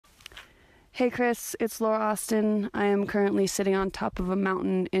Hey Chris, it's Laura Austin. I am currently sitting on top of a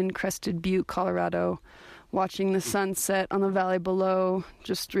mountain in Crested Butte, Colorado, watching the sunset on the valley below,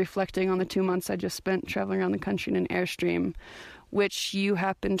 just reflecting on the 2 months I just spent traveling around the country in an Airstream, which you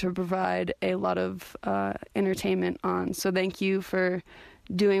happen to provide a lot of entertainment on. So thank you for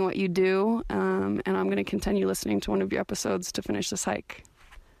doing what you do, and I'm going to continue listening to one of your episodes to finish this hike.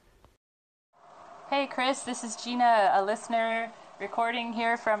 Hey Chris, this is Gina, a listener recording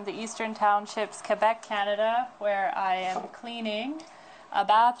here from the Eastern Townships, Quebec, Canada, where I am cleaning a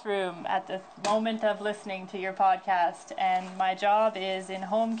bathroom at the moment of listening to your podcast. And my job is in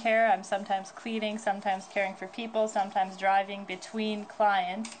home care. I'm sometimes cleaning, sometimes caring for people, sometimes driving between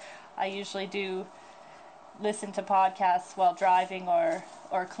clients. I usually do listen to podcasts while driving or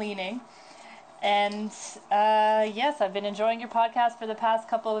cleaning. And yes, I've been enjoying your podcast for the past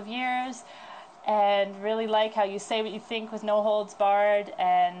couple of years, and really like how you say what you think with no holds barred,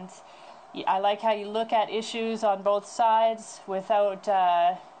 and I like how you look at issues on both sides without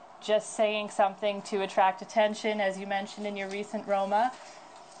just saying something to attract attention, as you mentioned in your recent Roma.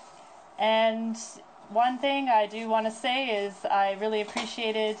 And one thing I do want to say is I really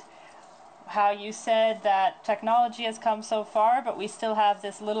appreciated how you said that technology has come so far, but we still have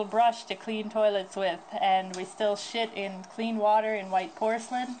this little brush to clean toilets with, and we still shit in clean water in white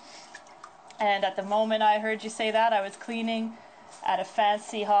porcelain. And at the moment I heard you say that, I was cleaning at a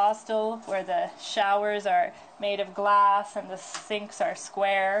fancy hostel where the showers are made of glass and the sinks are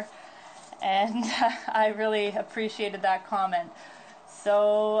square. And I really appreciated that comment.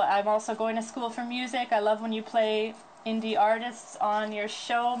 So I'm also going to school for music. I love when you play indie artists on your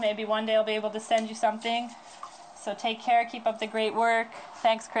show. Maybe one day I'll be able to send you something. So take care, keep up the great work.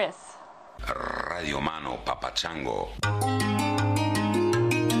 Thanks, Chris. Radio Mano Papachango.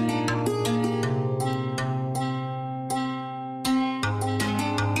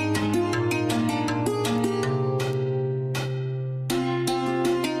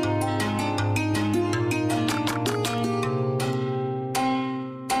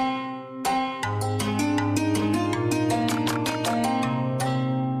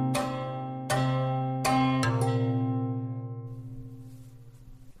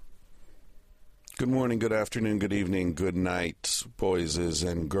 Good morning, good afternoon, good evening, good night, boyses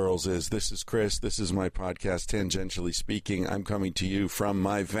and girlses. This is Chris. This is my podcast, Tangentially Speaking. I'm coming to you from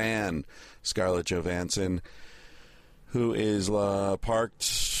my van, Scarlett Johansson, who is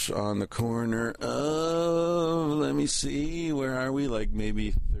parked on the corner of, let me see, where are we? Like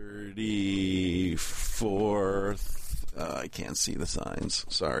maybe 34th. I can't see the signs.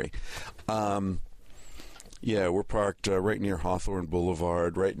 Sorry. Yeah, we're parked right near Hawthorne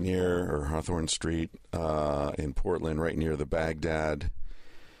Boulevard, or Hawthorne Street in Portland, right near the Baghdad,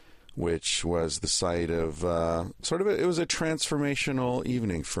 which was the site of it was a transformational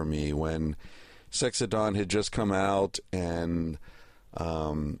evening for me when Sex at Dawn had just come out, and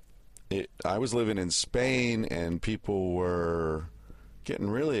I was living in Spain, and people were getting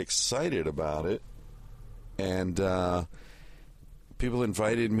really excited about it, and people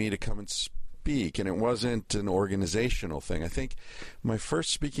invited me to come and speak, and it wasn't an organizational thing. I think my first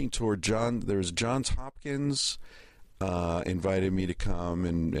speaking tour, Johns Hopkins invited me to come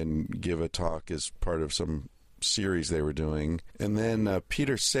and give a talk as part of some series they were doing. And then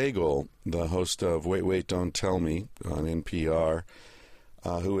Peter Sagal, the host of Wait, Wait, Don't Tell Me on NPR,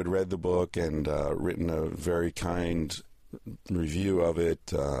 who had read the book and written a very kind review of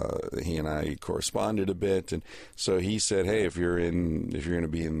it. He and I corresponded a bit, and so he said, "Hey, if you're going to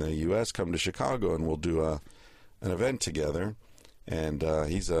be in the U.S., come to Chicago, and we'll do an event together." And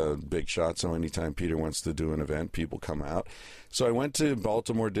he's a big shot, so anytime Peter wants to do an event, people come out. So I went to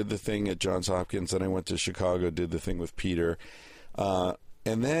Baltimore, did the thing at Johns Hopkins, and I went to Chicago, did the thing with Peter, and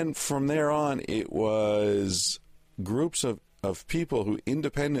then from there on, it was groups of people who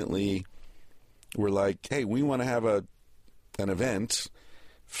independently were like, "Hey, we want to have an event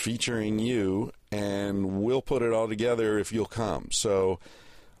featuring you, and we'll put it all together if you'll come." So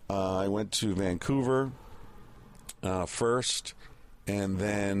I went to Vancouver first, and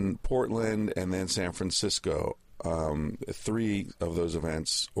then Portland, and then San Francisco. 3 of those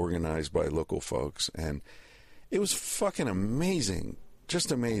events organized by local folks, and it was fucking amazing.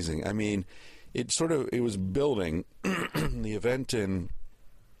 Just amazing. I mean, it was building. The event in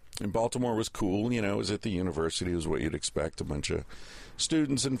Baltimore was cool, it was at the university, it was what you'd expect, a bunch of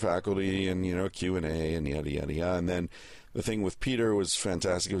students and faculty and, Q&A and yada, yada, yada. And then the thing with Peter was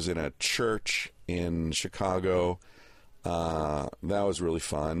fantastic. It was in a church in Chicago. That was really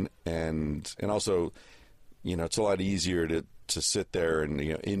fun. And also, it's a lot easier to sit there and,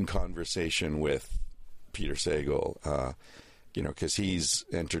 in conversation with Peter Sagal, because he's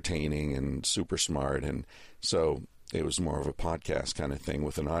entertaining and super smart, and so it was more of a podcast kind of thing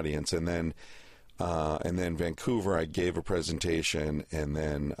with an audience. And then Vancouver, I gave a presentation, and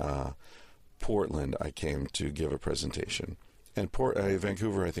then Portland, I came to give a presentation. And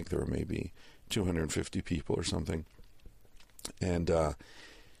Vancouver, I think there were maybe 250 people or something. And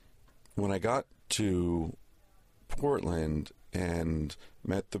when I got to Portland and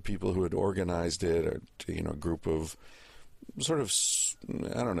met the people who had organized it, a group of sort of,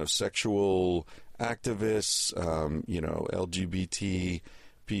 I don't know, sexual activists, LGBT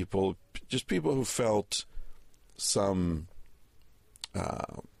people, just people who felt some, I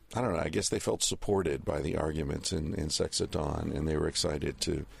don't know, I guess they felt supported by the arguments in Sex at Dawn, and they were excited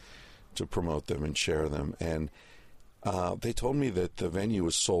to promote them and share them. And they told me that the venue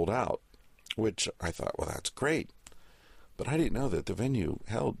was sold out, which I thought, well, that's great. But I didn't know that the venue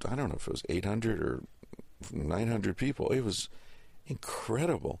held, I don't know if it was 800 or 900 people. It was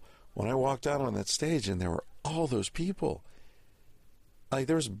incredible. When I walked out on that stage and there were all those people, like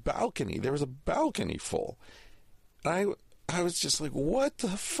there was a balcony full. I was just like, what the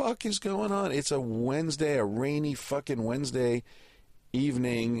fuck is going on? It's a Wednesday, a rainy fucking Wednesday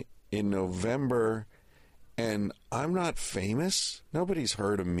evening in November, and I'm not famous. Nobody's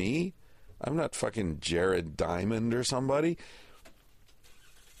heard of me. I'm not fucking Jared Diamond or somebody.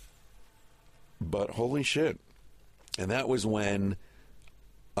 But holy shit. And that was when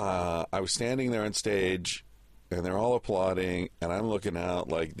I was standing there on stage, and they're all applauding, and I'm looking out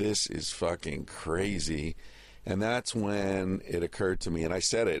like, this is fucking crazy. And that's when it occurred to me, and I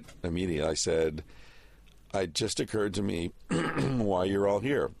said it immediately. I said, it just occurred to me why you're all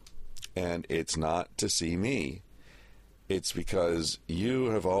here. And it's not to see me. It's because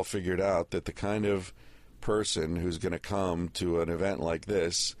you have all figured out that the kind of person who's going to come to an event like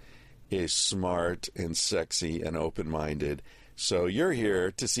this is smart and sexy and open-minded. So you're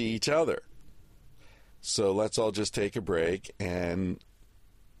here to see each other. So let's all just take a break, and,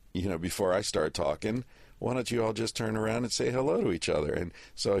 before I start talking, why don't you all just turn around and say hello to each other? And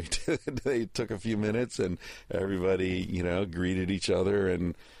so they took a few minutes, and everybody, greeted each other.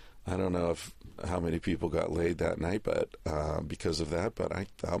 And I don't know how many people got laid that night, but because of that. But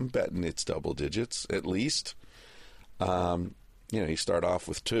I'm betting it's double digits at least. You start off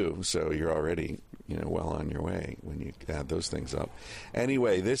with 2, so you're already well on your way when you add those things up.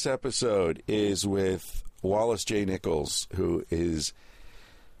 Anyway, this episode is with Wallace J. Nichols, who is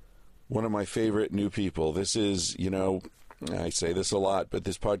one of my favorite new people. This is, I say this a lot, but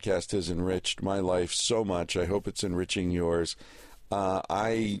this podcast has enriched my life so much. I hope it's enriching yours.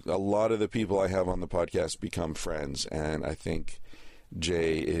 A lot of the people I have on the podcast become friends, and I think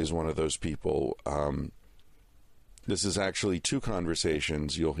Jay is one of those people. This is actually 2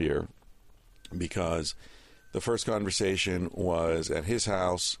 conversations you'll hear, because the first conversation was at his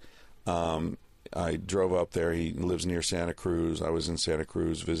house. I drove up there. He lives near Santa Cruz. I was in Santa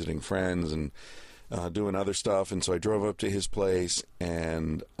Cruz visiting friends and doing other stuff, and so I drove up to his place,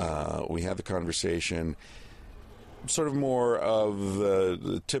 and we had the conversation. Sort of more of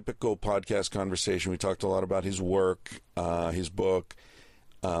the typical podcast conversation. We talked a lot about his work, his book,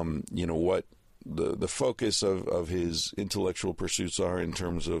 what the focus of his intellectual pursuits are in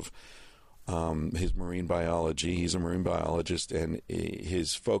terms of his marine biology. He's a marine biologist, and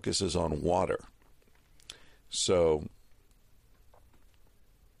his focus is on water. So,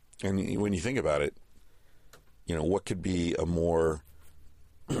 and when you think about it, what could be a more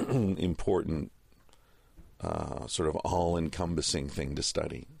important sort of all-encompassing thing to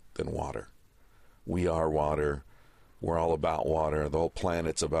study than water? We are water. We're all about water. The whole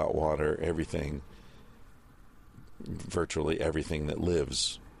planet's about water. Everything, virtually everything that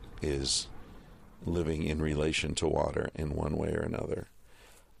lives is living in relation to water in one way or another.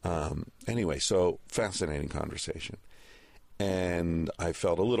 Anyway, so fascinating conversation. And I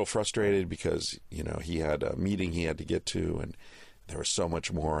felt a little frustrated because, he had a meeting he had to get to, and there was so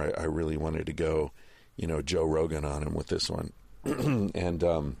much more. I really wanted to go, Joe Rogan on him with this one. And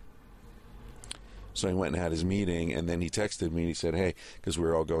so he went and had his meeting, and then he texted me and he said, hey, because we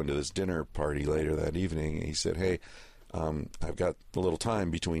were all going to this dinner party later that evening, and he said, hey, I've got a little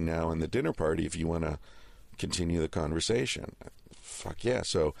time between now and the dinner party if you want to continue the conversation. Fuck yeah.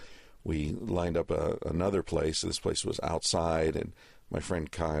 So we lined up another place. This place was outside, and my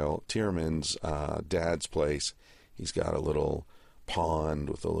friend Kyle Tierman's dad's place, he's got a little pond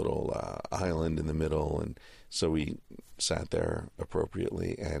with a little island in the middle, and so we sat there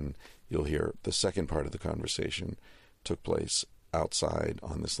appropriately, and you'll hear the second part of the conversation took place outside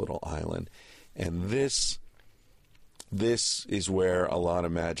on this little island. And this is where a lot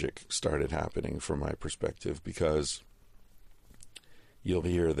of magic started happening from my perspective, because you'll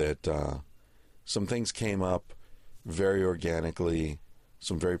hear that some things came up very organically,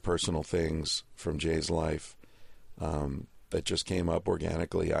 some very personal things from Jay's life that just came up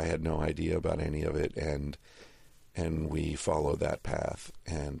organically. I had no idea about any of it, and we followed that path.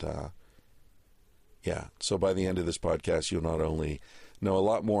 And so by the end of this podcast, you'll not only know a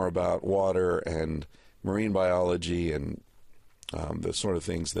lot more about water and marine biology and the sort of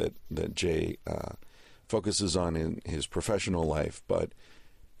things that Jay focuses on in his professional life, but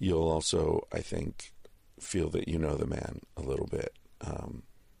you'll also, I think, feel that you know the man a little bit,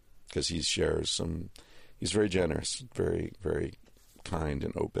 because he's very generous, very, very kind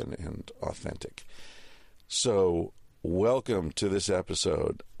and open and authentic. So welcome to this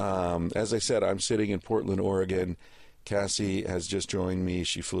episode. As I said, I'm sitting in Portland, Oregon. Cassie has just joined me.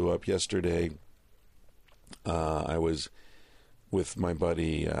 She flew up yesterday. I was with my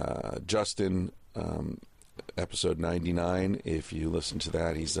buddy Justin, episode 99. If you listen to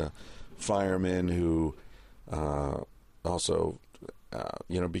that, he's a fireman who also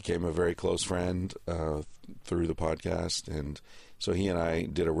became a very close friend through the podcast. And so he and I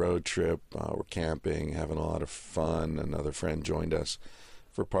did a road trip. We're camping, having a lot of fun. Another friend joined us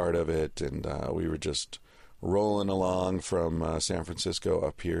for part of it, and we were just rolling along from San Francisco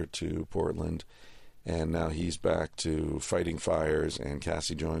up here to Portland. And now he's back to fighting fires, and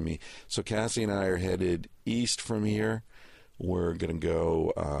Cassie joined me. So Cassie and I are headed east from here. We're going to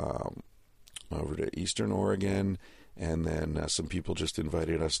go over to eastern Oregon, and then some people just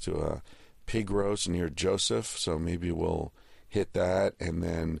invited us to a pig roast near Joseph, so maybe we'll hit that, and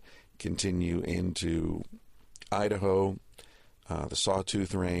then continue into Idaho, the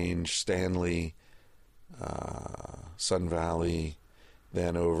Sawtooth Range, Stanley, Sun Valley,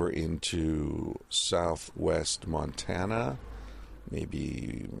 then over into southwest Montana,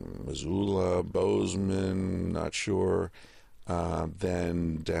 maybe Missoula, Bozeman, not sure,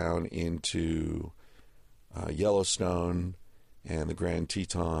 then down into Yellowstone and the Grand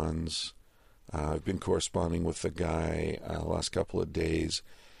Tetons. I've been corresponding with the guy the last couple of days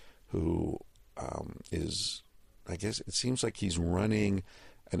who is, I guess it seems like he's running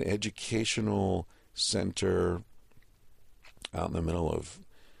an educational center out in the middle of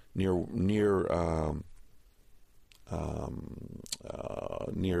near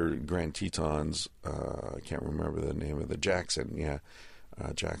Grand Tetons. I can't remember the name of the Jackson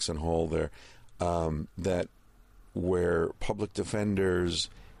Hole there. That where public defenders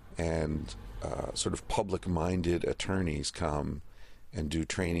and sort of public-minded attorneys come and do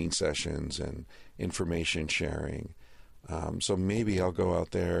training sessions and information sharing. So maybe I'll go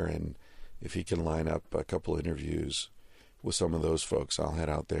out there, and if he can line up a couple interviews with some of those folks, I'll head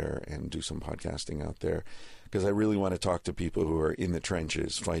out there and do some podcasting out there, because I really want to talk to people who are in the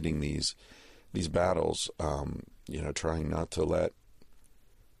trenches fighting these battles, trying not to let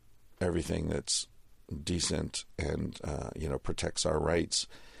everything that's decent and protects our rights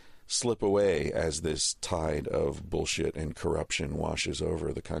slip away as this tide of bullshit and corruption washes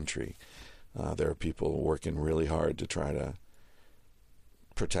over the country. There are people working really hard to try to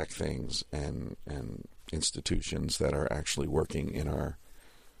protect things and institutions that are actually working in our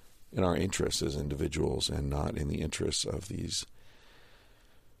interests as individuals, and not in the interests of these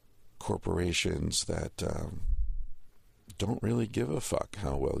corporations that don't really give a fuck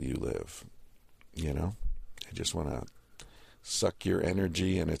how well you live. They just want to suck your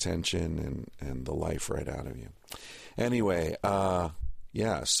energy and attention and the life right out of you. Anyway,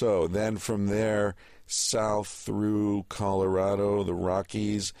 so then from there, south through Colorado, the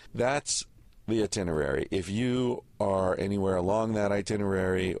Rockies, that's the itinerary. If you are anywhere along that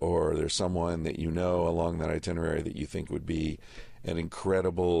itinerary, or there's someone that you know along that itinerary that you think would be an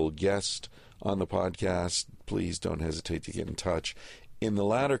incredible guest on the podcast, please don't hesitate to get in touch. In the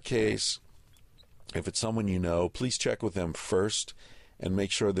latter case, if it's someone you know, please check with them first and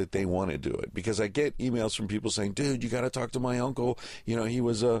make sure that they want to do it. Because I get emails from people saying, dude, you got to talk to my uncle. He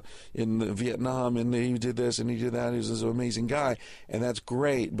was in Vietnam, and he did this and he did that. He was this amazing guy. And that's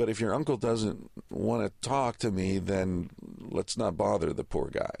great. But if your uncle doesn't want to talk to me, then let's not bother the poor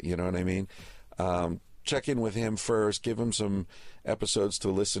guy. You know what I mean? Check in with him first. Give him some episodes to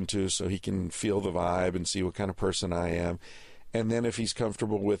listen to so he can feel the vibe and see what kind of person I am. And then if he's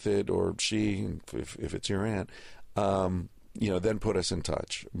comfortable with it, or she, if it's your aunt, then put us in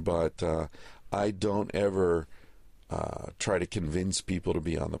touch. But I don't ever try to convince people to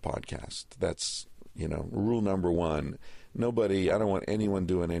be on the podcast. That's, rule number one. I don't want anyone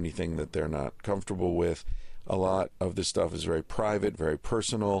doing anything that they're not comfortable with. A lot of this stuff is very private, very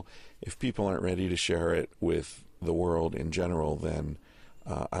personal. If people aren't ready to share it with the world in general, then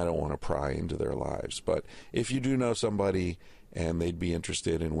I don't want to pry into their lives. But if you do know somebody and they'd be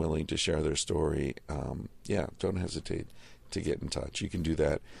interested and willing to share their story, don't hesitate to get in touch. You can do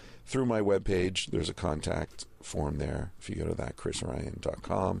that through my webpage. There's a contact form there if you go to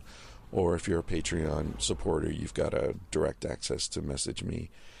thatchrisryan.com, or if you're a Patreon supporter, you've got a direct access to message me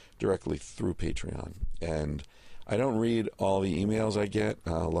directly through Patreon. And I don't read all the emails I get.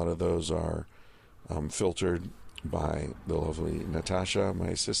 A lot of those are filtered by the lovely Natasha, my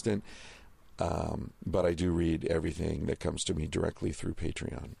assistant. But I do read everything that comes to me directly through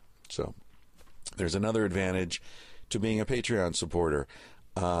Patreon. So there's another advantage to being a Patreon supporter.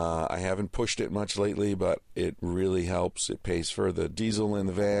 I haven't pushed it much lately, but it really helps. It pays for the diesel in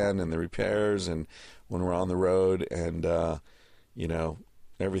the van and the repairs and when we're on the road and,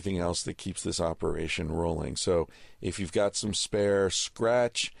 everything else that keeps this operation rolling. So if you've got some spare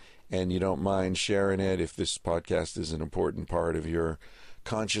scratch and you don't mind sharing it, if this podcast is an important part of your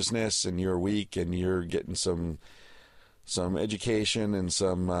consciousness and your week and you're getting some education and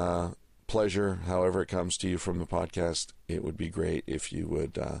some pleasure, however it comes to you from the podcast, it would be great if you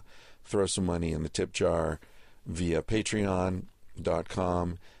would throw some money in the tip jar via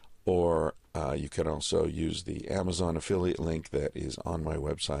patreon.com, or you can also use the Amazon affiliate link that is on my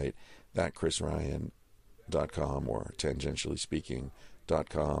website, thatchrisryan.com or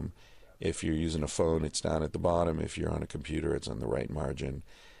tangentiallyspeaking.com. If you're using a phone, it's down at the bottom. If you're on a computer, it's on the right margin.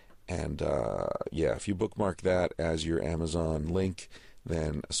 And if you bookmark that as your Amazon link,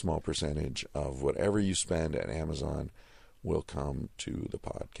 then a small percentage of whatever you spend at Amazon will come to the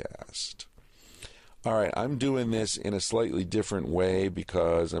podcast. All right, I'm doing this in a slightly different way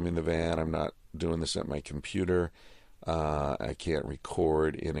because I'm in the van. I'm not doing this at my computer. I can't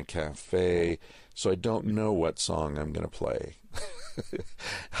record in a cafe, so I don't know what song I'm going to play.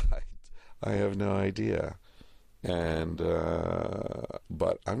 I have no idea. And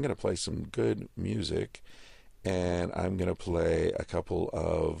but I'm going to play some good music, and I'm going to play a couple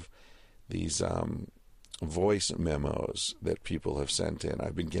of these voice memos that people have sent in.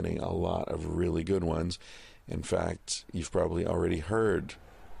 I've been getting a lot of really good ones. In fact, you've probably already heard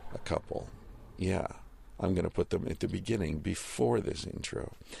a couple. Yeah, I'm going to put them at the beginning before this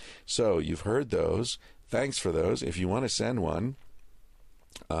intro. So you've heard those. Thanks for those. If you want to send one,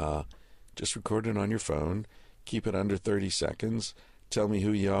 just record it on your phone. Keep it under 30 seconds. Tell me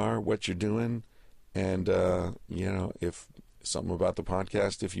who you are, what you're doing, and, if something about the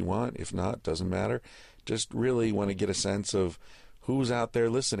podcast if you want. If not, doesn't matter. Just really want to get a sense of who's out there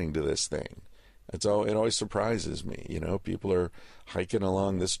listening to this thing. It always surprises me. People are hiking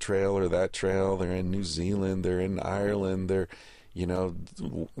along this trail or that trail. They're in New Zealand. They're in Ireland. They're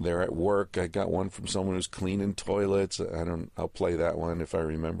at work. I got one from someone who's cleaning toilets. I'll play that one if I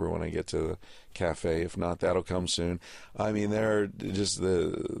remember when I get to the cafe. If not, that'll come soon. I mean, there are just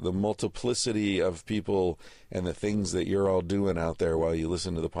the multiplicity of people and the things that you're all doing out there while you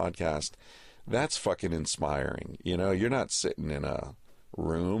listen to the podcast. That's fucking inspiring. You're not sitting in a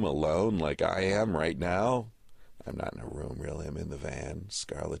room alone like I am right now. I'm not in a room, really. I'm in the van.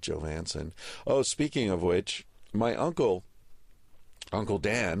 Scarlett Johansson. Oh, speaking of which, my Uncle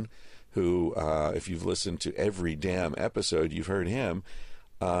Dan, who, if you've listened to every damn episode, you've heard him.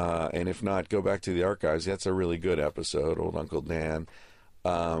 And if not, go back to the archives. That's a really good episode, old Uncle Dan.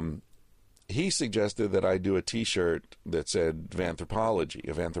 He suggested that I do a T-shirt that said Vanthropology,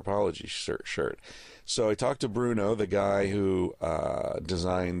 a Vanthropology shirt. So I talked to Bruno, the guy who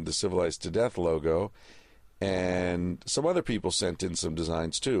designed the Civilized to Death logo, and some other people sent in some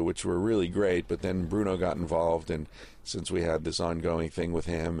designs too, which were really great, but then Bruno got involved, and since we had this ongoing thing with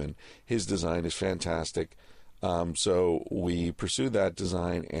him, and his design is fantastic, so we pursued that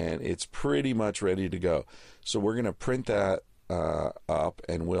design, and it's pretty much ready to go. So we're going to print that up,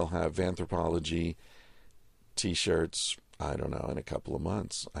 and we'll have Vanthropology T-shirts, I don't know, in a couple of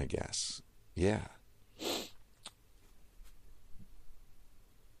months, I guess. Yeah.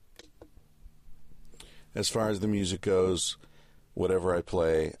 As far as the music goes, whatever I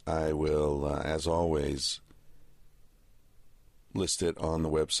play, I will, as always, list it on the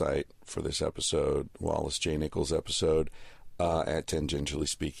website for this episode, Wallace J. Nichols episode, at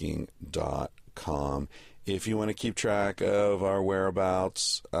tangentiallyspeaking.com. If you want to keep track of our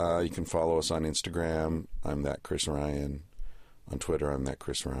whereabouts, you can follow us on Instagram. I'm that Chris Ryan. On Twitter, I'm that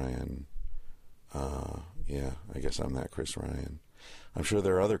Chris Ryan. I guess I'm that Chris Ryan. I'm sure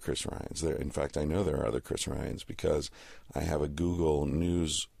there are other Chris Ryans. In fact, I know there are other Chris Ryans because I have a Google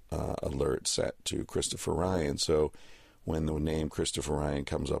News alert set to Christopher Ryan. So when the name Christopher Ryan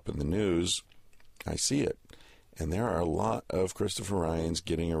comes up in the news, I see it. And there are a lot of Christopher Ryans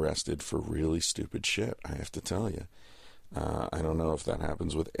getting arrested for really stupid shit, I have to tell you. I don't know if that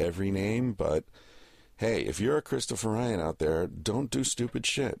happens with every name, but hey, if you're a Christopher Ryan out there, don't do stupid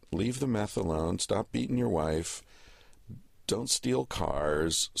shit. Leave the meth alone. Stop beating your wife. Don't steal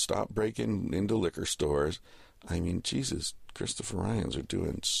cars. Stop breaking into liquor stores. I mean, Jesus, Christopher Ryans are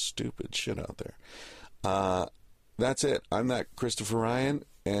doing stupid shit out there. That's it. I'm that Christopher Ryan,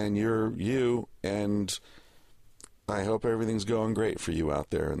 and you're you, and I hope everything's going great for you out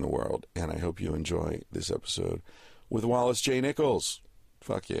there in the world, and I hope you enjoy this episode with Wallace J. Nichols.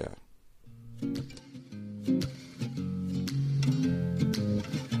 Fuck yeah.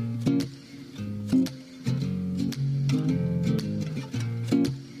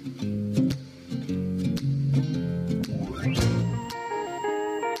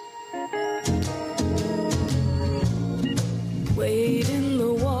 Wade in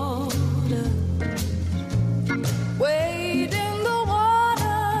the water, wade in the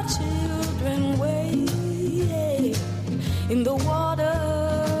water, children, wade in the water.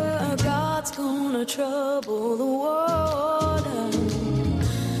 God's gonna trouble the water.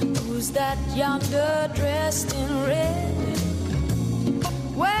 Who's that yonder dressed in red?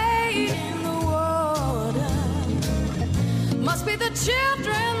 Wade in the water. Must be the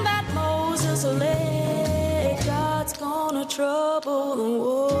children that Moses led. God's gonna trouble the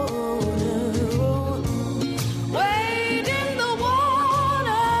water. Wade in the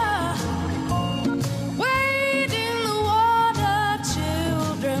water, wade in the water,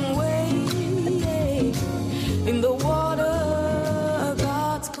 children, wade in the water.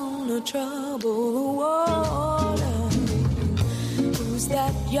 God's gonna trouble the water. Who's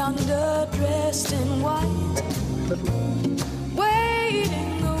that yonder dressed in white? Wade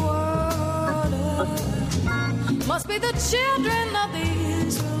in the water. Must be the children of the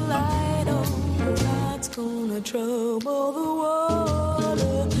Israelite. Oh, God's gonna trouble the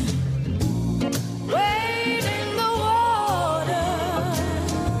water. Wade in the water,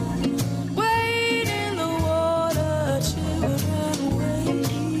 wade in the water, children,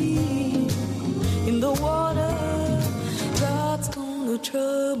 wade in the water. God's gonna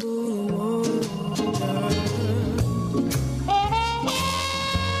trouble the water.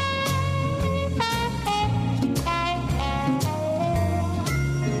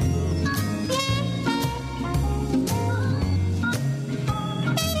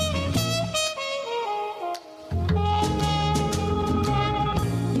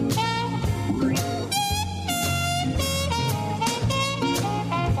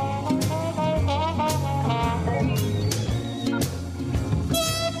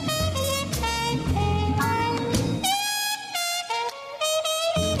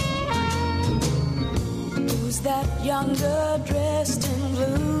 Yonder dressed in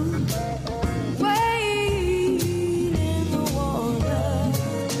blue, wade in the water.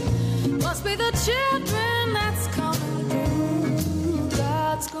 Must be the children that's coming through.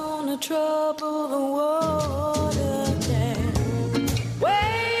 God's gonna trouble the water. Yeah.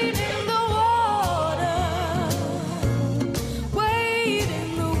 Wade in the water, wade in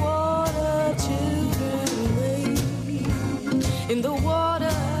the water, children, wade in the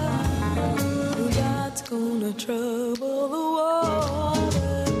water. God's gonna trouble the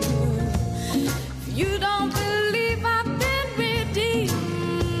water. If you don't believe I've been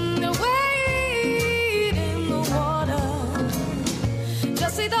redeemed, wade in the water.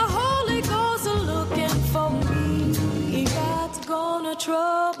 Just see the Holy Ghost looking for me. God's gonna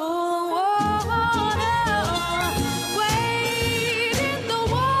trouble the water. Wade in the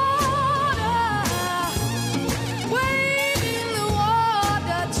water, wade in the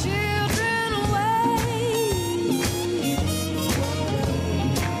water, children, wade.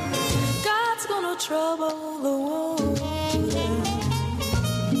 God's gonna trouble the water.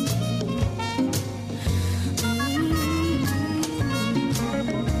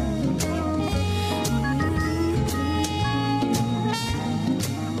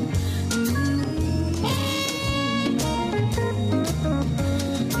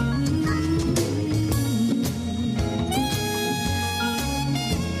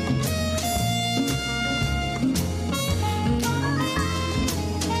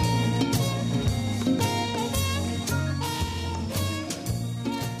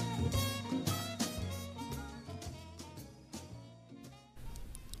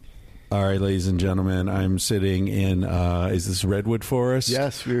 All right, ladies and gentlemen, I'm sitting in, is this Redwood Forest?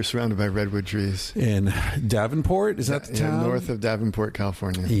 Yes, we are surrounded by redwood trees. In Davenport? Is that the town? North of Davenport,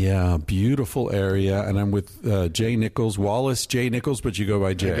 California. Yeah, beautiful area. And I'm with Jay Nichols, Wallace J. Nichols, but you go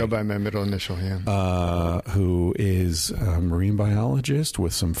by Jay. I go by my middle initial, yeah. Who is a marine biologist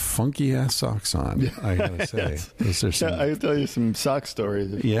with some funky-ass socks on, I gotta say. Yes. I can tell you some sock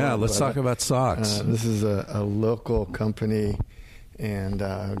stories. Yeah, let's talk about socks. This is a local company and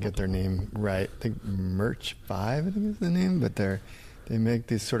get their name right. I think Merch 5, I think is the name, but they make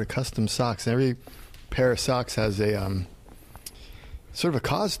these sort of custom socks. Every pair of socks has a sort of a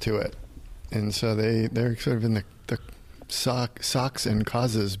cause to it, and so they're sort of in the socks and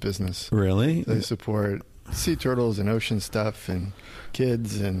causes business. Really? They support sea turtles and ocean stuff and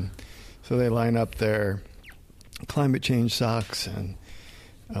kids, and so they line up their climate change socks, and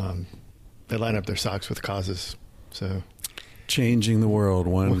they line up their socks with causes. So changing the world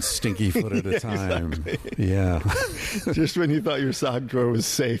one stinky foot at a time. Exactly. Yeah. Just when you thought your sock drawer was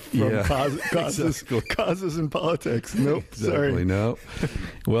safe from causes and politics. Nope. Exactly. Sorry. No.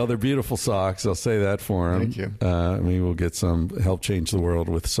 Well, they're beautiful socks. I'll say that for them. Thank you. Maybe we'll get some help change the world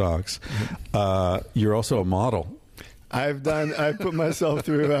with socks. You're also a model. I've put myself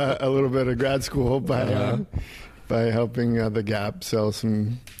through a little bit of grad school by helping the Gap sell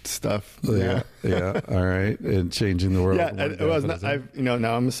some stuff. Yeah. All right. And changing the world. Yeah, it was not.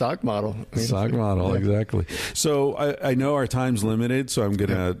 Now I'm a sock model. Sock model, exactly. So I know our time's limited, so I'm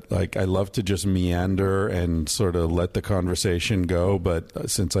gonna I love to just meander and sort of let the conversation go, but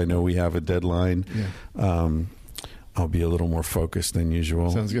since I know we have a deadline, I'll be a little more focused than usual.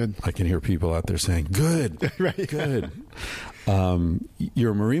 Sounds good. I can hear people out there saying, "Good, right, good."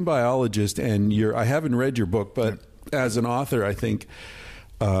 You're a marine biologist, and I haven't read your book, but as an author, I think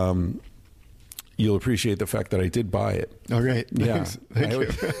you'll appreciate the fact that I did buy it. Oh, great. Yeah. Thank you.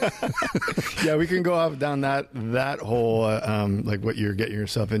 Yeah, we can go off down that whole, like what you're getting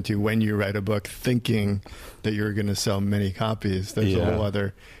yourself into when you write a book, thinking that you're going to sell many copies. There's a whole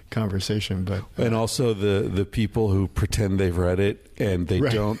other conversation. And also the people who pretend they've read it and they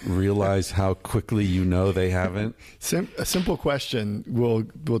don't realize how quickly they haven't. A simple question will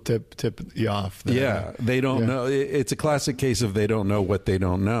tip you off. They don't know. It's a classic case of they don't know what they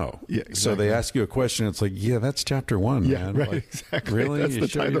don't know. Yeah, exactly. So they ask you a question. It's like, that's chapter 1, man. Right, like, exactly. Really? That's the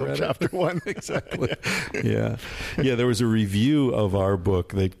title of chapter 1. Exactly. Yeah. There was a review of our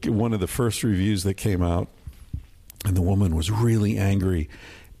book, one of the first reviews that came out, and the woman was really angry.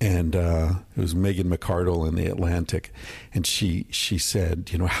 And it was Megan McArdle in The Atlantic. And she said,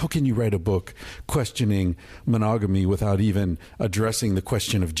 how can you write a book questioning monogamy without even addressing the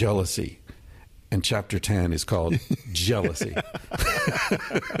question of jealousy? And chapter 10 is called Jealousy.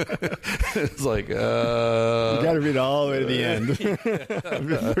 It's like, you got to read all the way to the end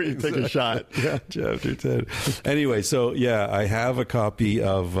before you take a shot. Yeah. Chapter 10. Anyway, so I have a copy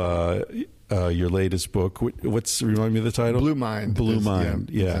of your latest book. Remind me of the title? Blue Mind. Blue Mind.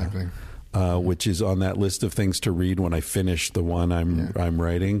 Yeah. Exactly. Which is on that list of things to read when I finish the one I'm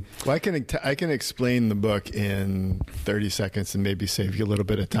writing. Well, I can explain the book in 30 seconds and maybe save you a little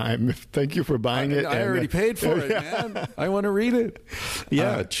bit of time. Thank you for buying it. I already paid for it, man. I want to read it.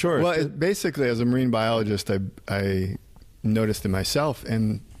 Yeah, sure. Well, basically, as a marine biologist, I noticed in myself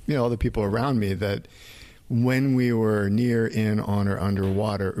and all the people around me that when we were near, in, on, or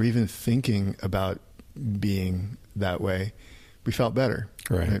underwater, or even thinking about being that way, we felt better.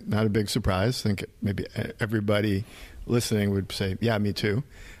 Right. Not a big surprise. I think maybe everybody listening would say, yeah, me too.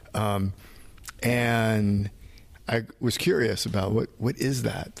 And I was curious about what is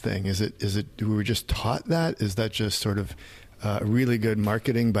that thing? Is it, we were just taught that? Is that just sort of really good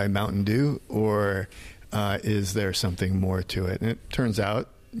marketing by Mountain Dew? Or is there something more to it? And it turns out,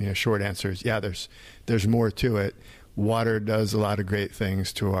 short answer is, there's more to it. Water does a lot of great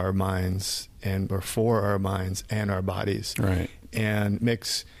things to our minds or for our minds and our bodies. Right. And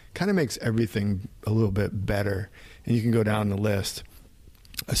kind of makes everything a little bit better. And you can go down the list,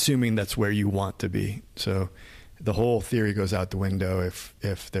 assuming that's where you want to be. So the whole theory goes out the window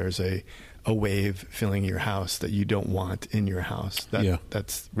if there's a wave filling your house that you don't want in your house.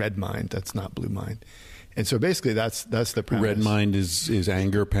 That's red mind. That's not blue mind. And so basically that's the premise. Red mind is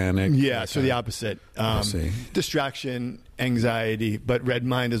anger, panic. Yeah, so the opposite. Distraction, anxiety, but red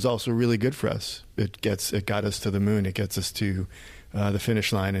mind is also really good for us. It got us to the moon. It gets us to the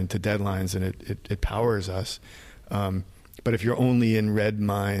finish line and to deadlines, and it powers us. But if you're only in red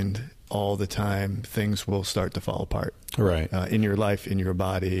mind all the time, things will start to fall apart. Right. In your life, in your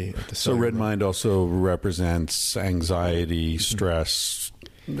body. So red mind also represents anxiety, stress,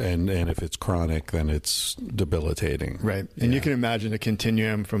 and if it's chronic, then it's debilitating. Right. And you can imagine a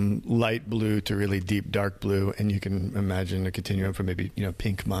continuum from light blue to really deep dark blue, and you can imagine a continuum from maybe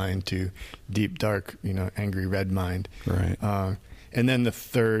pink mind to deep dark angry red mind. Right. And then the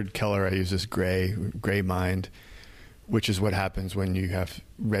third color I use is gray mind, which is what happens when you have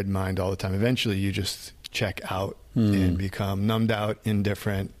red mind all the time. Eventually you just check out and become numbed out,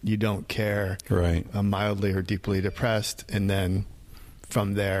 indifferent. You don't care. Right. Mildly or deeply depressed. And then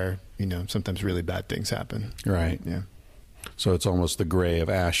from there, sometimes really bad things happen. Right. Yeah. So it's almost the gray of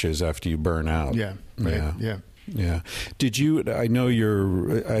ashes after you burn out. Yeah. Right. Yeah. Yeah. Did you? I know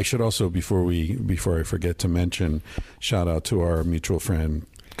you're. I should also before I forget to mention, shout out to our mutual friend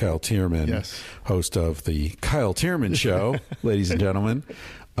Kyle Tierman, yes, host of the Kyle Tierman Show, ladies and gentlemen.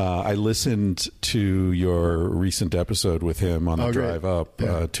 I listened to your recent episode with him on the drive up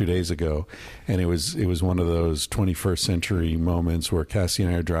 2 days ago, and it was one of those 21st century moments where Cassie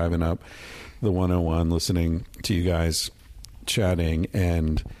and I are driving up the 101, listening to you guys chatting,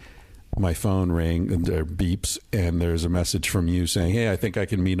 and my phone rang and beeps, and there's a message from you saying, "Hey, I think I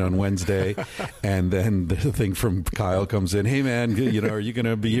can meet on Wednesday." And then the thing from Kyle comes in, "Hey man, are you going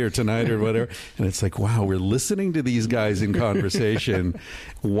to be here tonight or whatever?" And it's like, wow, we're listening to these guys in conversation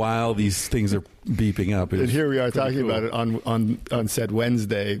while these things are beeping up. And here we are talking about it on said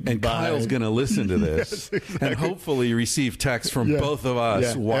Wednesday. And Kyle's going to listen to this yes, exactly. and hopefully receive text from both of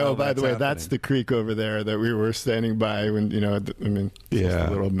us. Yeah. While by the way, happening. That's the creek over there that we were standing by when, just a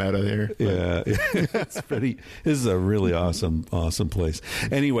little meta here. Yeah, it's pretty. This is a really awesome place.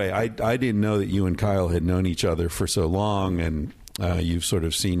 Anyway, I didn't know that you and Kyle had known each other for so long, and you've sort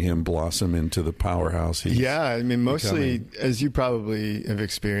of seen him blossom into the powerhouse. Mostly as you probably have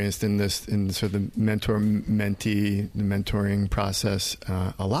experienced in sort of the mentor-mentee, the mentoring process.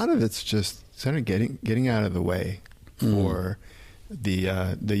 A lot of it's just sort of getting out of the way for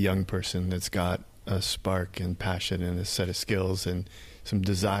the young person that's got a spark and passion and a set of skills and some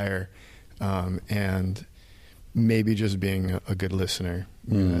desire, and maybe just being a good listener.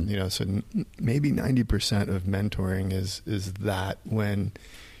 So maybe 90% of mentoring is that when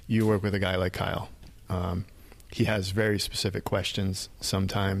you work with a guy like Kyle. He has very specific questions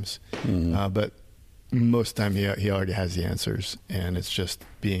sometimes, but most of the time he already has the answers, and it's just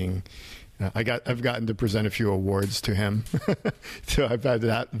being. I've gotten to present a few awards to him, so I've had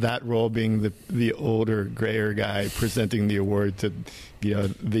that role being the older, grayer guy presenting the award to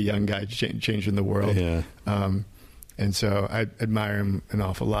the young guy changing the world. Yeah. And so I admire him an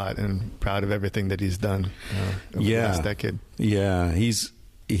awful lot, and proud of everything that he's done over the last decade. Yeah,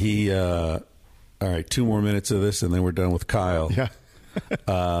 he. All right, 2 more minutes of this, and then we're done with Kyle. Yeah.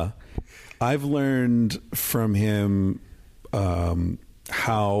 I've learned from him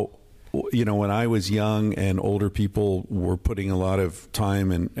how. When I was young and older people were putting a lot of time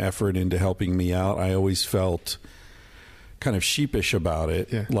and effort into helping me out, I always felt kind of sheepish about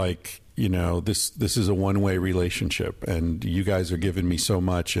it. Yeah. Like, this is a one-way relationship, and you guys are giving me so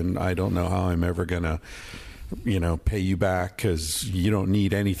much, and I don't know how I'm ever going to, pay you back because you don't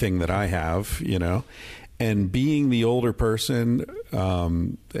need anything that I have, And being the older person,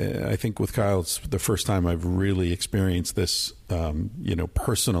 I think with Kyle, it's the first time I've really experienced this,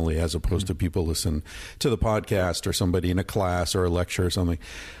 personally, as opposed to people listen to the podcast or somebody in a class or a lecture or something.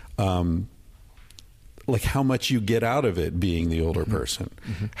 Like how much you get out of it being the older person,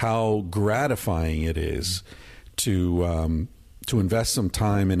 how gratifying it is to invest some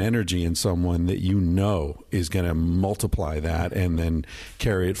time and energy in someone that is going to multiply that and then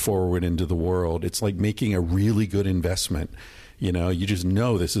carry it forward into the world. It's like making a really good investment. You just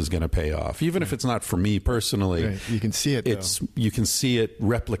know this is going to pay off, even if it's not for me personally. Right. You can see it. You can see it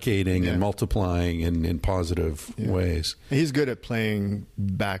replicating and multiplying in positive ways. He's good at playing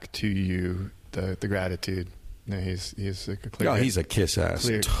back to you the gratitude. No, he's like a clear. He's a kiss ass,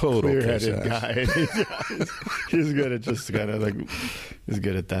 total clear-headed kiss-ass guy. He's good at just kind of he's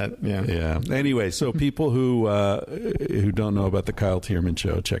good at that. Yeah. Anyway, so people who don't know about the Kyle Tierman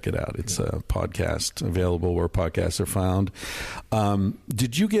Show, check it out. It's a podcast available where podcasts are found.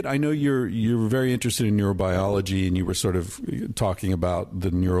 Did you get? I know you're very interested in neurobiology, and you were sort of talking about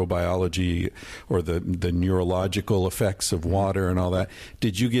the neurobiology or the neurological effects of water and all that.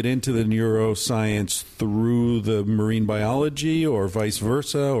 Did you get into the neuroscience through the marine biology, or vice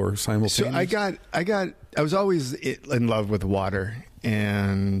versa, or simultaneously? So I was always in love with water,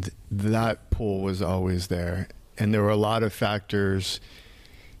 and that pull was always there. And there were a lot of factors,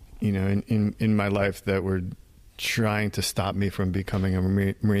 in my life that were trying to stop me from becoming a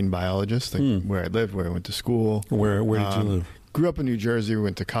marine biologist, like where I lived, where I went to school. Where did you live? Grew up in New Jersey.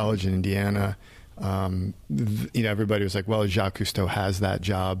 Went to college in Indiana. Everybody was like, well, Jacques Cousteau has that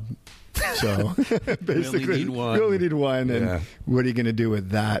job. So basically, really need one. And what are you going to do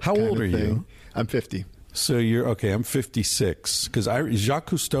with that? How old are you? I'm 50. So you're okay. I'm 56 because Jacques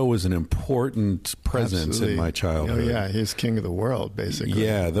Cousteau was an important presence in my childhood. Oh yeah, he's king of the world, basically.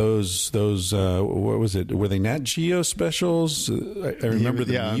 Yeah, those what was it? Were they Nat Geo specials? I remember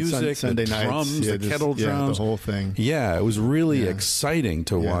the music, Sunday the nights, drums, the kettle drums, the whole thing. Yeah, it was really exciting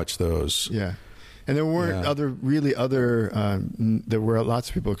to watch those. Yeah. And there weren't there were lots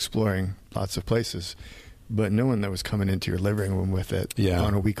of people exploring lots of places, but no one that was coming into your living room with it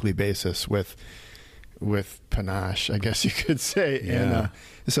on a weekly basis with panache, I guess you could say. Yeah.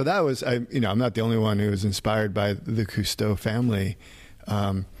 And so that was, I'm not the only one who was inspired by the Cousteau family.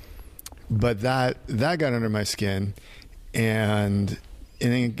 But that got under my skin. And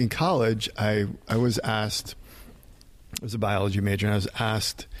in college, I was asked, I was a biology major, and I was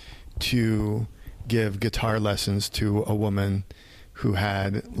asked to give guitar lessons to a woman who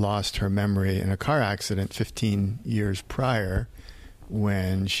had lost her memory in a car accident 15 years prior,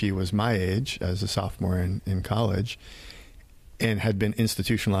 when she was my age as a sophomore in college, and had been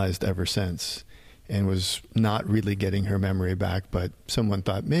institutionalized ever since, and was not really getting her memory back. But someone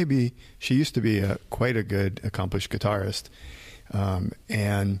thought maybe she used to be quite a good, accomplished guitarist.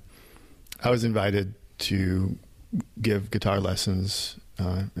 And I was invited to give guitar lessons.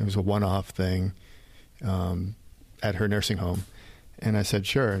 It was a one-off thing at her nursing home. And I said,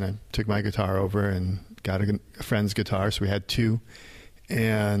 sure. And I took my guitar over and got a friend's guitar. So we had two,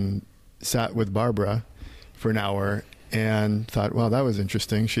 and sat with Barbara for an hour and thought, well, that was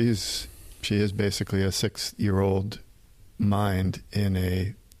interesting. She is basically a 6-year-old mind in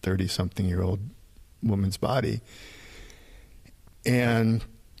a 30-something-year-old woman's body. And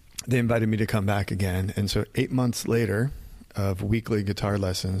they invited me to come back again. And so 8 months later of weekly guitar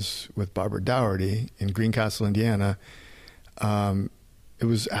lessons with Barbara Dougherty in Greencastle, Indiana, it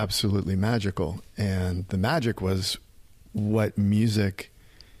was absolutely magical. And the magic was what music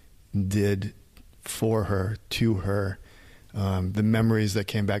did for her, to her. The memories that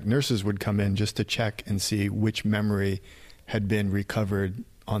came back. Nurses would come in just to check and see which memory had been recovered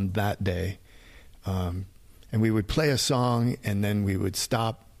on that day. And we would play a song, and then we would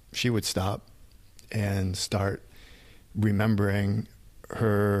stop. She would stop and start remembering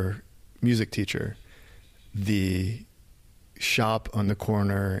her music teacher, the shop on the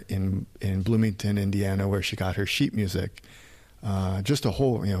corner in Bloomington, Indiana, where she got her sheet music. Just a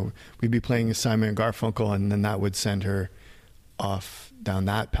whole, we'd be playing Simon and Garfunkel, and then that would send her off down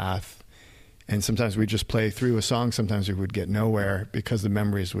that path. And sometimes we'd just play through a song. Sometimes we would get nowhere because the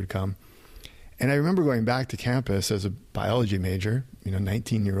memories would come. And I remember going back to campus as a biology major,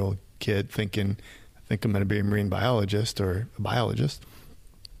 19-year-old kid thinking, I think I'm going to be a marine biologist or a biologist.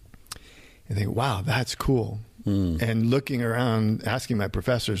 And think, wow, that's cool. And looking around, asking my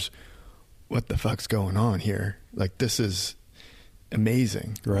professors, what the fuck's going on here? Like, this is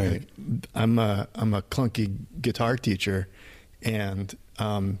amazing. Right. Like, I'm a clunky guitar teacher, and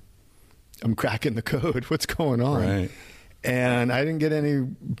I'm cracking the code. What's going on? Right. And I didn't get any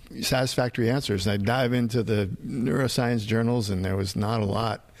satisfactory answers. I dive into the neuroscience journals, and there was not a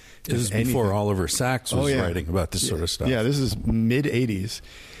lot. This is before Oliver Sacks was writing about this sort of stuff. Yeah, this is mid-'80s.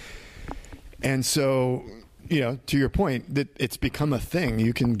 And so, to your point, that it's become a thing.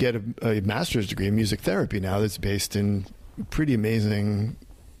 You can get a master's degree in music therapy now that's based in pretty amazing,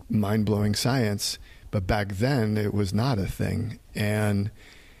 mind-blowing science. But back then, it was not a thing. And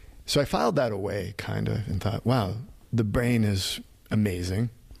so I filed that away, kind of, and thought, wow, the brain is amazing.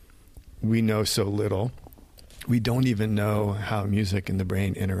 We know so little. We don't even know how music and the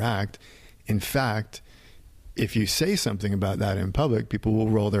brain interact. In fact, if you say something about that in public, people will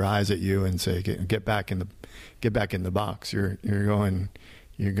roll their eyes at you and say, "Get back in the box. You're going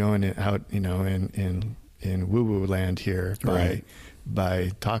out, in woo-woo land here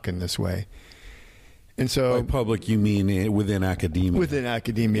by talking this way." And so, by public, you mean within academia? Within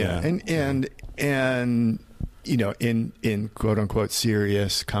academia, yeah. and in quote unquote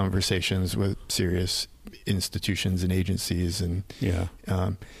serious conversations with serious institutions and agencies, and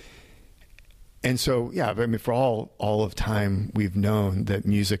and so, for all of time, we've known that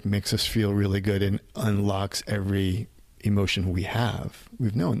music makes us feel really good and unlocks every emotion we have.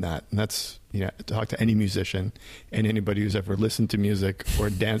 We've known that. And that's, talk to any musician and anybody who's ever listened to music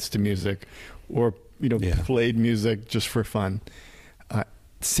or danced to music or, played music just for fun.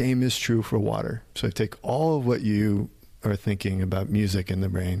 Same is true for water. So take all of what you are thinking about music in the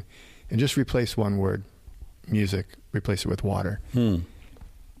brain and just replace one word, music, replace it with water. And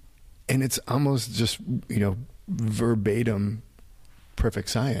it's almost just, verbatim perfect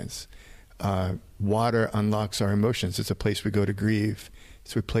science. Water unlocks our emotions. It's a place we go to grieve.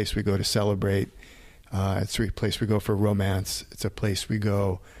 It's a place we go to celebrate. It's a place we go for romance. It's a place we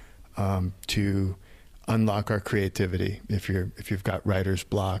go to unlock our creativity. If you've got writer's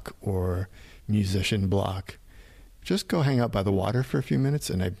block or musician block, just go hang out by the water for a few minutes,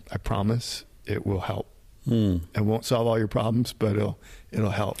 and I promise it will help. It won't solve all your problems, but it'll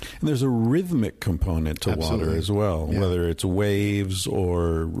help. And there's a rhythmic component to Absolutely. water as well, whether it's waves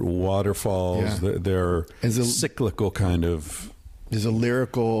or waterfalls. They're cyclical kind of there's a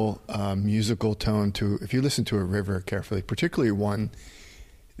lyrical, musical tone to, if you listen to a river carefully, particularly one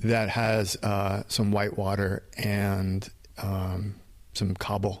that has some white water and some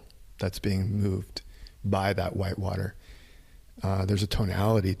cobble that's being moved by that white water. There's a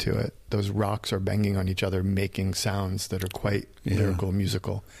tonality to it. Those rocks are banging on each other, making sounds that are quite lyrical,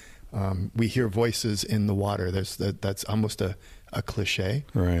 musical. We hear voices in the water. That's almost a cliche.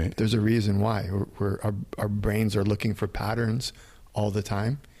 Right. There's a reason why. Our brains are looking for patterns all the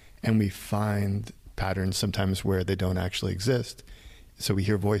time, and we find patterns sometimes where they don't actually exist. So we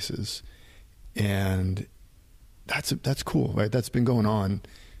hear voices, and that's cool, right? That's been going on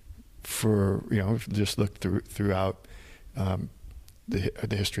for, just look throughout the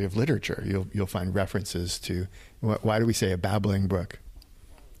history of literature. You'll find references to, why do we say a babbling brook?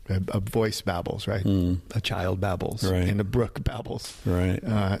 A voice babbles, right? A child babbles, right, and a brook babbles, right?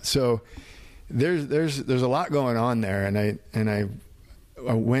 So there's a lot going on there, and I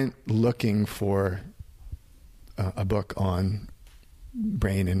went looking for a book on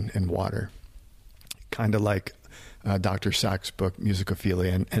brain and water, kind of like Dr. Sachs' book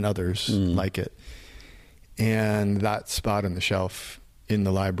Musicophilia and others like it. And that spot on the shelf in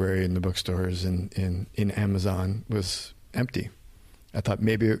the library, in the bookstores, in Amazon was empty. I thought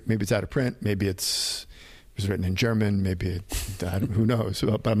maybe it's out of print, maybe it was written in German, maybe who knows?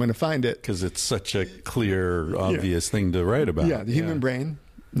 But I'm going to find it because it's such a clear, obvious thing to write about. Yeah, the human brain,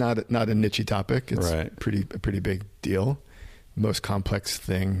 not a niche topic. It's right. a pretty big deal. Most complex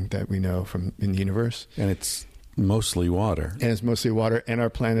thing that we know in the universe, and it's mostly water. And it's mostly water, and our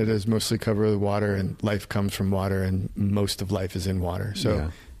planet is mostly covered with water, and life comes from water, and most of life is in water. So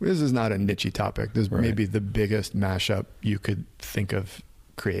this is not a niche topic. This is maybe the biggest mashup you could think of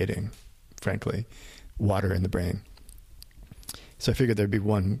creating, frankly, water in the brain. So I figured there'd be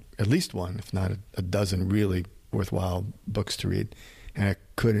at least one, if not a dozen really worthwhile books to read. And I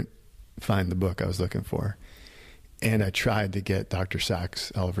couldn't find the book I was looking for. And I tried to get Dr.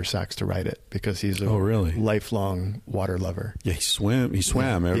 Sachs, Oliver Sacks, to write it because he's a lifelong water lover. Yeah, he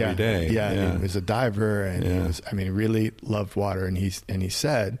swam every day. Yeah, and he was a diver, and he really loved water. And he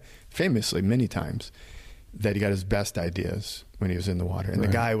said famously many times that he got his best ideas when he was in the water. And the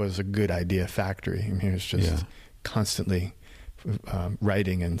guy was a good idea factory. I mean, he was just constantly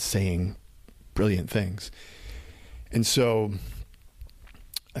writing and saying brilliant things. And so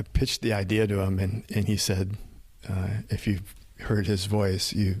I pitched the idea to him, and he said, if you've heard his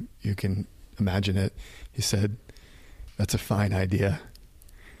voice, you can imagine it. He said, "That's a fine idea.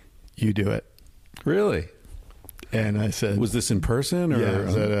 You do it." Really? And I said, "Was this in person?" Or yeah, it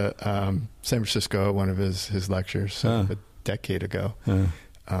was at San Francisco at one of his lectures a decade ago. And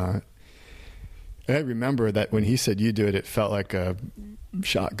I remember that when he said, "You do it," it felt like a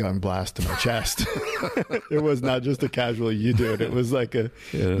shotgun blast to my chest. It was not just a casual "you do it." It was like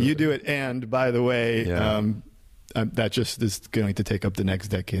 "you do it," and by the way, that just is going to take up the next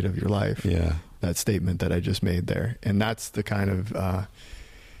decade of your life. Yeah, that statement that I just made there, and that's the kind of,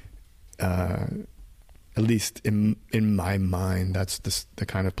 at least in my mind, that's the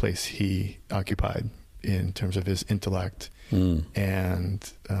kind of place he occupied in terms of his intellect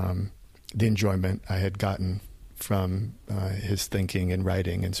and the enjoyment I had gotten from his thinking and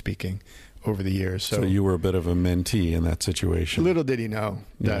writing and speaking over the years. So you were a bit of a mentee in that situation. Little did he know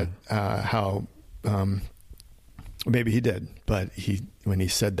that how. Maybe he did, but when he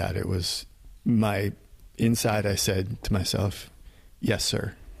said that, it was my inside. I said to myself, "Yes,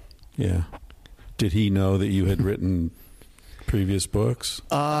 sir." Yeah. Did he know that you had written previous books?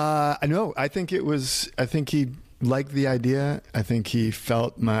 I know. I think he liked the idea. I think he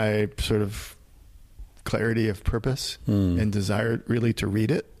felt my sort of clarity of purpose and desired really to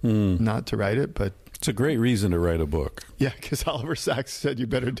read it, not to write it, but. It's a great reason to write a book. Yeah, because Oliver Sacks said you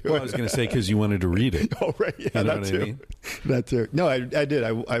better do it. I was going to say because you wanted to read it. Oh, right. Yeah, you know that too. I mean? That too. No, I did.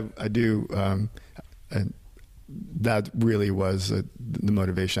 I do. And that really was the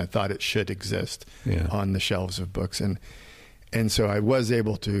motivation. I thought it should exist on the shelves of books. And so I was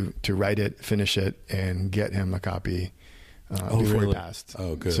able to write it, finish it, and get him a copy before he passed.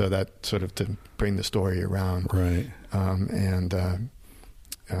 Oh, good. So that sort of to bring the story around. Right.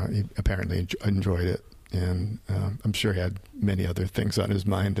 He apparently enjoyed it, and I'm sure he had many other things on his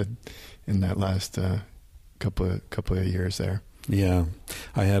mind in that last couple of years there. Yeah,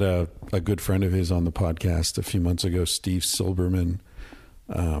 I had a good friend of his on the podcast a few months ago, Steve Silberman.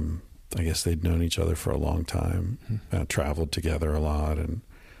 I guess they'd known each other for a long time, traveled together a lot, and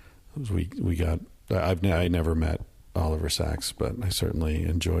we got. I never met Oliver Sacks, but I certainly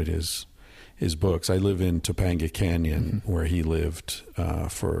enjoyed his books. I live in Topanga Canyon, where he lived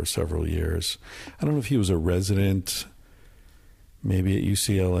for several years. I don't know if he was a resident maybe at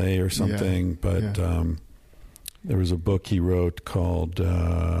UCLA or something. But there was a book he wrote called,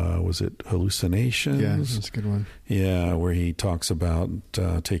 was it Hallucinations? Yeah, that's a good one. Yeah, where he talks about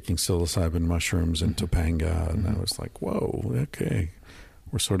taking psilocybin mushrooms in Topanga. And I was like, whoa, okay.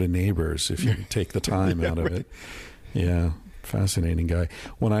 We're sort of neighbors if you take the time out of it. Yeah, fascinating guy.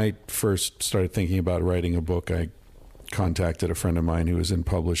 When I first started thinking about writing a book, I contacted a friend of mine who was in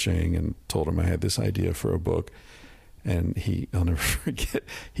publishing and told him I had this idea for a book. And I'll never forget,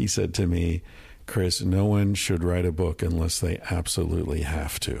 he said to me, Chris, no one should write a book unless they absolutely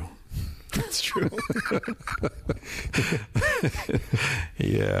have to. That's true.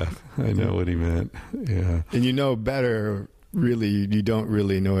 Yeah, I know what he meant. Yeah. And you know better, really, you don't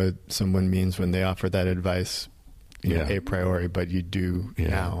really know what someone means when they offer that advice, you know, a priori, but you do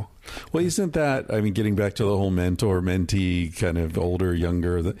now. Well, isn't that, I mean, getting back to the whole mentor-mentee kind of older,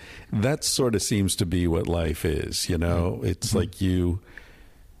 younger, that sort of seems to be what life is, you know? It's like you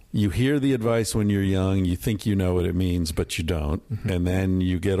hear the advice when you're young, you think you know what it means, but you don't. And then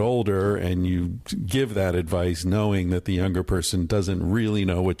you get older and you give that advice knowing that the younger person doesn't really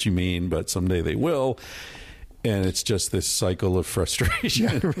know what you mean, but someday they will. And it's just this cycle of frustration.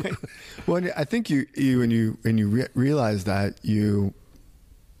 Yeah, right. Well, I think you when you realize that,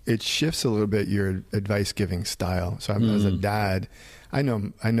 it shifts a little bit your advice giving style. So as a dad, I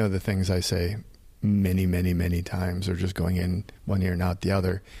know the things I say many, many, many times are just going in one ear and out the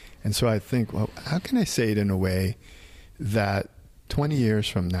other. And so I think, well, how can I say it in a way that 20 years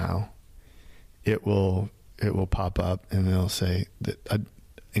from now, it will pop up and they'll say that,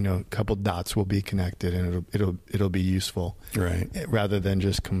 a couple dots will be connected and it'll be useful. Right. Rather than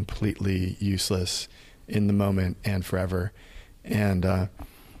just completely useless in the moment and forever. And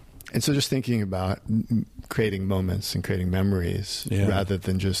so just thinking about creating moments and creating memories rather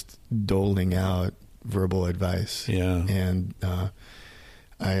than just doling out verbal advice. Yeah. And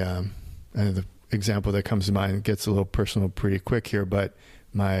the example that comes to mind gets a little personal pretty quick here, but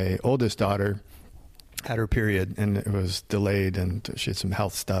my oldest daughter had her period and it was delayed and she had some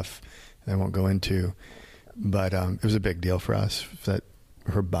health stuff that I won't go into, but it was a big deal for us that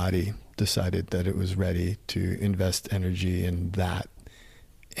her body decided that it was ready to invest energy in that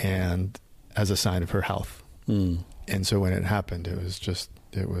and as a sign of her health. And so when it happened,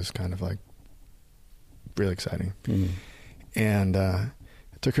 it was kind of like really exciting. And I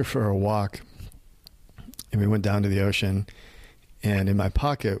took her for a walk and we went down to the ocean, and in my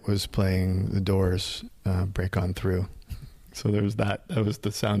pocket was playing The Doors, Break On Through. So there was that was the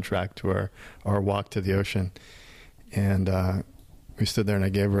soundtrack to our walk to the ocean. And we stood there and I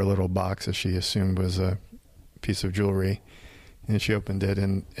gave her a little box that she assumed was a piece of jewelry. And she opened it,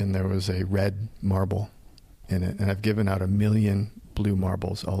 and there was a red marble in it. And I've given out 1 million blue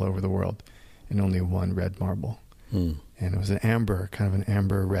marbles all over the world, and only one red marble. And it was kind of an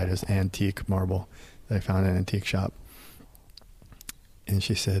amber red, as antique marble that I found in an antique shop. And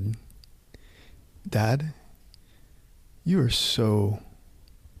she said, "Dad, you are so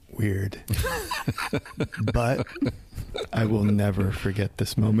weird, but I will never forget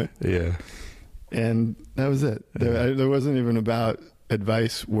this moment." Yeah. And that was it. There wasn't even about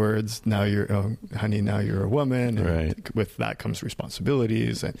advice, words. Now honey, now you're a woman. And right. With that comes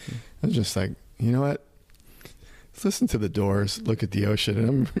responsibilities. And I was just like, you know what? Let's listen to The Doors, look at the ocean,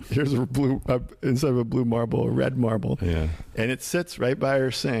 and here's a blue, instead of a blue marble, a red marble. Yeah. And it sits right by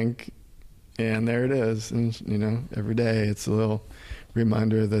her sink, and there it is. And, every day it's a little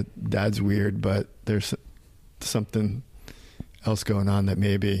reminder that Dad's weird, but there's something else going on that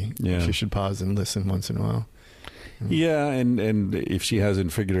maybe she should pause and listen once in a while. Yeah, and if she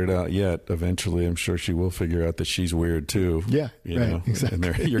hasn't figured it out yet, eventually I'm sure she will figure out that she's weird too. Yeah, right, exactly. And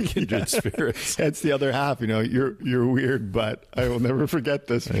they're your kindred spirits. That's the other half. You're weird, but I will never forget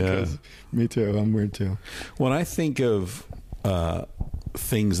this because me too. I'm weird too. When I think of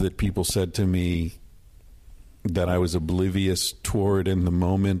things that people said to me that I was oblivious toward in the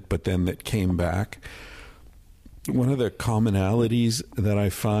moment, but then that came back, one of the commonalities that I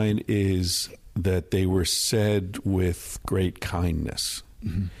find is that they were said with great kindness.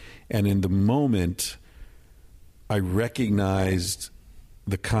 Mm-hmm. And in the moment, I recognized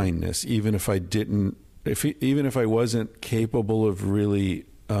the kindness, even if I wasn't capable of really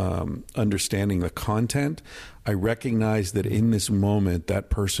understanding the content. I recognized that in this moment, that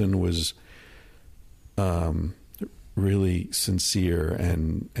person was really sincere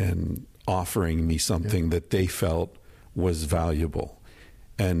and offering me something that they felt was valuable.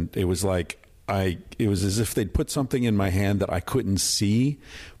 And it was like, it was as if they'd put something in my hand that I couldn't see,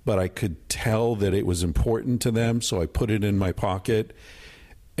 but I could tell that it was important to them. So I put it in my pocket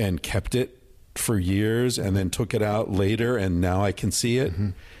and kept it for years and then took it out later, and now I can see it.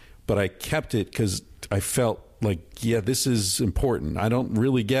 But I kept it because I felt like, yeah, this is important. I don't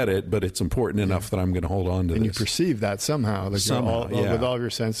really get it, but it's important enough that I'm going to hold on to And this. you perceive that somehow, like Somehow, with all your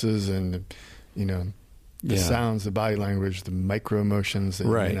senses and, the sounds, the body language, the micro emotions that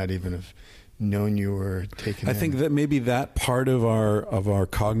you may not even have known you were taking I in. think that maybe that part of our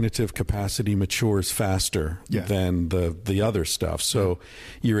cognitive capacity matures faster than the other stuff. So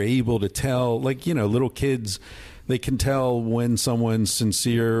you're able to tell, like, little kids, they can tell when someone's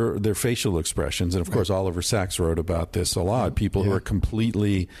sincere, their facial expressions. And of course, Oliver Sacks wrote about this a lot. People who are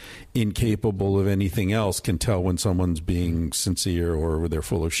completely incapable of anything else can tell when someone's being sincere or they're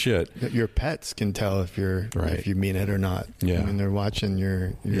full of shit. Your pets can tell if you mean it or not. Yeah. I mean, they're watching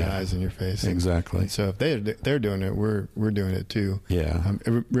your eyes and your face. Exactly. And so if they're doing it, we're doing it too. Yeah.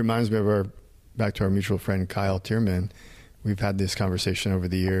 It reminds me of back to our mutual friend, Kyle Tierman. We've had this conversation over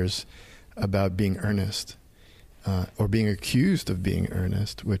the years about being earnest. Or being accused of being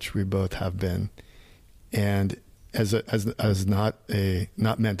earnest, which we both have been, and as not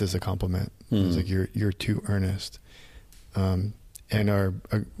meant as a compliment. It's like you're too earnest, and our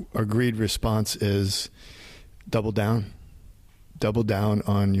agreed response is double down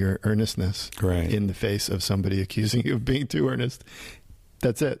on your earnestness in the face of somebody accusing you of being too earnest.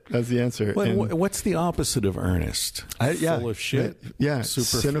 That's it. That's the answer. What's the opposite of earnest? Full of shit. Yeah,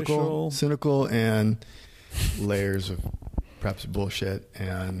 superficial, cynical, and layers of perhaps bullshit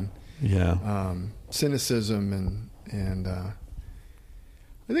and cynicism and I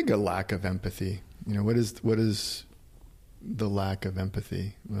think a lack of empathy. What is the lack of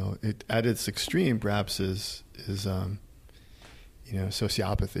empathy? Well, it at its extreme perhaps is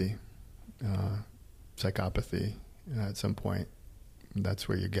sociopathy, psychopathy. At some point, that's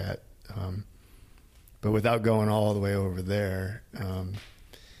where you get. But without going all the way over there.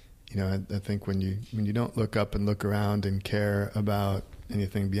 I think when you don't look up and look around and care about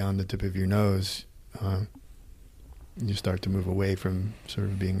anything beyond the tip of your nose, you start to move away from sort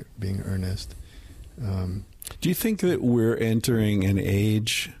of being earnest. Do you think that we're entering an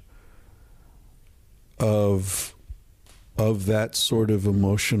age of that sort of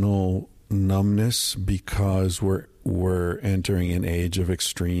emotional numbness because we're entering an age of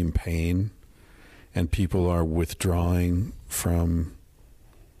extreme pain, and people are withdrawing from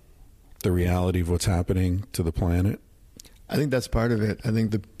the reality of what's happening to the planet? I think that's part of it. I think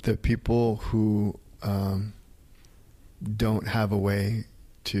the people who don't have a way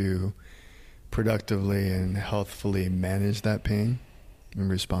to productively and healthfully manage that pain and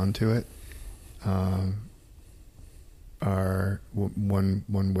respond to it are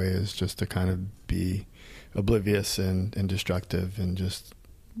one way is just to kind of be oblivious and destructive and just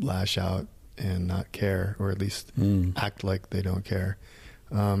lash out and not care, or at least act like they don't care.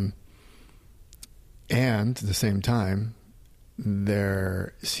 And at the same time,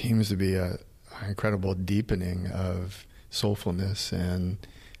 there seems to be an incredible deepening of soulfulness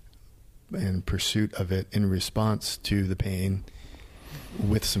and pursuit of it in response to the pain,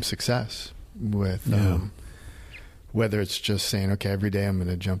 with some success. Whether it's just saying, okay, every day I'm going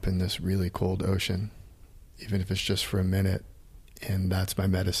to jump in this really cold ocean, even if it's just for a minute, and that's my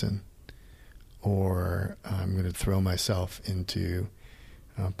medicine. Or I'm going to throw myself into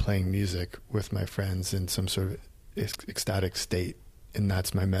playing music with my friends in some sort of ecstatic state, and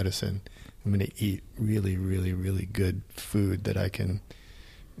that's my medicine. I'm going to eat really, really, really good food that I can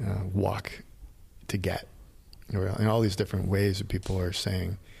walk to get. And all these different ways that people are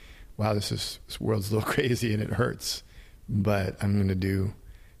saying, wow, this world's a little crazy and it hurts, but I'm going to do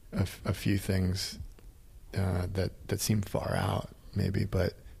a few things that seem far out maybe,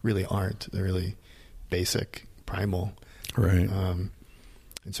 but really aren't. They're really basic, primal. Right.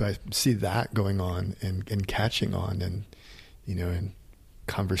 And so I see that going on and catching on, and in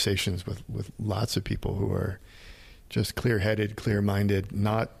conversations with lots of people who are just clear-headed, clear-minded,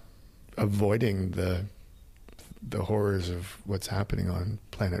 not avoiding the horrors of what's happening on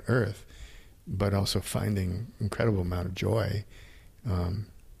planet Earth, but also finding incredible amount of joy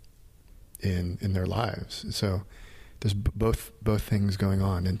in their lives. So there's both things going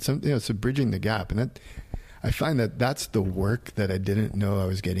on, and it's a bridging the gap, and that I find that's the work that I didn't know I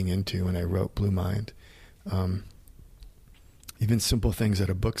was getting into when I wrote Blue Mind. Even simple things at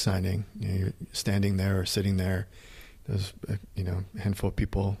a book signing, you're standing there or sitting there, there's a handful of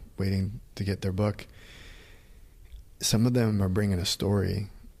people waiting to get their book. Some of them are bringing a story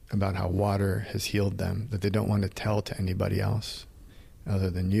about how water has healed them that they don't want to tell to anybody else other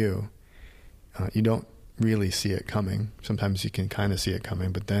than you. You don't really see it coming. Sometimes you can kind of see it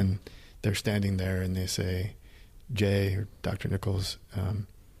coming, but then they're standing there and they say, Jay or Dr. Nichols,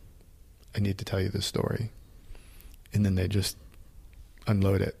 I need to tell you this story. And then they just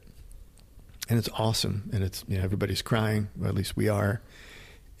unload it. And it's awesome. And it's, everybody's crying, or at least we are.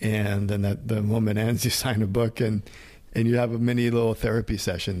 And then the moment ends, you sign a book and you have a mini little therapy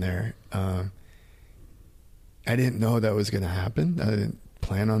session there. I didn't know that was going to happen. I didn't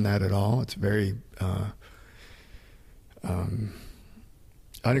plan on that at all. It's very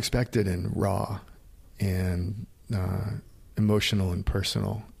unexpected and raw and emotional and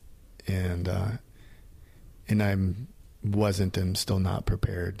personal. And I'm still not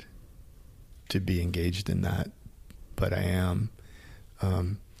prepared to be engaged in that, but I am.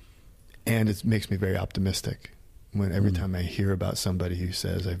 And it makes me very optimistic when every time I hear about somebody who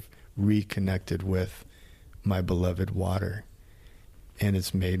says, I've reconnected with my beloved water and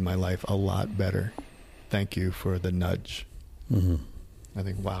it's made my life a lot better. Thank you for the nudge. Mm-hmm. I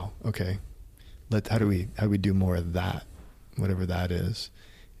think, wow, okay. How do we do more of that, whatever that is?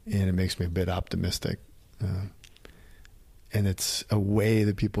 And it makes me a bit optimistic. And it's a way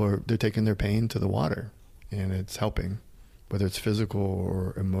that they're taking their pain to the water, and it's helping, whether it's physical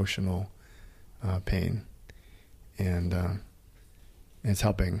or emotional pain. And it's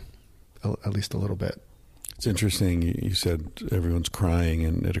helping at least a little bit. It's interesting. You said everyone's crying,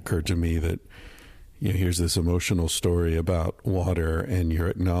 and it occurred to me that here's this emotional story about water, and you're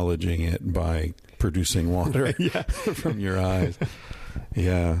acknowledging it by producing water from your eyes.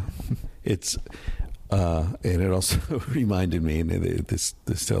 Yeah, it's and it also reminded me, and this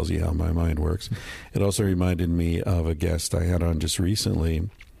tells you how my mind works. It also reminded me of a guest I had on just recently,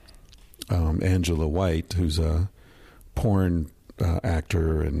 Angela White, who's a porn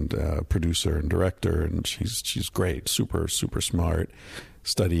actor and producer and director, and she's great, super smart.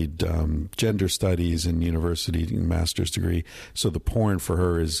 Studied gender studies in university, master's degree. So the porn for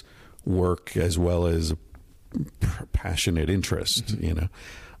her is work as well as passionate interest.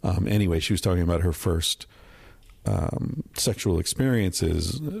 Mm-hmm. Anyway, she was talking about her first sexual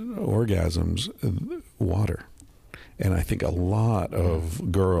experiences, orgasms, water. And I think a lot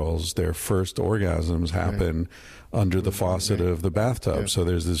of girls, their first orgasms happen under the faucet of the bathtub. Yeah. So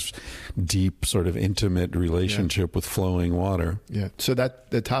there's this deep sort of intimate relationship with flowing water. Yeah. So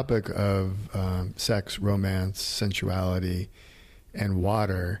the topic of sex, romance, sensuality, and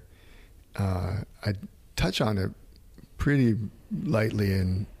water, I touch on it pretty lightly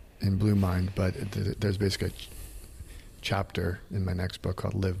in Blue Mind, but there's basically a chapter in my next book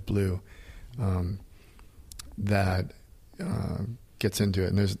called Live Blue that gets into it.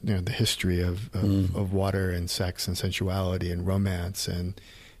 And there's the history of water and sex and sensuality and romance and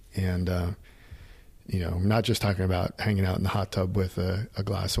we're not just talking about hanging out in the hot tub with a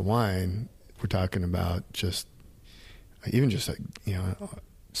glass of wine. We're talking about just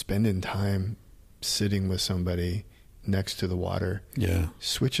spending time sitting with somebody next to the water. Yeah,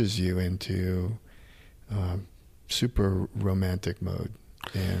 switches you into super romantic mode.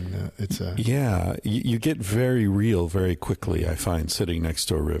 And you get very real very quickly. I find sitting next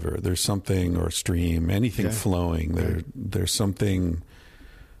to a river, there's something, or a stream, anything flowing. There's something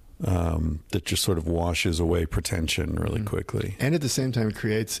that just sort of washes away pretension really quickly, and at the same time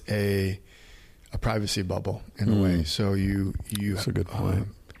creates a privacy bubble in a way. So you that's a good point.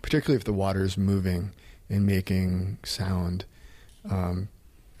 Particularly if the water is moving and making sound.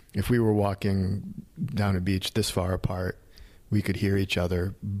 If we were walking down a beach this far apart, we could hear each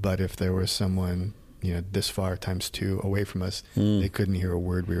other, but if there was someone, this far times 2 away from us, they couldn't hear a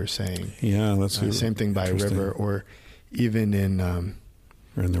word we were saying. Yeah, that's same thing by a river, or even in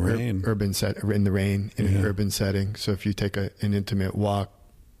or in the rain, in an urban setting. So if you take an intimate walk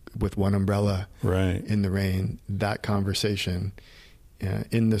with one umbrella, in the rain, that conversation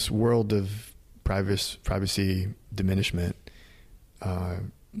in this world of privacy diminishment,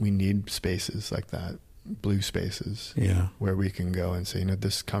 we need spaces like that. Blue spaces where we can go and say,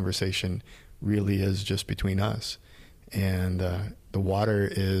 this conversation really is just between us, and the water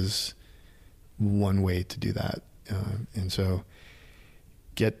is one way to do that. And so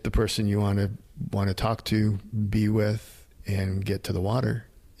get the person you want to talk to, be with, and get to the water,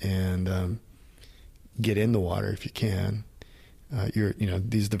 and get in the water if you can.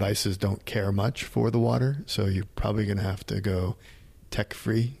 These devices don't care much for the water, so you're probably going to have to go tech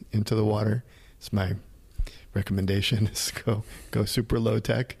free into the water. It's my recommendation is go super low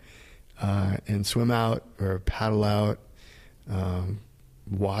tech and swim out or paddle out,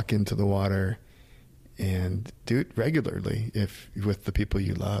 walk into the water, and do it regularly with the people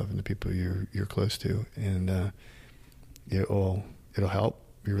you love and the people you're close to, and it'll help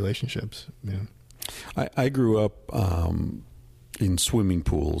your relationships. I grew up in swimming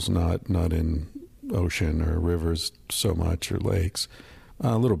pools, not in ocean or rivers so much, or lakes.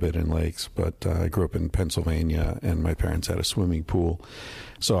 A little bit in lakes, but I grew up in Pennsylvania, and my parents had a swimming pool,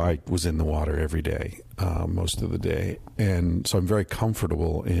 so I was in the water every day, most of the day, and so I'm very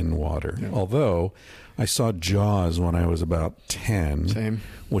comfortable in water. Yeah. Although I saw Jaws when I was about 10, Same.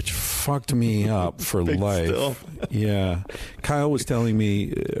 which fucked me up for life. Still. Yeah. Kyle was telling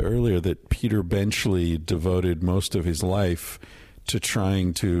me earlier that Peter Benchley devoted most of his life to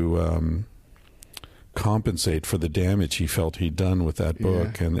trying to compensate for the damage he felt he'd done with that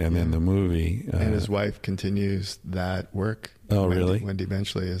book and then the movie. And his wife continues that work. Oh, really? Wendy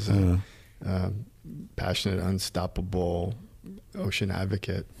Benchley is a passionate, unstoppable ocean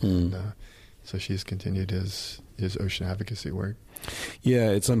advocate. And, so she's continued his ocean advocacy work. Yeah,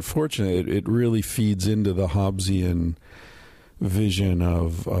 it's unfortunate. It really feeds into the Hobbesian vision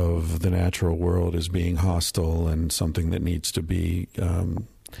of the natural world as being hostile and something that needs to be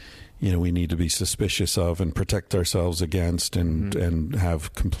we need to be suspicious of and protect ourselves against and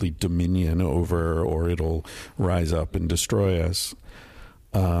have complete dominion over, or it'll rise up and destroy us.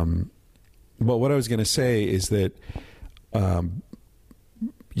 But what I was going to say is that,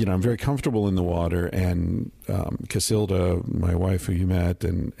 I'm very comfortable in the water, and Casilda, my wife who you met,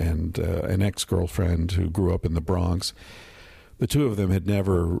 and an ex-girlfriend who grew up in the Bronx, the two of them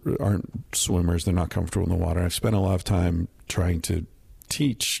aren't swimmers. They're not comfortable in the water. I've spent a lot of time trying to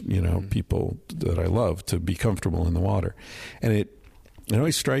teach, people that I love to be comfortable in the water. And it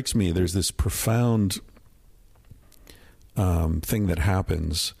always strikes me there's this profound thing that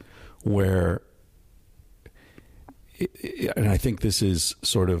happens where, and I think this is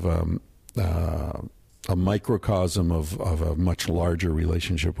sort of a microcosm of a much larger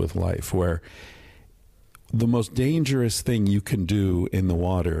relationship with life, where the most dangerous thing you can do in the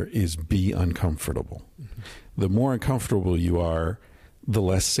water is be uncomfortable. Mm-hmm. The more uncomfortable you are, the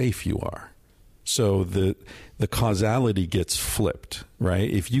less safe you are. So the causality gets flipped, right?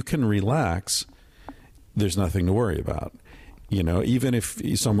 If you can relax, there's nothing to worry about. Even if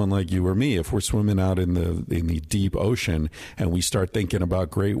someone like you or me, if we're swimming out in the deep ocean and we start thinking about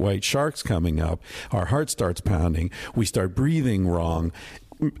great white sharks coming up, our heart starts pounding, we start breathing wrong.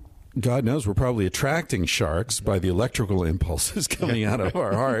 God knows we're probably attracting sharks by the electrical impulses coming out of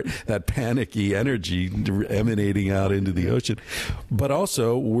our heart, that panicky energy emanating out into the ocean. But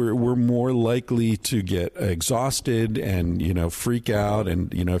also, we're more likely to get exhausted and, freak out.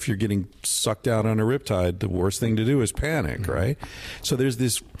 And, if you're getting sucked out on a riptide, the worst thing to do is panic, right? So there's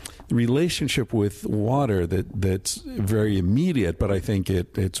this relationship with water that's very immediate, but I think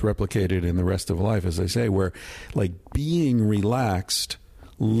it's replicated in the rest of life, as I say, where, like, being relaxed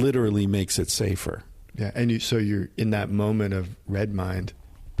literally makes it safer. Yeah, and so you're in that moment of red mind,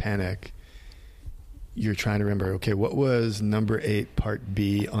 panic. You're trying to remember, okay, what was number 8, part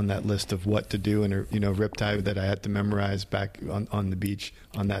B on that list of what to do in a riptide that I had to memorize back on the beach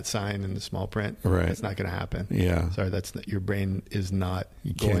on that sign in the small print. Right, it's not going to happen. Yeah, sorry, that's not, your brain is not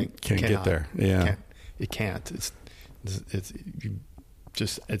can't get there. Yeah, it can't.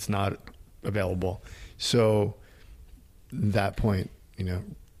 It's not available. So that point,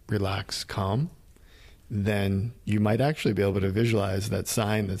 relax, calm, then you might actually be able to visualize that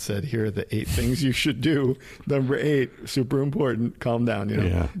sign that said, here are the 8 things you should do. Number 8, super important, calm down.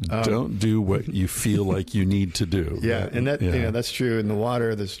 Yeah. Don't do what you feel like you need to do. Yeah. And that, that's true in the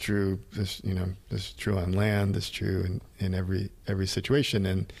water. That's true. That's true on land. That's true in every situation.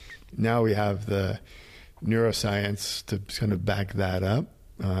 And now we have the neuroscience to kind of back that up.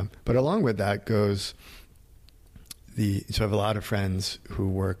 But along with that goes so I have a lot of friends who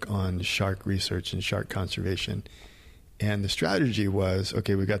work on shark research and shark conservation. And the strategy was,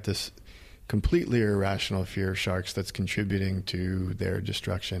 okay, we got this completely irrational fear of sharks that's contributing to their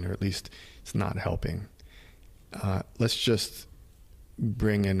destruction, or at least it's not helping. Let's just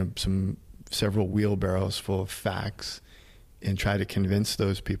bring in several wheelbarrows full of facts and try to convince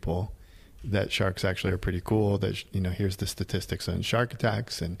those people that sharks actually are pretty cool, that, here's the statistics on shark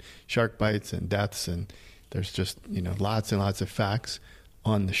attacks and shark bites and deaths, and there's just, lots and lots of facts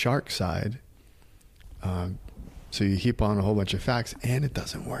on the shark side. So you heap on a whole bunch of facts, and it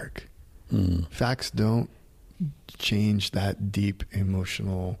doesn't work. Facts don't change that deep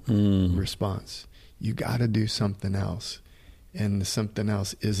emotional response. You got to do something else. And the something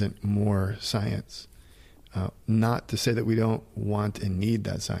else isn't more science. Not to say that we don't want and need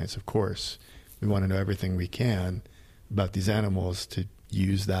that science, of course. We want to know everything we can about these animals to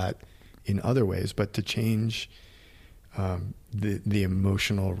use that in other ways, but to change the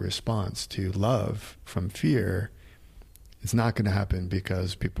emotional response to love from fear, it's not going to happen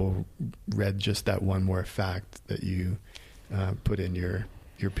because people read just that one more fact that you put in your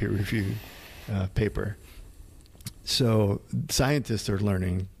peer review paper. So scientists are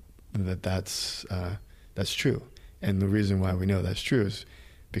learning that that's true. And the reason why we know that's true is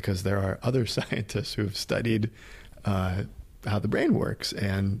because there are other scientists who have studied how the brain works.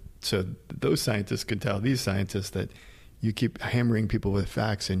 And so those scientists could tell these scientists that you keep hammering people with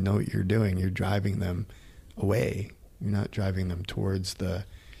facts and know what you're doing. You're driving them away. You're not driving them towards the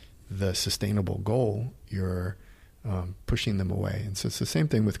sustainable goal. You're pushing them away. And so it's the same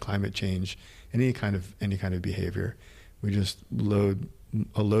thing with climate change, any kind of behavior. We just load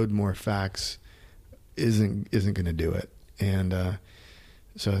more facts isn't going to do it. And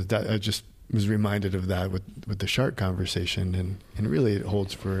so that I just was reminded of that with the shark conversation, and really it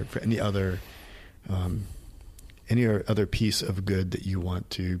holds for any other piece of good that you want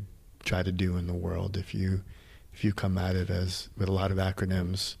to try to do in the world. If you come at it with a lot of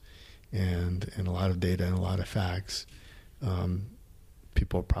acronyms and a lot of data and a lot of facts,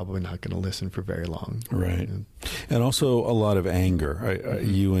 people are probably not going to listen for very long. Right. And also a lot of anger.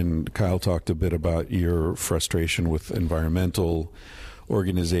 You and Kyle talked a bit about your frustration with environmental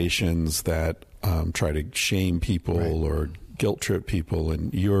organizations that try to shame people or guilt trip people,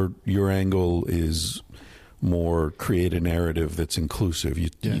 and your angle is more create a narrative that's inclusive. You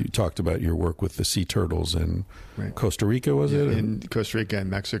talked about your work with the sea turtles in Costa Rica, was it? In Costa Rica and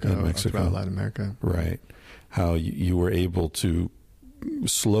Mexico, throughout Latin America. Right. How you were able to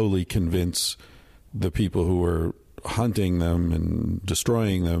slowly convince the people who were hunting them and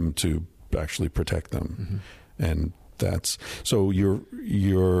destroying them to actually protect them. Mm-hmm. And that's so your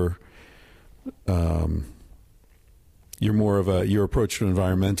approach to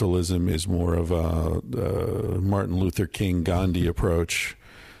environmentalism is more of a Martin Luther King Gandhi approach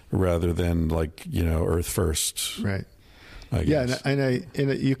rather than Earth first. Right. I guess. Yeah,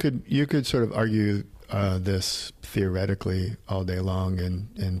 and you could sort of argue this theoretically all day long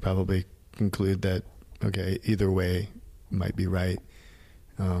and probably conclude that either way might be right.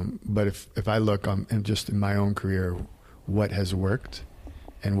 But if I look and just in my own career, what has worked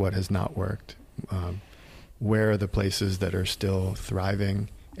and what has not worked, where are the places that are still thriving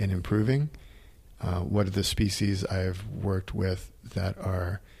and improving? What are the species I've worked with that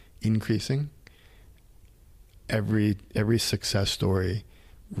are increasing? Every success story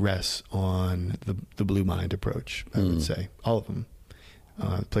rests on the blue mind approach, I would say. All of them.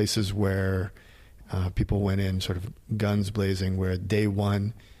 Places where people went in sort of guns blazing, where day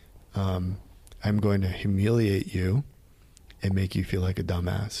one, I'm going to humiliate you and make you feel like a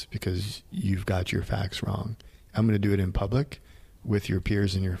dumbass because you've got your facts wrong. I'm going to do it in public with your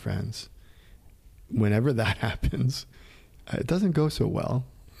peers and your friends. Whenever that happens, it doesn't go so well.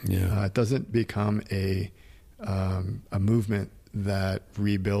 Yeah. It doesn't become a movement that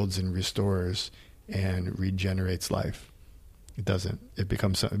rebuilds and restores and regenerates life. It doesn't. It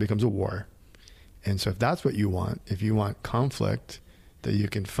becomes a war. And so if that's what you want, if you want conflict that you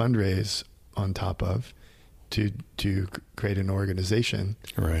can fundraise on top of to create an organization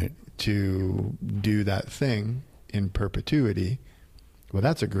to do that thing in perpetuity, well,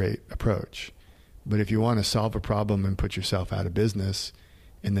 that's a great approach. But if you want to solve a problem and put yourself out of business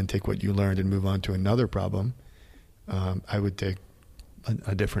and then take what you learned and move on to another problem, I would take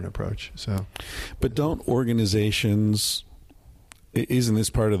a different approach. So, but don't organizations, isn't this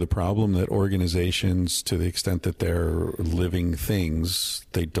part of the problem that organizations, to the extent that they're living things,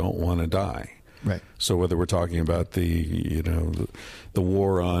 they don't want to die? Right. So whether we're talking about the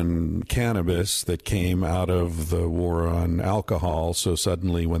war on cannabis that came out of the war on alcohol, so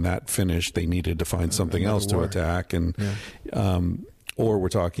suddenly when that finished, they needed to find something else to attack, and or we're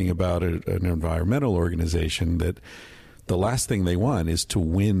talking about an environmental organization that the last thing they want is to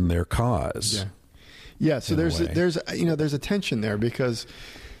win their cause. Yeah. So there's a tension there, because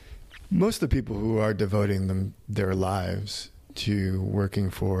most of the people who are devoting their lives to working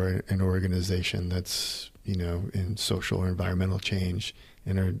for an organization that's, in social or environmental change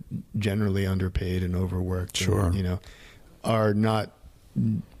and are generally underpaid and overworked, sure, and, are not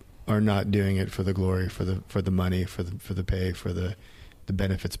doing it for the glory, for the money, for the pay, for the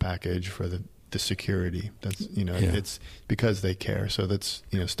benefits package, for the security. That's, it's because they care. So let's,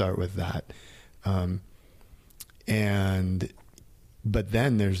 start with that. But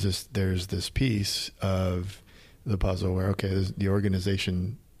then there's this piece of the puzzle where, the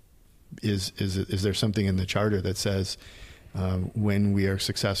organization is there something in the charter that says when we are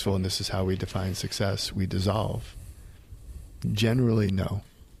successful and this is how we define success, we dissolve? Generally, no.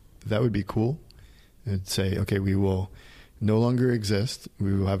 That would be cool. It'd say, we will no longer exist.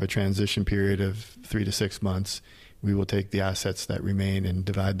 We will have a transition period of 3 to 6 months. We will take the assets that remain and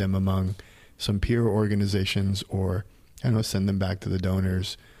divide them among some peer organizations, or send them back to the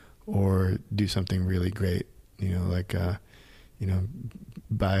donors, or do something really great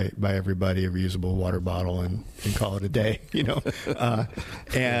buy everybody a reusable water bottle and call it a day,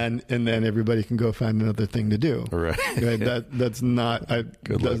 and then everybody can go find another thing to do. Right. That's not.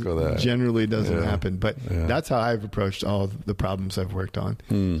 Good luck with that. Generally doesn't happen, but that's how I've approached all of the problems I've worked on.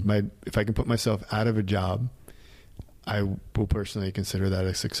 If I can put myself out of a job, I will personally consider that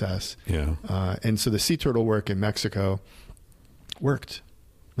a success. Yeah. And so the sea turtle work in Mexico worked.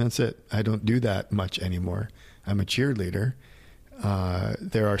 That's it. I don't do that much anymore. I'm a cheerleader.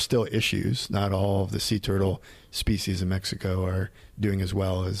 There are still issues. Not all of the sea turtle species in Mexico are doing as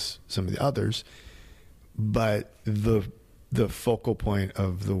well as some of the others, but the focal point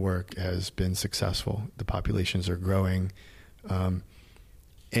of the work has been successful. The populations are growing,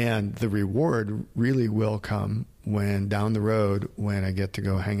 and the reward really will come when down the road, when I get to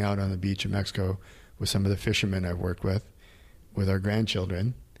go hang out on the beach in Mexico with some of the fishermen I've worked with our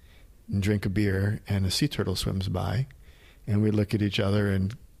grandchildren, and drink a beer, and a sea turtle swims by, and we look at each other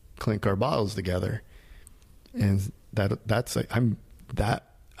and clink our bottles together. And that's like, I'm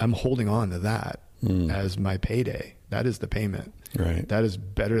holding on to that as my payday. That is the payment. Right. That is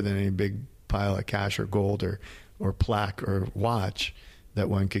better than any big pile of cash or gold or plaque or watch that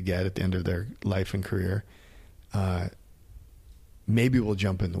one could get at the end of their life and career. Maybe we'll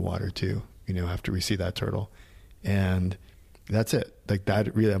jump in the water too, after we see that turtle. And that's it. Like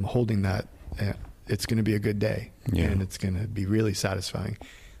that, really, I'm holding that. It's going to be a good day, and it's going to be really satisfying.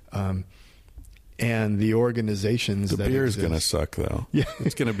 And the organizations the beer is going to suck, though. Yeah,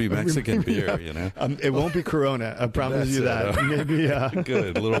 it's going to be Mexican beer. It won't be Corona. I promise you that. Maybe,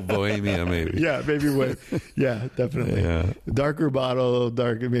 good, a little Bohemia, maybe. Yeah, maybe. Yeah, definitely. Yeah. Darker bottle,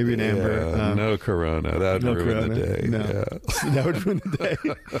 darker, maybe an amber. No Corona. That would ruin the day. No. Yeah. That would ruin the day.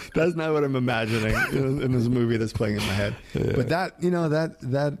 That's not what I'm imagining in this movie that's playing in my head. Yeah. But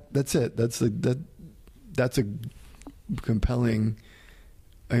that's it. That's a compelling.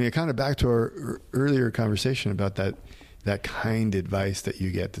 I mean, kind of back to our earlier conversation about that kind advice that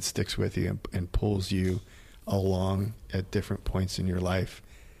you get that sticks with you and pulls you along at different points in your life.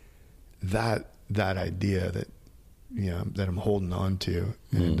 That idea that that I'm holding on to,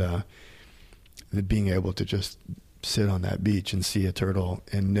 and that being able to just sit on that beach and see a turtle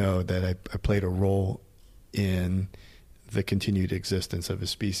and know that I played a role in the continued existence of a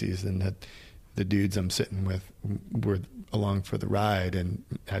species, and that the dudes I'm sitting with were along for the ride and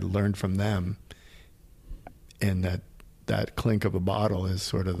had learned from them, and that clink of a bottle is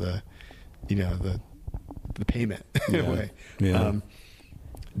sort of the payment in a way. Yeah.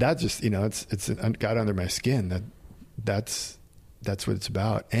 That just, it's got under my skin that's what it's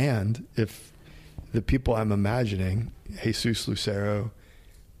about. And if the people I'm imagining, Jesus Lucero,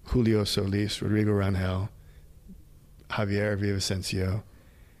 Julio Solis, Rodrigo Rangel, Javier Villavicencio,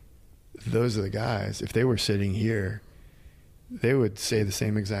 those are the guys. If they were sitting here, they would say the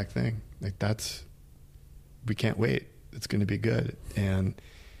same exact thing. Like, we can't wait. It's going to be good. And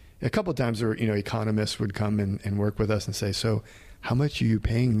a couple of times there were, economists would come and work with us and say, so how much are you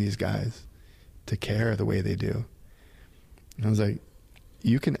paying these guys to care the way they do? And I was like,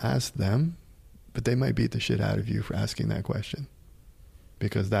 you can ask them, but they might beat the shit out of you for asking that question,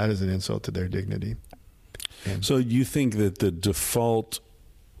 because that is an insult to their dignity. And so you think that the default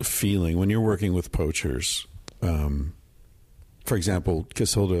feeling when you're working with poachers, for example,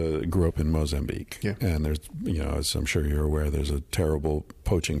 Casilda grew up in Mozambique, and there's, as I'm sure you're aware, there's a terrible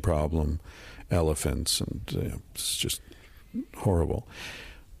poaching problem, elephants, and it's just horrible.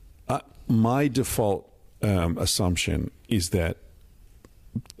 My default assumption is that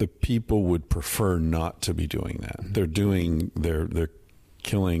the people would prefer not to be doing that. Mm-hmm. They're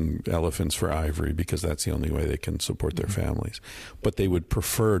killing elephants for ivory because that's the only way they can support their families. But they would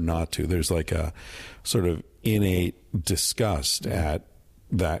prefer not to. There's like a sort of innate disgust at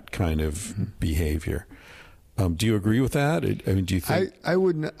that kind of behavior. Do you agree with that? I mean, do you think... I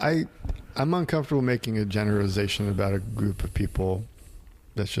wouldn't... I'm uncomfortable making a generalization about a group of people,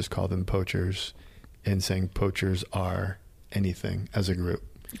 let's just call them poachers, and saying poachers are anything as a group.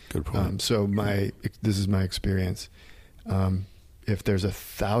 Good point. So this is my experience. If there's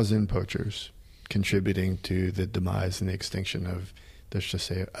 1,000 poachers contributing to the demise and the extinction of, let's just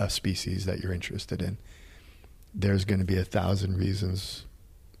say, a species that you're interested in, there's going to be 1,000 reasons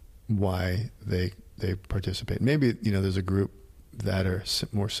why they participate. Maybe, there's a group that are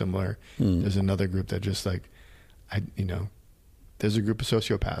more similar. There's another group that just like, there's a group of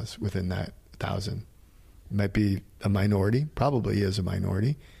sociopaths within that 1,000. It might be a minority, probably is a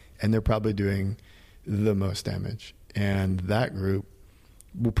minority, and they're probably doing the most damage. And that group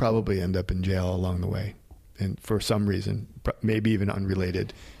will probably end up in jail along the way, and for some reason, maybe even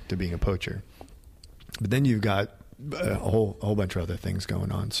unrelated to being a poacher. But then you've got a whole bunch of other things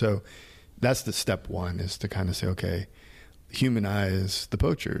going on. So that's the step one, is to kind of say, okay, humanize the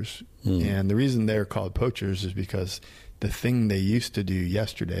poachers. And the reason they're called poachers is because the thing they used to do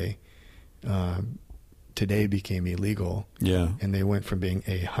yesterday, today became illegal. Yeah. And they went from being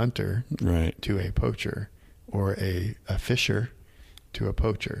a hunter to a poacher, or a fisher to a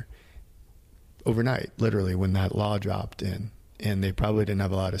poacher overnight, literally, when that law dropped in. And they probably didn't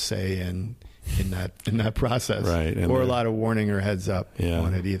have a lot of say in that process, right? And or a lot of warning or heads up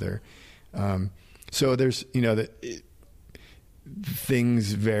on it either. So there's,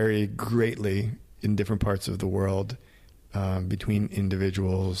 things vary greatly in different parts of the world, between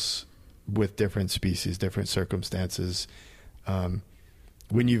individuals with different species, different circumstances.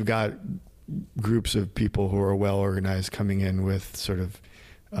 When you've got groups of people who are well organized coming in with sort of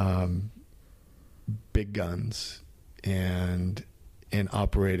big guns and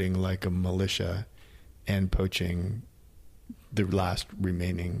operating like a militia and poaching the last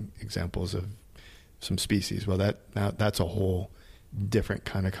remaining examples of some species, well, that's a whole different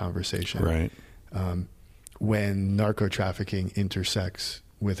kind of conversation. Right. When narco trafficking intersects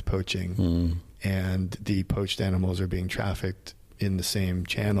with poaching, and the poached animals are being trafficked in the same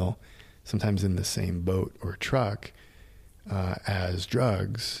channel, sometimes in the same boat or truck, as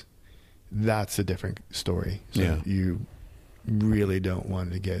drugs, that's a different story. So you really don't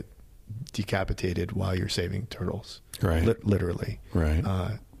want to get decapitated while you're saving turtles. Right. Literally.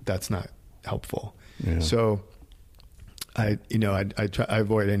 Right. That's not helpful. Yeah. So I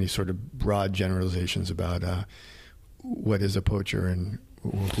avoid any sort of broad generalizations about what is a poacher and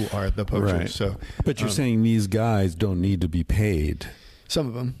who are the poachers. Right. So, but you're saying these guys don't need to be paid. Some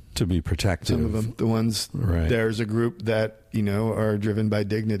of them. To be protective. Some of them. The ones, there's a group that, are driven by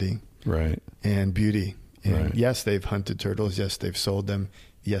dignity. Right. And beauty. And yes, they've hunted turtles. Yes, they've sold them.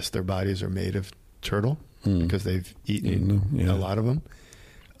 Yes, their bodies are made of turtle because they've eaten a lot of them.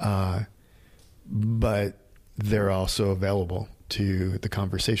 But they're also available to the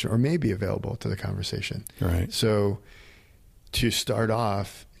conversation, or maybe available to the conversation. Right. So to start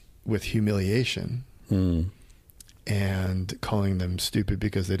off with humiliation and calling them stupid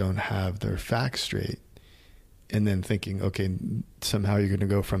because they don't have their facts straight, and then thinking, okay, somehow you're going to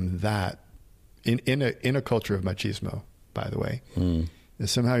go from that in a culture of machismo, by the way,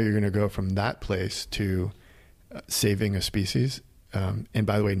 somehow you're going to go from that place to saving a species, and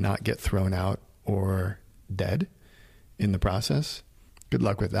by the way, not get thrown out or dead in the process. Good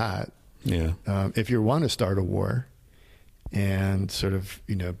luck with that. Yeah. If you want to start a war and sort of,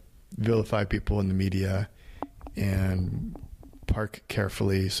 vilify people in the media and park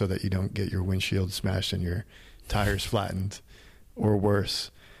carefully so that you don't get your windshield smashed and your tires flattened or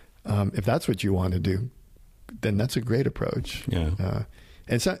worse, if that's what you want to do, then that's a great approach. Yeah.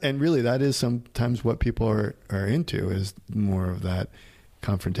 And really that is sometimes what people are into, is more of that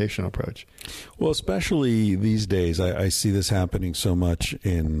confrontational approach. Well, especially these days, I see this happening so much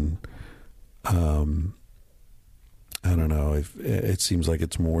in, I don't know, it seems like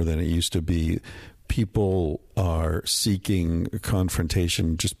it's more than it used to be. People are seeking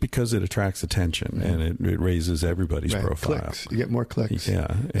confrontation just because it attracts attention and it raises everybody's profile. Clicks. You get more clicks. Yeah.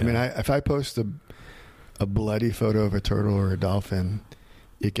 I mean, if I post a bloody photo of a turtle or a dolphin,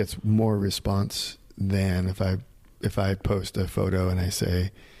 it gets more response than if I post a photo and I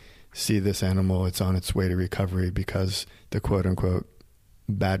say, see this animal, it's on its way to recovery because the quote unquote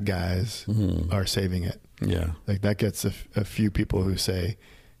bad guys are saving it. Yeah. Like that gets a few people who say,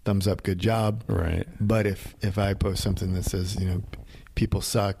 thumbs up, good job. Right. But if I post something that says, people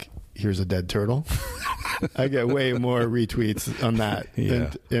suck, here's a dead turtle, I get way more retweets on that.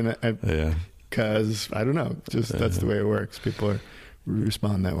 Yeah. Because I don't know, just that's the way it works. People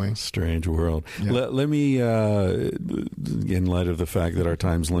respond that way. Strange world. Yeah. Let me, in light of the fact that our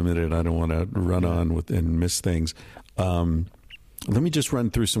time's limited, I don't want to run on and miss things. Let me just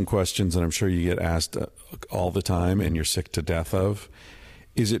run through some questions that I'm sure you get asked all the time and you're sick to death of.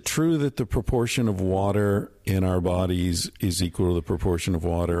 Is it true that the proportion of water in our bodies is equal to the proportion of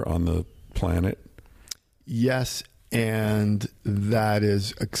water on the planet? Yes, and that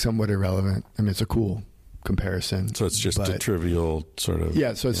is somewhat irrelevant. I mean, it's a cool comparison. So it's just a trivial sort of...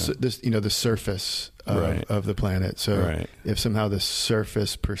 Yeah, so it's this, the surface of the planet. So if somehow the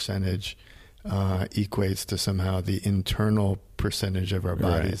surface percentage equates to somehow the internal percentage of our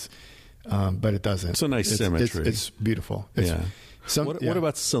bodies, but it doesn't. It's a nice symmetry. It's beautiful. What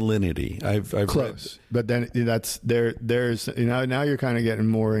about salinity? I've close, but then that's there's now you're kind of getting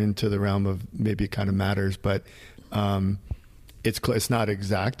more into the realm of maybe kind of matters, but it's not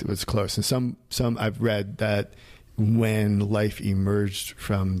exact. It's close, and some I've read that when life emerged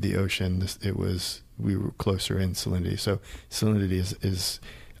from the ocean, it was we were closer in salinity. So salinity is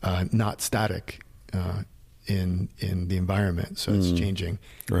not static in the environment, so it's changing.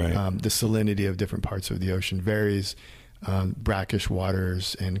 Right. The salinity of different parts of the ocean varies. Brackish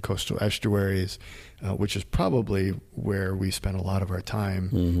waters and coastal estuaries, which is probably where we spent a lot of our time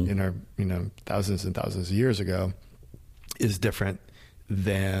in our, thousands and thousands of years ago, is different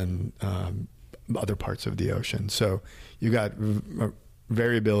than other parts of the ocean. So you got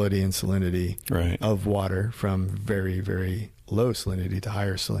variability in salinity of water, from very, very low salinity to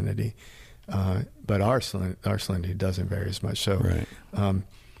higher salinity. But our salinity doesn't vary as much. So,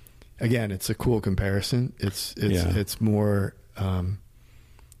 again, it's a cool comparison. It's more,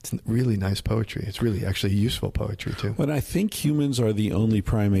 it's really nice poetry. It's really actually useful poetry too. But I think humans are the only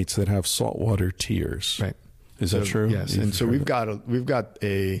primates that have saltwater tears. Right. Is that true? Yes. And so we've got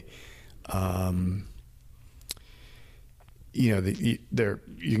a,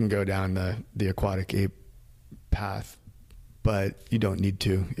 you can go down the aquatic ape path, but you don't need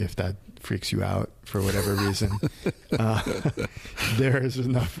to if that freaks you out for whatever reason. There is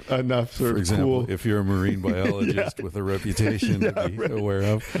enough sort For of example, cool. if you're a marine biologist with a reputation to be aware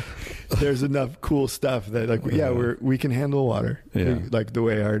of, There's enough cool stuff that we can handle water. Yeah. Like the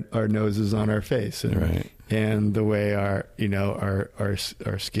way our nose is on our face, and the way our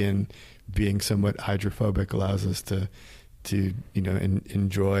skin being somewhat hydrophobic allows us to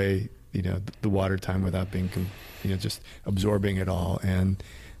enjoy the water time without being just absorbing it all, and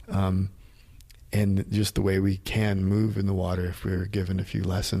just the way we can move in the water if we're given a few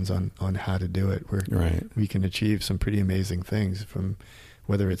lessons on how to do it. We can achieve some pretty amazing things, from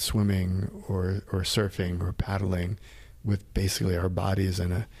whether it's swimming or surfing or paddling, with basically our bodies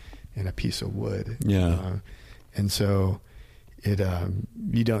in a piece of wood. And so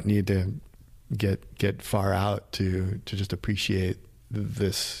you don't need to get far out to just appreciate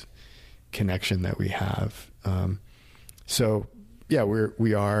this connection that we have.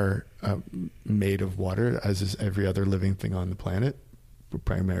 We are made of water, as is every other living thing on the planet. We're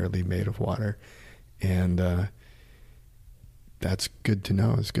primarily made of water, and that's good to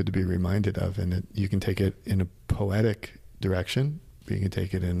know. It's good to be reminded of, and you can take it in a poetic direction, but you can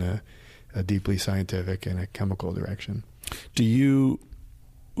take it in a deeply scientific and a chemical direction. Do you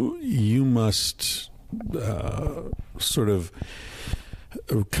must sort of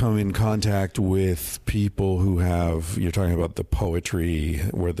come in contact with people who have, you're talking about the poetry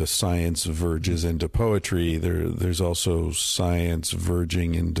where the science verges into poetry. There's also science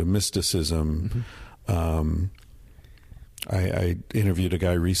verging into mysticism. I interviewed a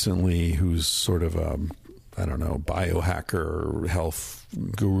guy recently who's sort of a, biohacker, health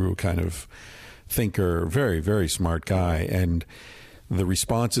guru kind of thinker, very, very smart guy. And the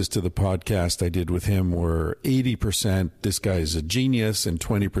responses to the podcast I did with him were 80% this guy's a genius, and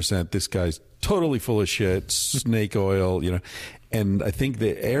 20% this guy's totally full of shit, snake oil, And I think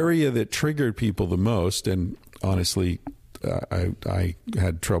the area that triggered people the most, and honestly, I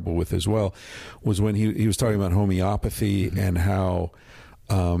had trouble with as well, was when he was talking about homeopathy and how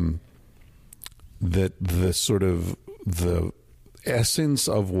that the essence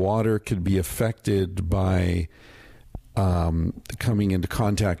of water could be affected by coming into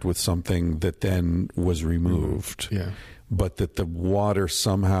contact with something that then was removed, but that the water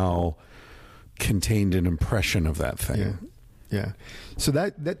somehow contained an impression of that thing. So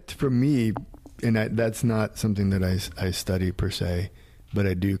that for me, and that's not something that I study per se, but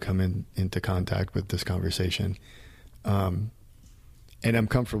I do come into contact with this conversation, and I'm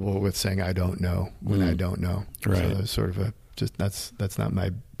comfortable with saying I don't know when I don't know. Right. So that's sort of that's not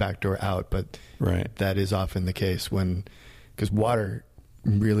my backdoor out, but that is often the case because water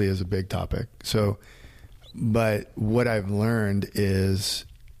really is a big topic. So, but what I've learned is,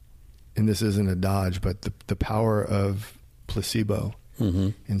 and this isn't a dodge, but the power of placebo.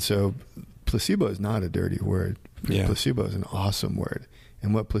 And so placebo is not a dirty word. Placebo is an awesome word.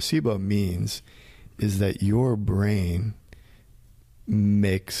 And what placebo means is that your brain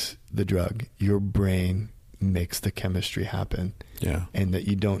makes the drug. Your brain makes the chemistry happen. And that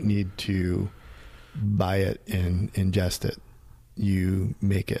you don't need to buy it and ingest it. You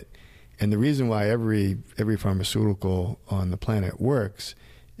make it. And the reason why every pharmaceutical on the planet works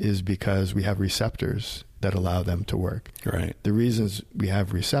is because we have receptors that allow them to work. The reasons we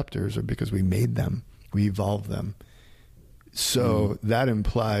have receptors are because we made them. We evolved them. So that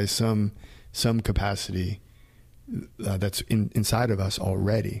implies some capacity that's inside of us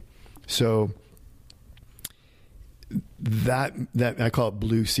already. So that I call it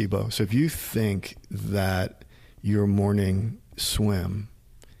blue SIBO. So if you think that your morning swim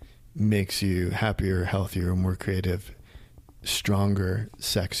makes you happier, healthier, more creative, stronger,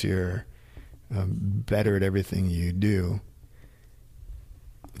 sexier, better at everything you do,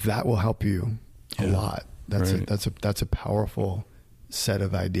 that will help you a lot. That's a powerful set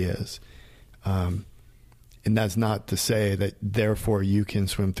of ideas. And that's not to say that therefore you can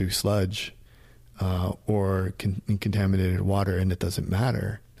swim through sludge or in contaminated water and it doesn't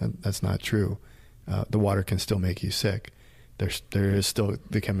matter. That's not true. The water can still make you sick. There is still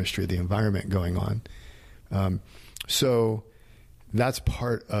the chemistry of the environment going on. So that's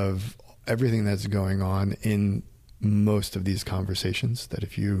part of everything that's going on in most of these conversations, that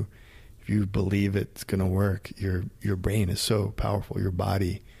if you believe it's going to work, your brain is so powerful. Your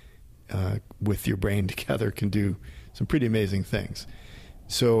body with your brain together can do some pretty amazing things.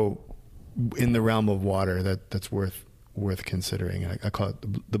 So in the realm of water, that's worth considering. I call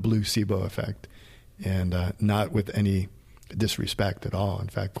it the blue SIBO effect, and not with any disrespect at all. In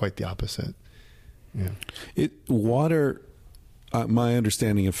fact, quite the opposite. Yeah. Water, my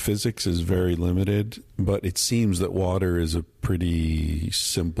understanding of physics is very limited, but it seems that water is a pretty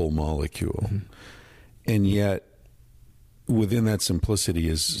simple molecule. Mm-hmm. And yet, within that simplicity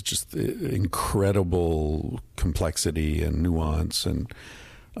is just incredible complexity and nuance. And,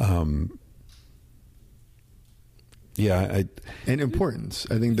 and importance.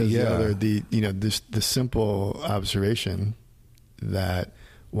 I think there's the simple observation that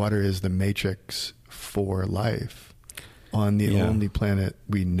water is the matrix for life on the only planet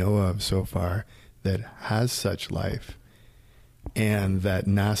we know of so far that has such life, and that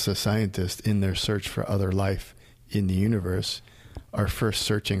NASA scientists in their search for other life in the universe are first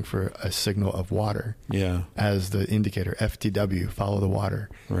searching for a signal of water as the indicator. FTW, follow the water.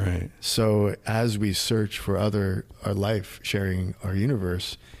 Right. So as we search for our life sharing our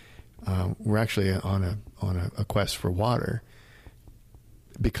universe, we're actually on a quest for water,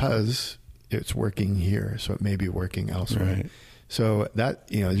 because it's working here, so it may be working elsewhere. Right. So that,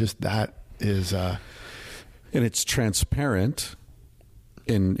 that is... and it's transparent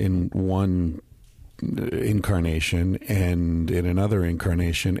in one incarnation, and in another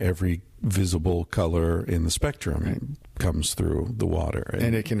incarnation, every visible color in the spectrum comes through the water.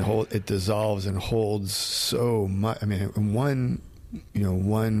 And it dissolves and holds so much. I mean,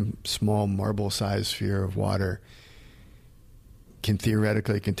 one small marble-sized sphere of water can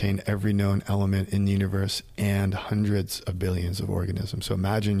theoretically contain every known element in the universe and hundreds of billions of organisms. So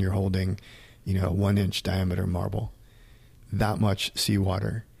imagine you're holding, a 1-inch diameter marble. That much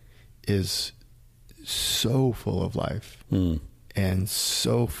seawater is so full of life and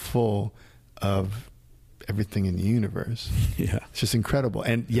so full of everything in the universe. Yeah. It's just incredible.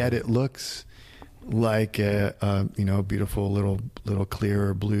 And yet it looks like a beautiful little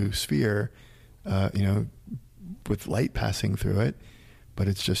clear blue sphere, with light passing through it, but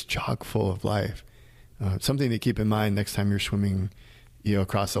it's just chock full of life. Something to keep in mind next time you're swimming,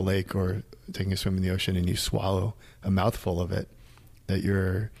 across a lake or taking a swim in the ocean, and you swallow a mouthful of it, that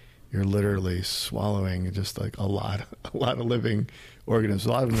you're literally swallowing just like a lot of living organisms.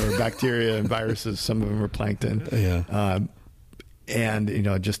 A lot of them are bacteria and viruses. Some of them are plankton. Yeah.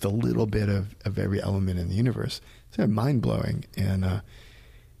 And just a little bit of every element in the universe. It's kind of mind blowing. And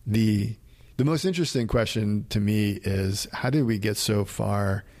the most interesting question to me is, how did we get so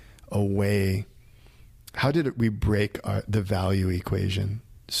far away? How did we break the value equation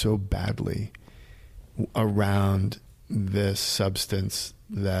so badly around this substance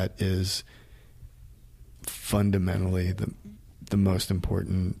that is fundamentally the most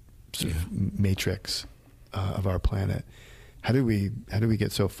important matrix of our planet? How do we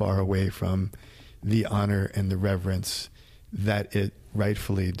get so far away from the honor and the reverence that it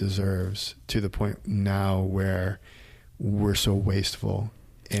rightfully deserves, to the point now where we're so wasteful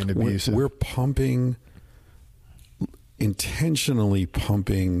and abusive? We're intentionally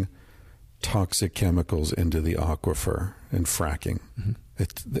pumping toxic chemicals into the aquifer and fracking. Mm-hmm.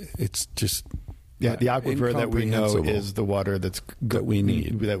 It's just the aquifer that we know is the water that we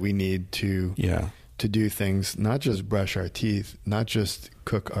need to do things, not just brush our teeth, not just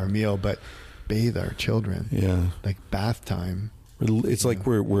cook our meal, but bathe our children. Yeah, like bath time. It's like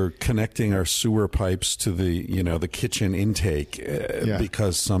we're connecting our sewer pipes to the kitchen intake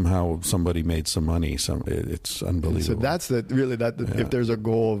because somehow somebody made some money. It's unbelievable. So that's if there's a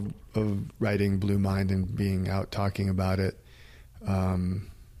goal of writing Blue Mind and being out talking about it,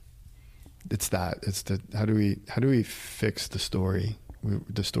 it's how do we fix the story?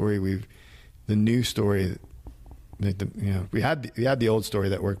 The new story. We had the old story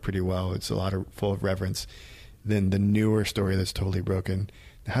that worked pretty well. It's full of reverence. Then the newer story that's totally broken.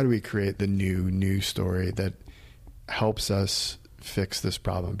 How do we create the new story that helps us fix this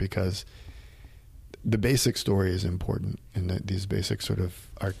problem? Because the basic story is important, and these basic sort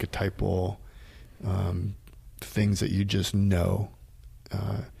of archetypal things that you just know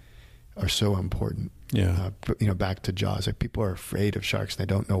are so important. Yeah. Back to Jaws. Like, people are afraid of sharks. They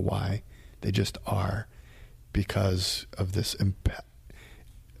don't know why. They just are, because of this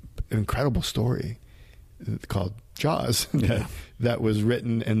incredible story called Jaws that was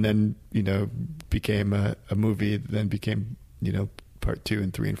written and then, became a movie, then became, part 2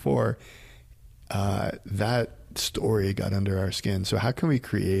 and 3 and 4. That story got under our skin. So how can we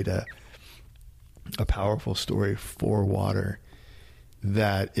create a powerful story for water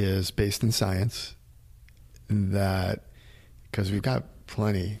that is based in science, that, because we've got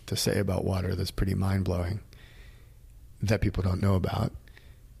plenty to say about water that's pretty mind-blowing that people don't know about,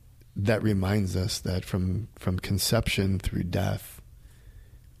 that reminds us that from conception through death,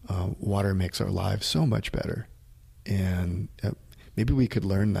 water makes our lives so much better. And maybe we could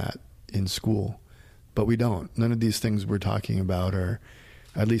learn that in school, but we don't. None of these things we're talking about are,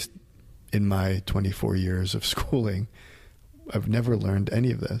 at least in my 24 years of schooling, I've never learned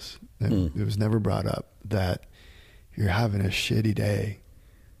any of this. It was never brought up that you're having a shitty day,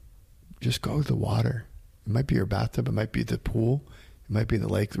 just go to the water. It might be your bathtub, it might be the pool, it might be the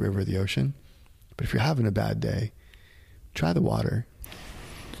lake, the river, the ocean. But if you're having a bad day, try the water.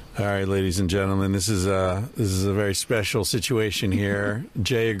 All right, ladies and gentlemen, this is a very special situation here.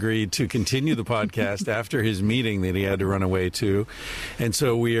 Jay agreed to continue the podcast after his meeting that he had to run away to. And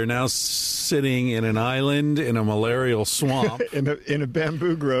so we are now sitting in an island in a malarial swamp. in a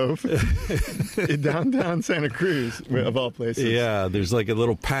bamboo grove in downtown Santa Cruz, of all places. Yeah, there's like a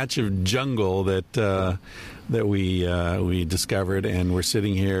little patch of jungle that we discovered, and we're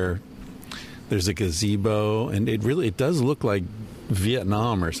sitting here. There's a gazebo, and it does look like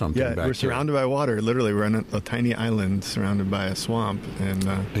Vietnam or something. Yeah, we're surrounded by water. Literally, we're on a tiny island surrounded by a swamp, and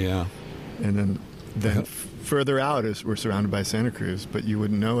and then further out we're surrounded by Santa Cruz, but you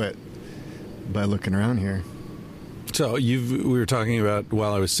wouldn't know it by looking around here. So we were talking about,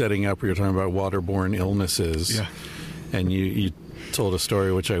 while I was setting up, we were talking about waterborne illnesses. Yeah, and you told a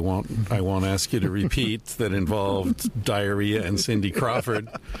story which I won't ask you to repeat that involved diarrhea and Cindy Crawford.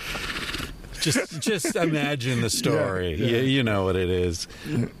 Just imagine the story. Yeah. You know what it is.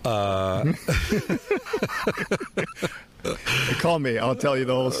 Call me. I'll tell you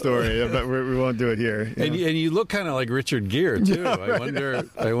the whole story, but we won't do it here. And you look kind of like Richard Gere too. Yeah, right.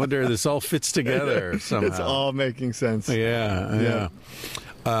 I wonder this all fits together somehow. It's all making sense. Yeah.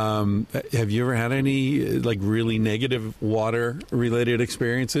 Have you ever had any like really negative water related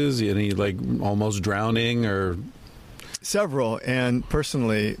experiences? Any like almost drowning or? Several, and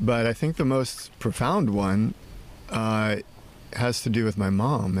personally, but I think the most profound one has to do with my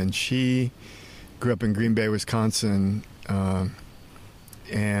mom. And she grew up in Green Bay, Wisconsin, and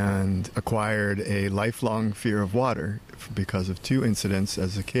acquired a lifelong fear of water because of 2 incidents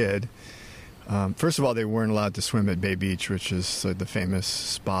as a kid. First of all, they weren't allowed to swim at Bay Beach, which is the famous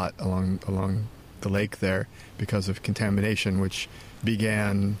spot along the lake there, because of contamination, which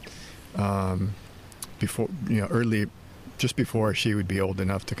began before, just before she would be old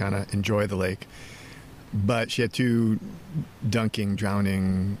enough to kind of enjoy the lake. But she had 2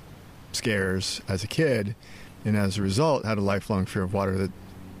 drowning scares as a kid, and as a result had a lifelong fear of water that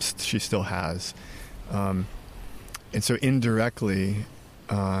she still has. And so indirectly,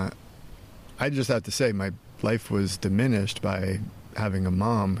 I just have to say my life was diminished by having a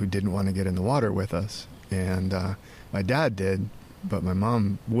mom who didn't want to get in the water with us. And my dad did, but my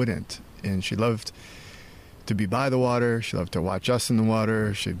mom wouldn't. And she loved to be by the water. She loved to watch us in the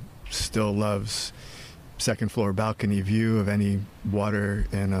water. She still loves second floor balcony view of any water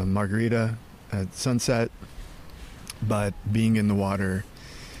and a margarita at sunset. But being in the water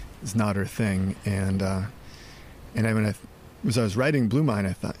is not her thing. And as I was writing Blue Mine,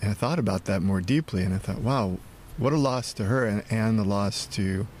 I thought about that more deeply, and I thought, wow, what a loss to her and a loss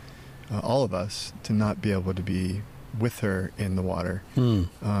to all of us to not be able to be with her in the water,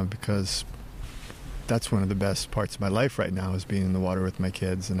 because that's one of the best parts of my life right now, is being in the water with my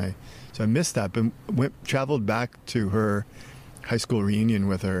kids. And so I missed that, but traveled back to her high school reunion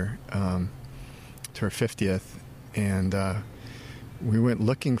with her, to her 50th, and we went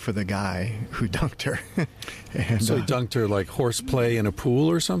looking for the guy who dunked her. And, so he dunked her like horseplay in a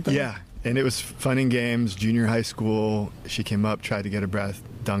pool or something? Yeah, and it was fun and games, junior high school. She came up, tried to get her breath,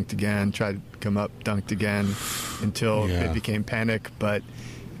 dunked again, tried to come up, dunked again, until it became panic, but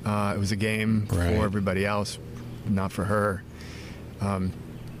it was a game for everybody else, not for her.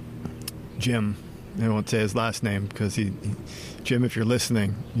 Jim, I won't say his last name because Jim, if you're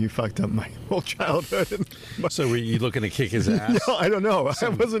listening, you fucked up my whole childhood. So were you looking to kick his ass? No, I don't know. I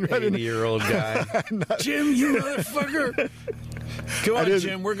wasn't ready. 80-year-old guy. Jim, you motherfucker. Come on, didn't-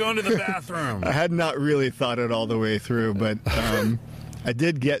 Jim, we're going to the bathroom. I had not really thought it all the way through, but I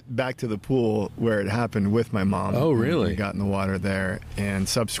did get back to the pool where it happened with my mom. Oh, really? We got in the water there, and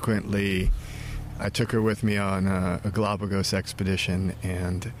subsequently I took her with me on a Galapagos expedition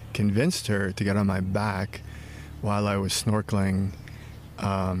and convinced her to get on my back while I was snorkeling,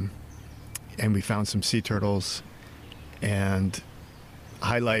 and we found some sea turtles. And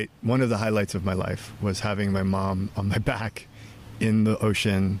one of the highlights of my life was having my mom on my back in the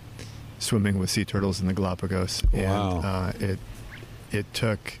ocean swimming with sea turtles in the Galapagos. Wow. And it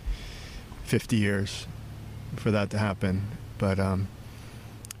took 50 years for that to happen, but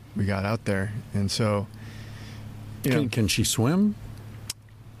we got out there. And so, Can she swim?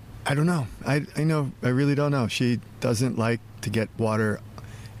 I don't know. I really don't know. She doesn't like to get water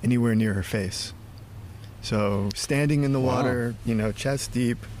anywhere near her face. So standing in the water, chest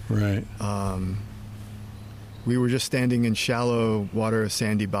deep. Right. We were just standing in shallow water, a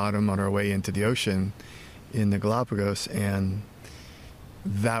sandy bottom on our way into the ocean in the Galapagos, and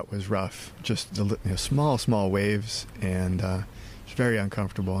that was rough. Just small waves, and it's very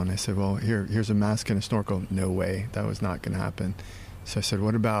uncomfortable. And I said, well, here's a mask and a snorkel. No way. That was not going to happen. So I said,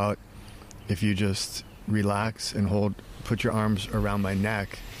 what about if you just relax and put your arms around my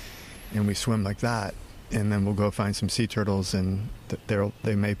neck, and we swim like that, and then we'll go find some sea turtles, and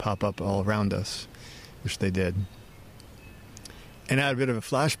they may pop up all around us, which they did. And I had a bit of a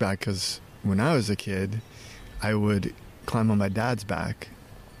flashback, because when I was a kid, I would climb on my dad's back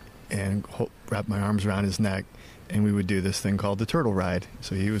and wrap my arms around his neck, and we would do this thing called the turtle ride.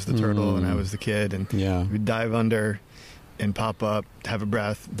 So he was the turtle and I was the kid, and we'd dive under and pop up, have a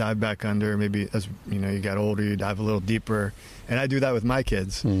breath, dive back under. Maybe as you got older, you dive a little deeper, and I do that with my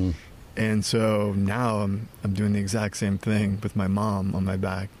kids. And so now I'm doing the exact same thing with my mom on my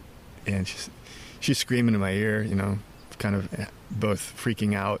back, and she's screaming in my ear, kind of both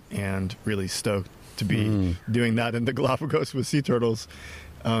freaking out and really stoked to be doing that in the Galapagos with sea turtles.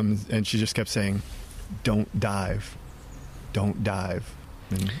 And she just kept saying, "Don't dive, don't dive."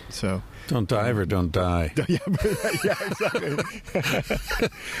 And so don't dive or don't die. Yeah, exactly.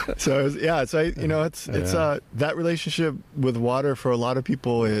 So it's that relationship with water for a lot of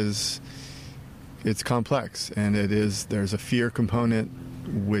people it's complex, and there's a fear component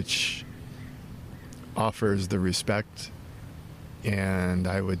which offers the respect, and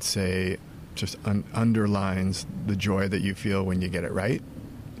I would say just underlines the joy that you feel when you get it right,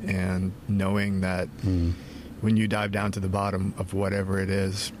 and knowing that when you dive down to the bottom of whatever it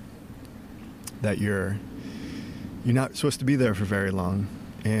is, that you're not supposed to be there for very long,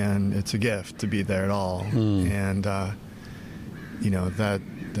 and it's a gift to be there at all. And the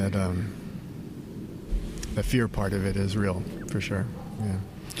fear part of it is real, for sure. Yeah.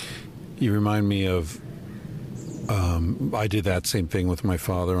 You remind me of I did that same thing with my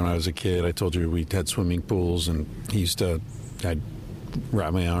father when I was a kid. I told you we had swimming pools, and I'd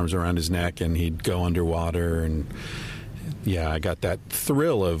wrap my arms around his neck, and he'd go underwater, and I got that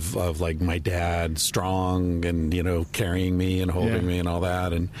thrill of like my dad, strong, and carrying me and holding me and all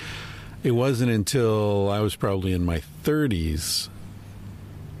that. And it wasn't until I was probably in my 30s,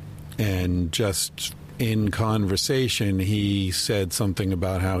 and just in conversation, he said something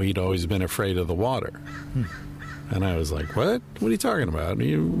about how he'd always been afraid of the water. And I was like, what? What are you talking about? We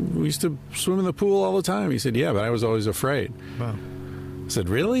used to swim in the pool all the time. He said, yeah, but I was always afraid. Wow. I said,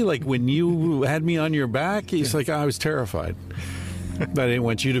 really? Like when you had me on your back? He's like, I was terrified. But I didn't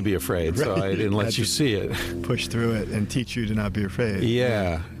want you to be afraid, so I didn't let you see it. Push through it and teach you to not be afraid.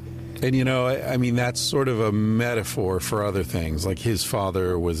 Yeah. And that's sort of a metaphor for other things. Like his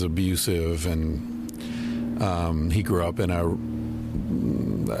father was abusive, and he grew up in a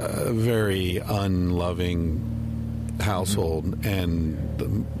very unloving household, and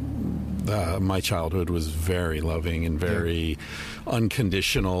my childhood was very loving and very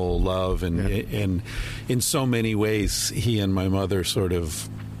unconditional love, and in so many ways he and my mother sort of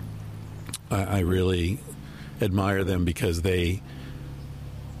I really admire them, because they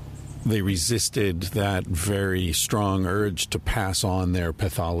resisted that very strong urge to pass on their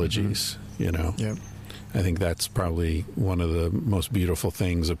pathologies. I think that's probably one of the most beautiful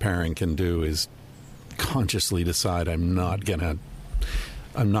things a parent can do, is consciously decide, I'm not gonna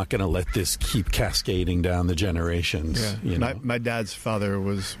let this keep cascading down the generations. My dad's father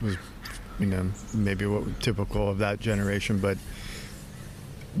was maybe typical of that generation, but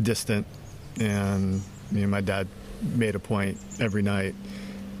distant. And my dad made a point every night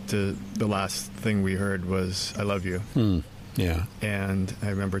the last thing we heard was, "I love you." And I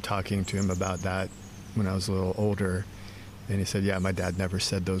remember talking to him about that when I was a little older, and he said, my dad never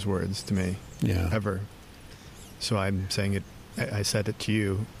said those words to me, ever. So I'm saying it I said it to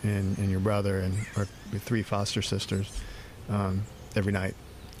you and your brother and our 3 foster sisters every night.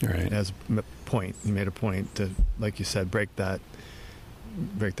 Right. As a point, you made a point to, like you said, break that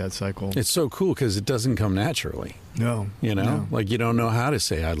cycle. It's so cool because it doesn't come naturally. No. Like you don't know how to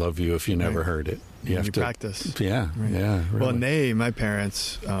say I love you if you never heard it. You have to practice. Yeah, right. Yeah. Really. Well, my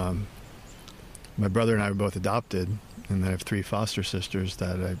parents, my brother and I were both adopted, and I have 3 foster sisters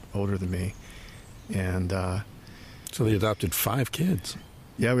that are older than me, and so they adopted 5 kids.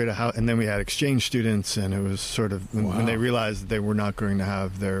 Yeah, we had a house, and then we had exchange students, and it was sort of when they realized that they were not going to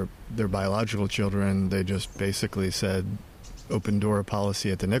have their biological children, they just basically said open door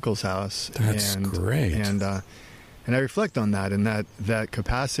policy at the Nichols house. That's great. And I reflect on that, and that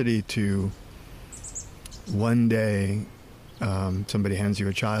capacity to one day somebody hands you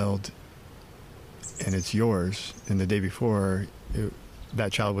a child and it's yours, and the day before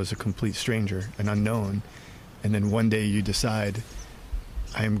that child was a complete stranger, an unknown, and then one day you decide,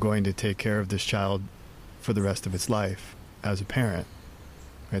 I am going to take care of this child for the rest of its life as a parent.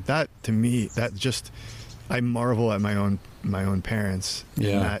 Right? That, to me, I marvel at my own parents,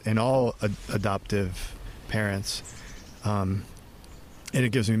 and all adoptive parents, and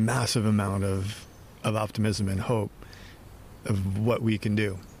it gives me a massive amount of optimism and hope of what we can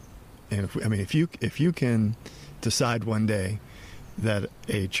do. And if you can decide one day that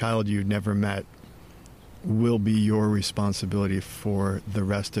a child you never met will be your responsibility for the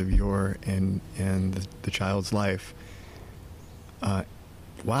rest of your and the child's life,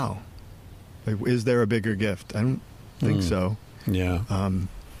 wow. Is there a bigger gift? I don't think so. Yeah.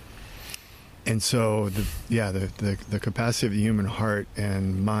 And so the capacity of the human heart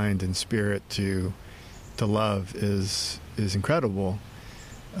and mind and spirit to love is incredible.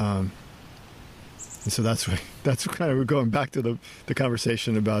 And so that's kind of going back to the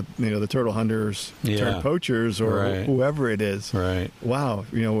conversation about the turtle hunters, turtle poachers, or whoever it is. Right. Wow.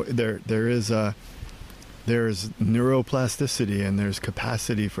 There's neuroplasticity, and there's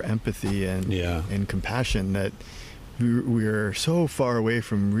capacity for empathy and compassion that we're so far away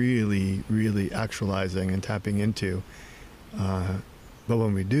from really, really actualizing and tapping into. But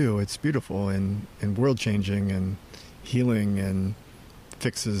when we do, it's beautiful and world-changing and healing and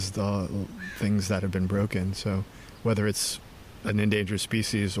fixes the things that have been broken. So whether it's an endangered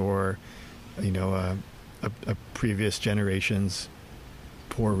species or, a previous generation's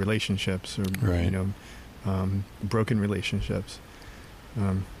poor relationships or, broken relationships.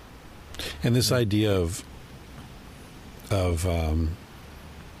 And this idea of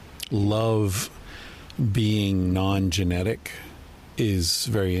love being non-genetic is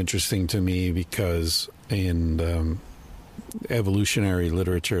very interesting to me, because in evolutionary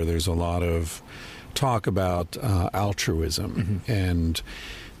literature there's a lot of talk about altruism, and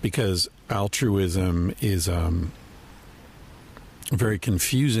because altruism is very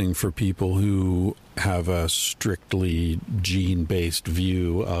confusing for people who have a strictly gene-based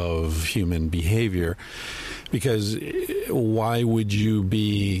view of human behavior, because why would you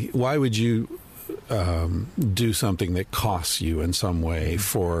do something that costs you in some way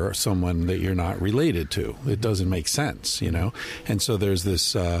for someone that you're not related to? It doesn't make sense, And so there's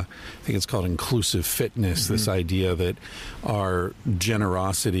this, I think it's called inclusive fitness, this idea that our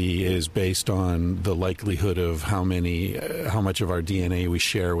generosity is based on the likelihood of how much of our DNA we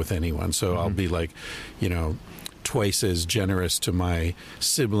share with anyone. So I'll be like, twice as generous to my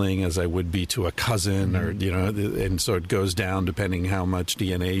sibling as I would be to a cousin, or and so it goes down depending how much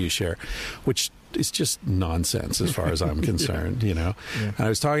DNA you share, which is just nonsense as far as I'm concerned. And I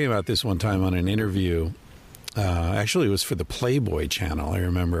was talking about this one time on an interview. Actually, it was for the Playboy channel. I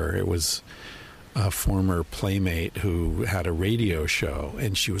remember it was a former playmate who had a radio show,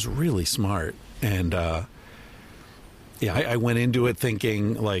 and she was really smart. And I went into it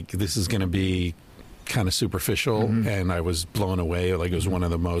thinking like this is going to be kind of superficial, and I was blown away. Like, it was one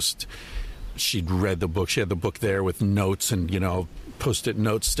of the most. She'd read the book. She had the book there with notes and post-it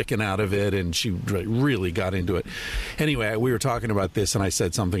notes sticking out of it, and she really got into it. Anyway, we were talking about this, and I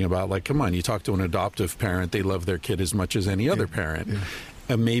said something about, like, come on, you talk to an adoptive parent, they love their kid as much as any other parent,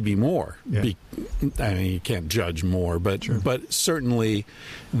 and maybe more. You can't judge more, but but certainly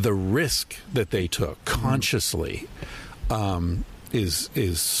the risk that they took consciously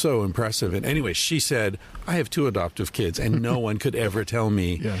is so impressive. And anyway, she said, I have 2 adoptive kids, and no one could ever tell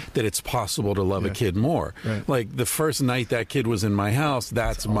me that it's possible to love a kid more. Right. Like, the first night that kid was in my house,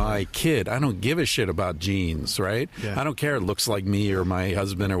 that's my kid. I don't give a shit about genes, right? I don't care it looks like me or my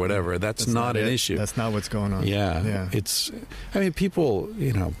husband or whatever. That's not an issue. That's not what's going on. It's, people,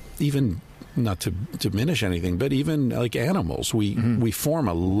 even not to diminish anything, but even like animals, we form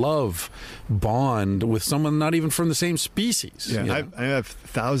a love bond with someone not even from the same species. Yeah, you know? I have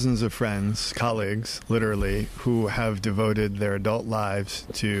thousands of friends, colleagues, literally, who have devoted their adult lives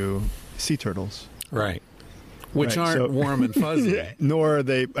to sea turtles. Right. Which Right, aren't so- warm and fuzzy. Yeah, nor are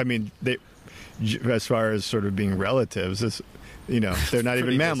they. I mean, they, as far as sort of being relatives, it's, you know, they're not even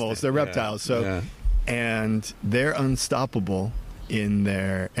Pretty mammals; distant. they're Yeah, reptiles. So, yeah. and they're unstoppable in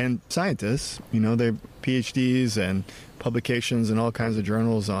their, and scientists, you know, they're PhDs and publications in all kinds of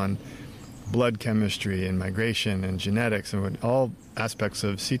journals on blood chemistry and migration and genetics and all aspects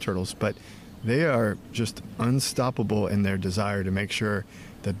of sea turtles, but they are just unstoppable in their desire to make sure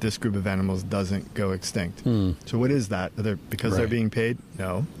that this group of animals doesn't go extinct. So what is that? Because they're Right. being paid?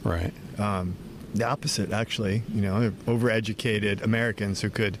 No. Right. The opposite, actually. You know, they're overeducated Americans who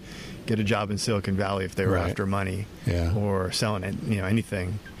could get a job in Silicon Valley if they were Right. after money Yeah. or selling it, you know,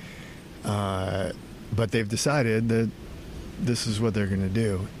 anything. But they've decided that this is what they're going to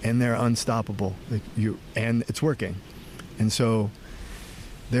do, and they're unstoppable. And it's working. And so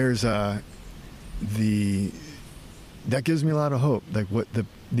there's that gives me a lot of hope. Like what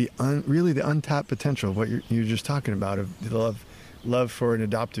really the untapped potential of what you're just talking about, of the love for an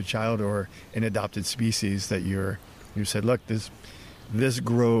adopted child or an adopted species, that you said, look, this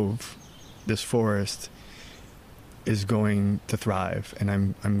grove, this forest is going to thrive, and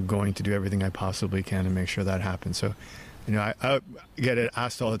I'm going to do everything I possibly can to make sure that happens. So, you know, I get it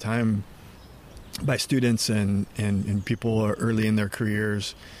asked all the time by students and people who are early in their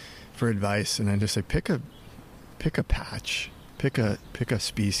careers for advice, and I just say, pick a patch, pick a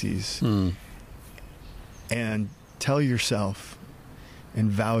species, and tell yourself and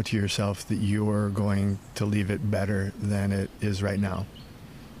vow to yourself that you're going to leave it better than it is right now.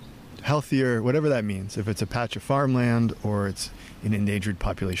 Healthier, whatever that means. If it's a patch of farmland, or it's an endangered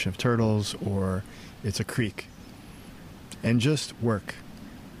population of turtles, or it's a creek. And just work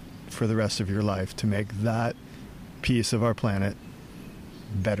for the rest of your life to make that piece of our planet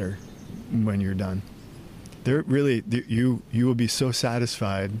better when you're done. You will be so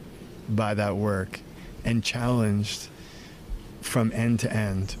satisfied by that work and challenged from end to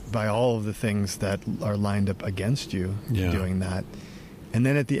end by all of the things that are lined up against you doing that. And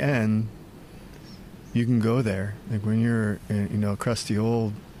then at the end, you can go there. Like when you're, you know, a crusty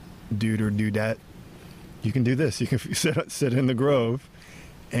old dude or dudette, you can do this. You can sit in the grove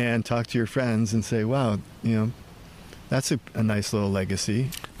and talk to your friends and say, wow, you know, that's a nice little legacy.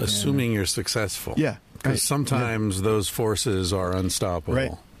 Assuming you're successful. Yeah. Because sometimes those forces are unstoppable.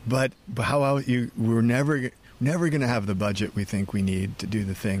 Right. But we're never going to have the budget we think we need to do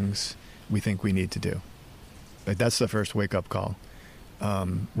the things we think we need to do. Like that's the first wake-up call.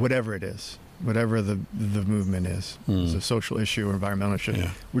 Whatever it is, whatever the movement is, it's a social issue or environmental issue.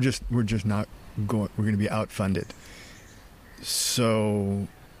 Yeah. We're just not going. We're going to be outfunded. So,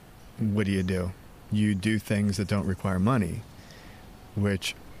 what do? You do things that don't require money,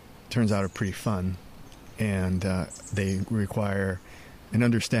 which turns out are pretty fun, and they require an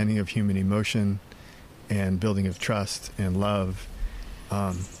understanding of human emotion and building of trust and love,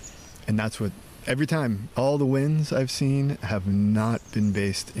 and that's what. Every time, all the wins I've seen have not been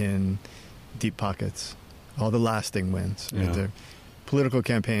based in deep pockets. All the lasting wins. Yeah. The political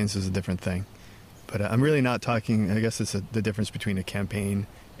campaigns is a different thing. But I'm really not talking, I guess it's the difference between a campaign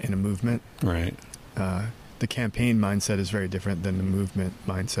and a movement. Right. The campaign mindset is very different than the movement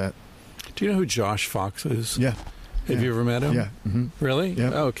mindset. Do you know who Josh Fox is? Yeah. Have you ever met him? Yeah. Mm-hmm. Really?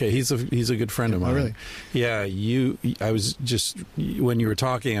 Yeah. Oh, okay. He's a good friend of mine. Oh, really? Yeah. I was just, when you were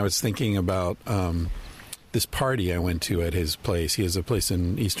talking, I was thinking about this party I went to at his place. He has a place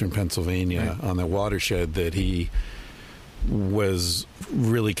in eastern Pennsylvania on the watershed that he was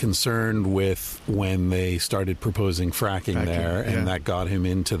really concerned with when they started proposing fracking there, and that got him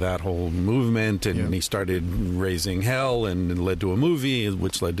into that whole movement, and he started raising hell, and it led to a movie,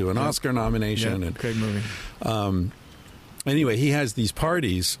 which led to an Oscar nomination. And great movie. Anyway, he has these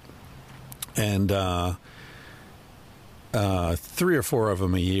parties, and 3 or 4 of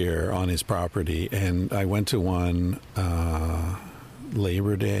them a year on his property, and I went to one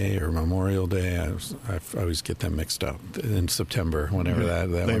Labor Day or Memorial Day. I always get them mixed up in September, whenever that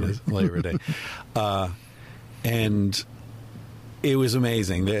one is, Labor Day. And it was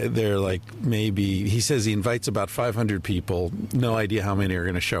amazing. They're like, maybe, he says he invites about 500 people. No idea how many are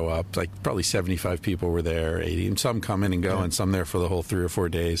going to show up. Like probably 75 people were there, 80. And some come in and go, and some there for the whole 3 or 4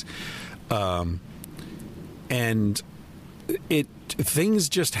 days. And it things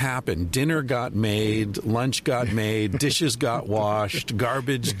just happened. Dinner got made, lunch got made, dishes got washed,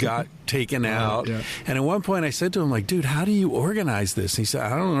 garbage got taken out. Yeah. And at one point I said to him, like, dude, how do you organize this? And he said,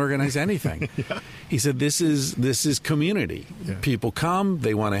 I don't organize anything. He said, this is community. Yeah. People come,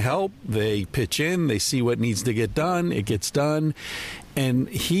 they want to help, they pitch in, they see what needs to get done, it gets done. And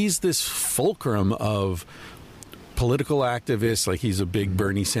he's this fulcrum of political activists. Like, he's a big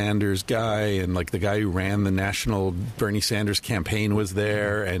Bernie Sanders guy, and like the guy who ran the national Bernie Sanders campaign was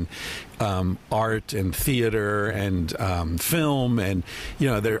there, and art and theater and film, and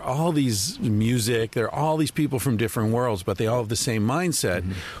there are all these music, there are all these people from different worlds, but they all have the same mindset,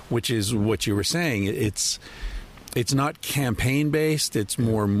 which is what you were saying. It's not campaign based, it's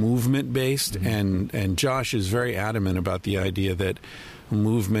more movement based, and Josh is very adamant about the idea that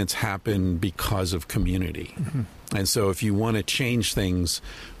movements happen because of community. And so if you want to change things,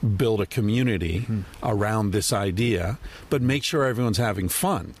 build a community around this idea, but make sure everyone's having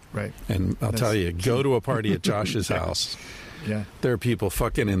fun. Right. And I'll tell you, go to a party at Josh's house. Yeah. There are people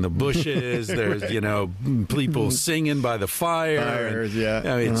fucking in the bushes. There's, people singing by the fire. Fires, and,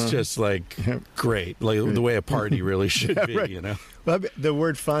 I mean, it's just like great, like the way a party really should be, right. Well, the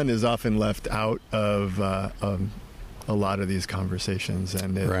word fun is often left out of a lot of these conversations,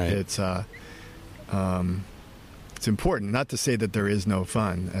 and it's important. Not to say that there is no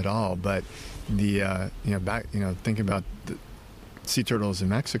fun at all, but think about the sea turtles in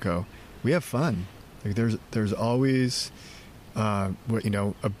Mexico. We have fun. Like there's always.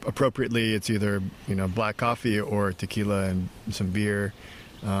 Appropriately, it's either black coffee or tequila and some beer.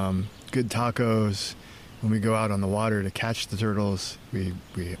 Good tacos. When we go out on the water to catch the turtles, we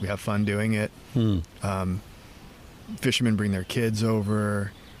have fun doing it. Fishermen bring their kids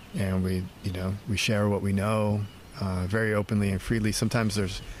over, and we share what we know very openly and freely. Sometimes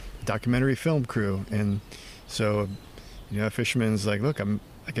there's a documentary film crew, and so a fisherman's like, look, I'm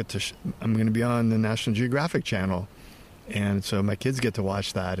going to be on the National Geographic Channel. And so my kids get to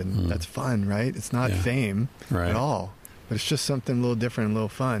watch that, and that's fun, right? It's not fame at all, but it's just something a little different, a little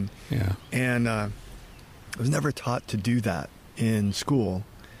fun. Yeah. And I was never taught to do that in school.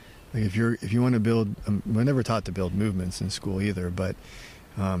 Like if you want to build, we're never taught to build movements in school either. But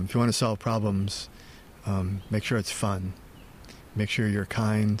if you want to solve problems, make sure it's fun. Make sure you're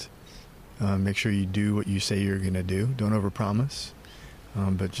kind. Make sure you do what you say you're going to do. Don't overpromise,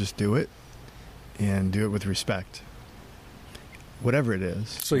 but just do it, and do it with respect. Whatever it is.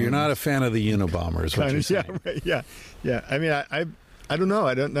 So you're not a fan of the Unabombers, what you're saying? Yeah, right, yeah. I mean, I don't know.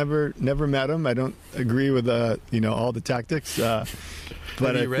 I never met them. I don't agree with all the tactics. But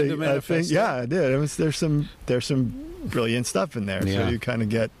have you read the manifesto? Yeah, I did. There's some brilliant stuff in there. So you kind of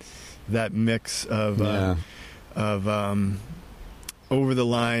get that mix of over the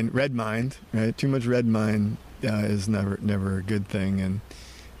line red mind. Right, too much red mind is never a good thing.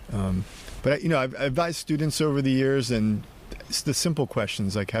 And but I've advised students over the years, and it's the simple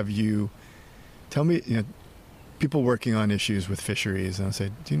questions like, tell me, people working on issues with fisheries, and I'll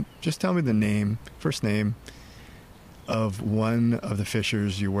say, just tell me the first name of one of the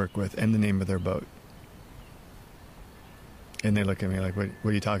fishers you work with and the name of their boat. And they look at me like, what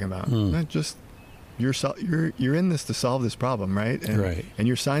are you talking about? Just, you're in this to solve this problem, right? And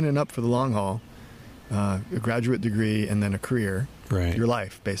you're signing up for the long haul, a graduate degree and then a career, your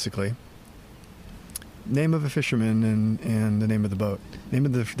life, basically. Name of a fisherman and the name of the boat, name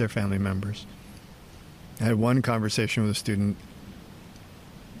of their family members. I had one conversation with a student.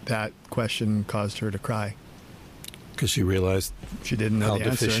 That question caused her to cry. Because she realized she didn't know how the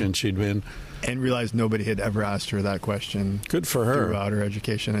answer, deficient she'd been. And realized nobody had ever asked her that question. Good for her. Throughout her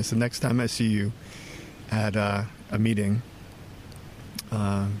education. I said, next time I see you at a meeting,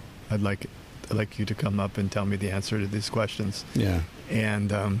 I'd like you to come up and tell me the answer to these questions. Yeah.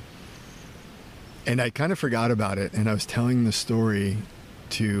 And I kind of forgot about it, and I was telling the story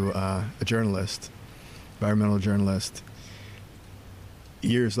to a journalist, environmental journalist,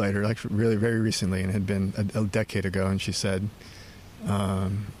 years later, like really very recently, and it had been a decade ago, and she said,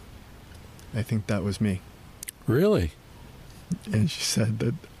 I think that was me. Really? And she said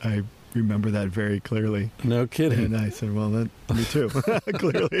that I remember that very clearly. No kidding. And I said, well, me too.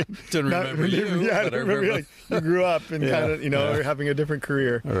 Clearly. Didn't remember you. Yeah, I remember you grew up and kind of, or having a different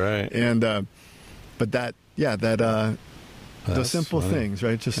career. All right. And, but those simple things,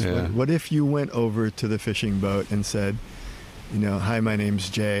 right? Just what if you went over to the fishing boat and said, hi, my name's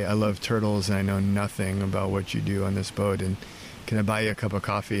Jay. I love turtles, and I know nothing about what you do on this boat. And can I buy you a cup of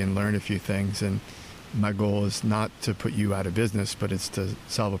coffee and learn a few things? And my goal is not to put you out of business, but it's to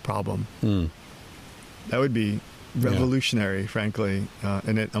solve a problem. That would be revolutionary, frankly,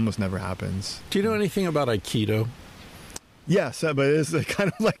 and it almost never happens. Do you know anything about Aikido? Yes, but it's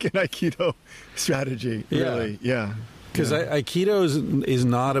kind of like an Aikido strategy, really. Yeah. Because Aikido is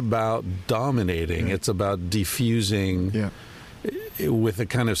not about dominating. It's about diffusing with a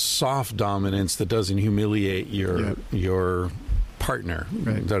kind of soft dominance that doesn't humiliate your partner.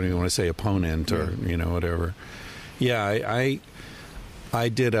 Right. Don't even want to say opponent or whatever. Yeah, I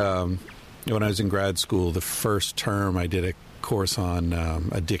did when I was in grad school. The first term I did a course on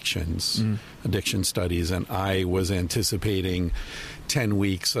addiction studies, and I was anticipating 10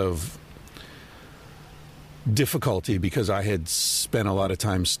 weeks of difficulty because I had spent a lot of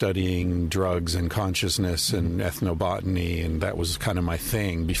time studying drugs and consciousness and ethnobotany, and that was kind of my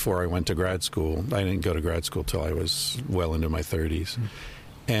thing before I went to grad school. I didn't go to grad school till I was well into my 30s.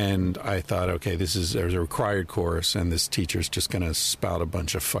 And I thought, okay, there's a required course, and this teacher's just going to spout a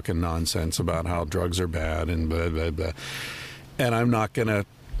bunch of fucking nonsense about how drugs are bad and blah, blah, blah. And I'm not going to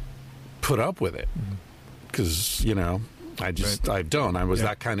put up with it because, I don't. I was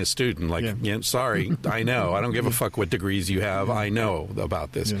that kind of student. Sorry, I know. I don't give a fuck what degrees you have. I know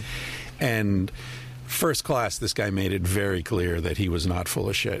about this. Yeah. And first class, this guy made it very clear that he was not full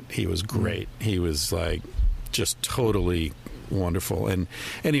of shit. He was great. He was like just totally wonderful. And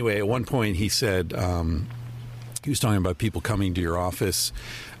anyway, at one point he said, he was talking about people coming to your office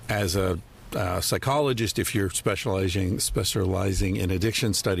as a psychologist. If you're specializing in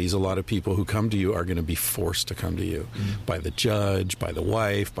addiction studies, a lot of people who come to you are going to be forced to come to you by the judge, by the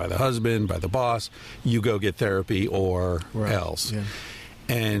wife, by the husband, by the boss. You go get therapy or else. Yeah.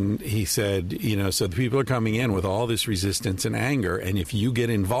 And he said, so the people are coming in with all this resistance and anger, and if you get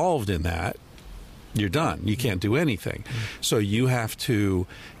involved in that, you're done. You can't do anything. So you have to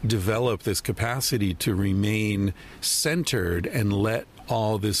develop this capacity to remain centered and let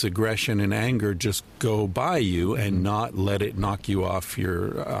all this aggression and anger just go by you and not let it knock you off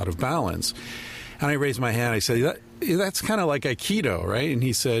out of balance. And I raised my hand. I said, that's kind of like Aikido, right? And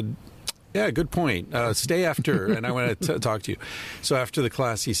he said, yeah, good point. Stay after, and I want to talk to you. So after the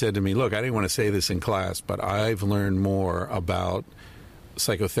class, he said to me, look, I didn't want to say this in class, but I've learned more about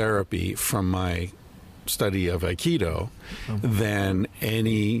psychotherapy from my study of Aikido than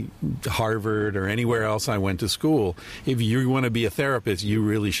any Harvard or anywhere else I went to school. If you want to be a therapist, you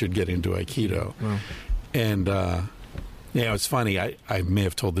really should get into Aikido. Wow. And it's funny. I may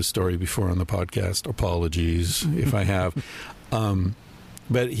have told this story before on the podcast. Apologies if I have.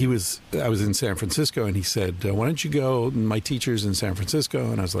 But I was in San Francisco, and he said, why don't you go? My teacher's in San Francisco.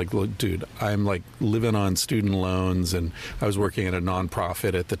 And I was like, look, dude, I'm like living on student loans, and I was working at a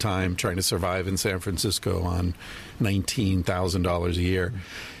nonprofit at the time, trying to survive in San Francisco on $19,000 a year.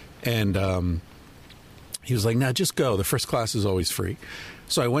 And he was like, no, just go. The first class is always free.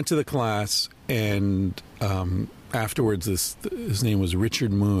 So I went to the class, and afterwards, his name was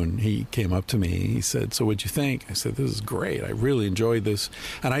Richard Moon. He came up to me. He said, so what'd you think? I said, this is great. I really enjoyed this.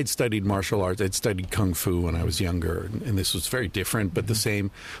 And I'd studied martial arts. I'd studied Kung Fu when I was younger. And this was very different, but the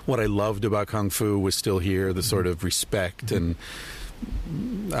same. What I loved about Kung Fu was still here, the sort of respect and,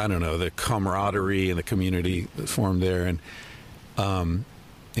 I don't know, the camaraderie and the community that formed there. And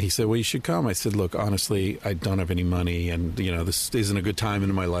he said, well, you should come. I said, look, honestly, I don't have any money, and, this isn't a good time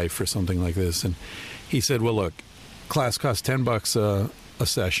in my life for something like this. And he said, well, look, class costs $10 a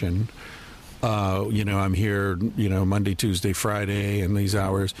session. I'm here, Monday, Tuesday, Friday, and these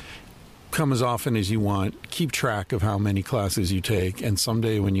hours. Come as often as you want. Keep track of how many classes you take, and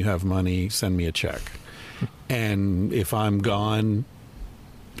someday when you have money, send me a check. And if I'm gone,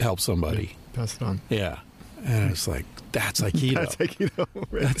 help somebody. Pass it on. Yeah. And it's like, that's Aikido. That's Aikido.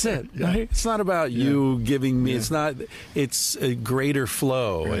 Right. That's it. Yeah. Right? It's not about you giving me. Yeah. It's a greater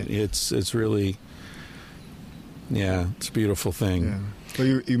flow. Right. It's really. Yeah, it's a beautiful thing. Yeah.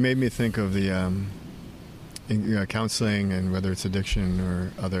 Well, you made me think of the counseling, and whether it's addiction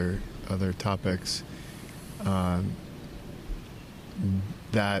or other topics,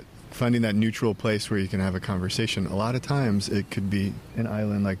 that finding that neutral place where you can have a conversation. A lot of times it could be an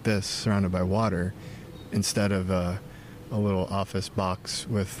island like this surrounded by water instead of a little office box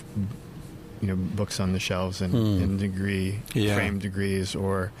with books on the shelves and framed degrees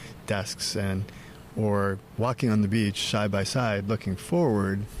or desks or walking on the beach side by side, looking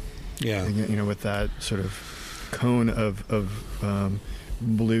forward. Yeah, with that sort of cone of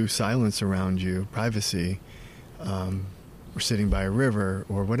blue silence around you, privacy. Or sitting by a river,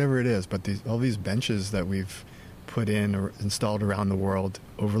 or whatever it is. But all these benches that we've put in or installed around the world,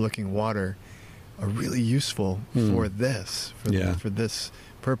 overlooking water, are really useful for this, for this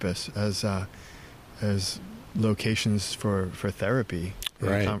purpose as locations for therapy.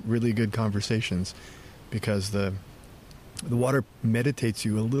 Right. Really good conversations, because the water meditates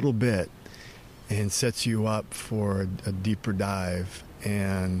you a little bit, and sets you up for a deeper dive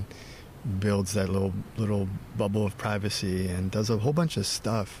and builds that little bubble of privacy and does a whole bunch of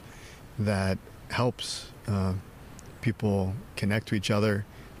stuff that helps people connect to each other,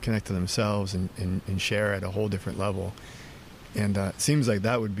 connect to themselves, and share at a whole different level. And it seems like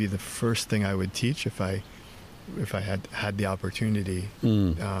that would be the first thing I would teach if I had the opportunity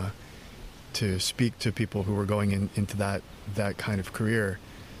to speak to people who were going into that kind of career.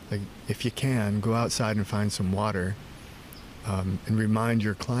 Like, if you can, go outside and find some water, and remind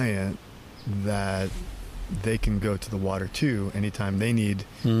your client that they can go to the water too anytime they need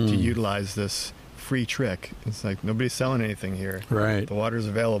to utilize this free trick. It's like, nobody's selling anything here. Right. The water's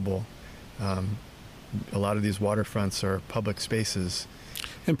available. A lot of these waterfronts are public spaces.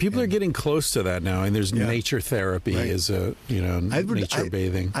 And people are getting close to that now, and there's nature therapy as a, nature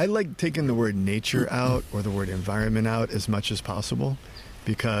bathing. I like taking the word nature out or the word environment out as much as possible,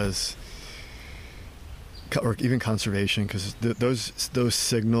 because, or even conservation, because those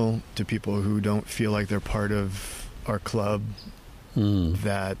signal to people who don't feel like they're part of our club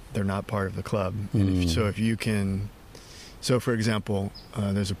that they're not part of the club. And if you can, for example,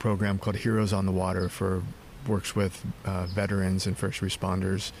 there's a program called Heroes on the Water works with veterans and first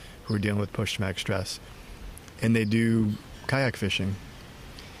responders who are dealing with post-traumatic stress, and they do kayak fishing.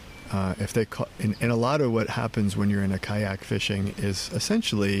 And a lot of what happens when you're in a kayak fishing is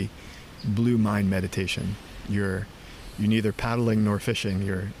essentially blue mind meditation. You're neither paddling nor fishing.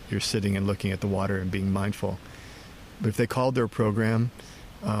 You're sitting and looking at the water and being mindful. But if they called their program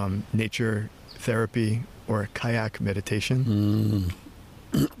nature therapy or kayak meditation,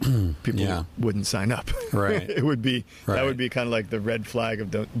 people wouldn't sign up. Right. It would be that would be kind of like the red flag of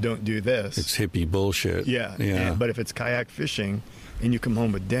don't do this. It's hippie bullshit. Yeah. But if it's kayak fishing and you come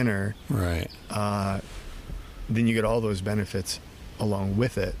home with dinner, right, then you get all those benefits along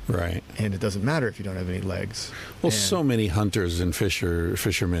with it. Right. And it doesn't matter if you don't have any legs. Well, so many hunters and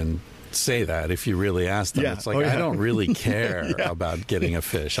fishermen say that if you really ask them. It's like, I don't really care about getting a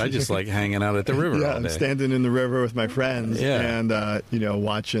fish. I just like hanging out at the river all day. I'm standing in the river with my friends and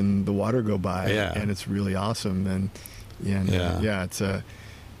watching the water go by, and it's really awesome.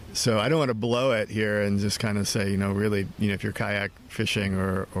 So I don't want to blow it here and just kind of say, really, if you're kayak fishing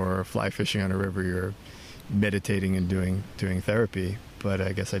or fly fishing on a river, you're meditating and doing therapy. But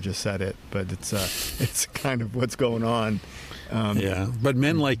I guess I just said it. But it's kind of what's going on. But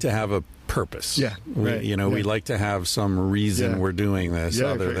men like to have a purpose. Yeah, right. We like to have some reason we're doing this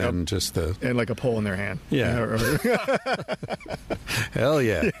other than just and like a pole in their hand. Yeah. Hell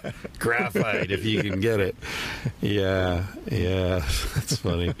yeah. Graphite if you can get it. Yeah. That's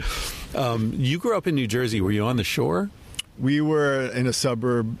funny. You grew up in New Jersey. Were you on the shore? We were in a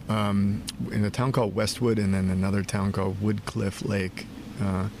suburb in a town called Westwood, and then another town called Woodcliff Lake,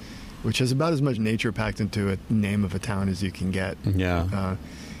 which has about as much nature packed into a name of a town as you can get. Yeah.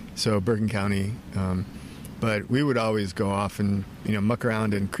 So Bergen County. But we would always go off and, muck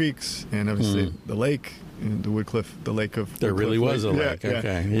around in creeks, and obviously the lake, the Woodcliff, the lake of... There really was a lake,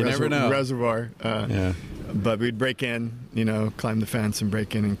 okay. You never know. Reservoir. But we'd break in, climb the fence and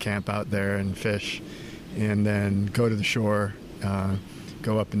break in and camp out there and fish, and then go to the shore,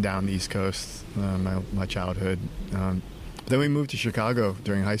 go up and down the East Coast, my childhood. Then we moved to Chicago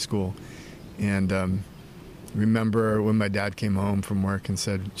during high school, and remember when my dad came home from work and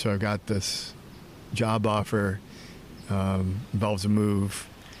said, so I got this job offer, involves a move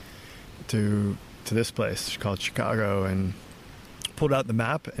to this place called Chicago, and pulled out the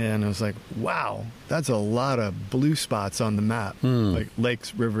map, and I was like, wow, that's a lot of blue spots on the map, like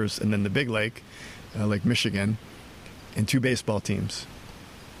lakes, rivers, and then the big lake, Lake Michigan, and 2 baseball teams.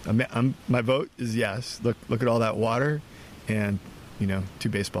 My vote is yes. Look at all that water, and 2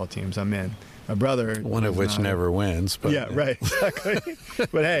 baseball teams. I'm in. My brother, one of which never wins. But right, exactly.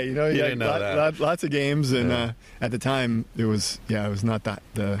 But hey, you didn't know lots of games, and at the time it was not that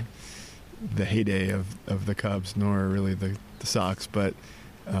the heyday of the Cubs, nor really the Sox. But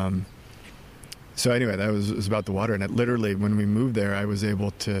so anyway, that was about the water, and literally when we moved there, I was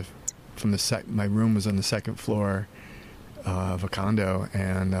able to. My room was on the second floor of a condo,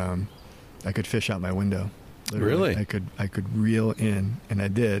 and I could fish out my window. Literally. Really? I could reel in, and I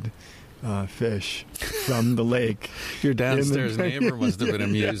did fish from the lake. Your downstairs neighbor must have been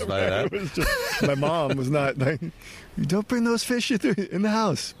amused by that. It was just, my mom was not like, you don't bring those fish in the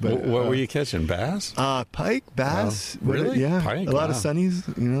house. But what were you catching? Bass? Pike, bass. Oh, really? Yeah, Pike, a lot of sunnies.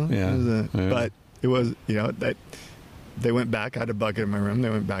 Yeah. But it was that. They went back. I had a bucket in my room. They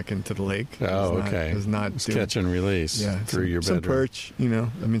went back into the lake. Okay. It was not catch and release through your bedroom. Some perch,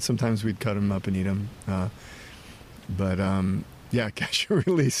 sometimes we'd cut them up and eat them. But cash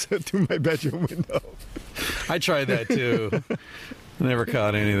release through my bedroom window. I tried that too. Never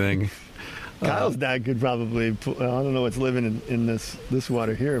caught anything. Kyle's dad could probably. I don't know what's living in this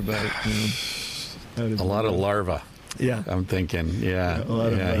water here, but a lot of larvae. Yeah, I'm thinking.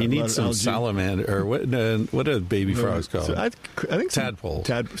 Yeah. He needs some salamander or what are baby frogs called? So I think tadpoles.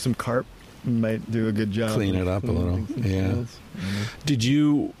 Some carp might do a good job. Clean it up a little. Yeah.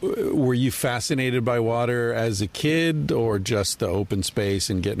 Were you fascinated by water as a kid, or just the open space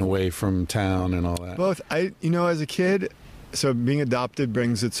and getting away from town and all that? Both. As a kid, so being adopted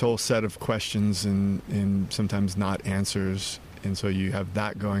brings its whole set of questions and sometimes not answers. And so you have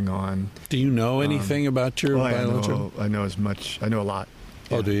that going on. Do you know anything about your biological? I know as much. I know a lot.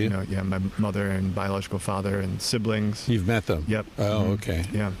 Oh, yeah, do you? My mother and biological father and siblings. You've met them? Yep. Oh, okay.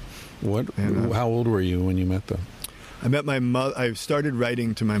 Yeah. How old were you when you met them? I met my mother. I started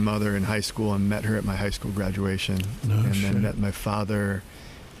writing to my mother in high school and met her at my high school graduation. Then met my father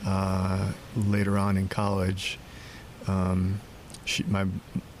later on in college. My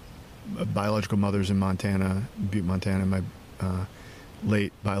biological mother's in Montana, Butte, Montana. My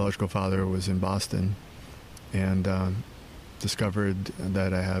late biological father was in Boston, and discovered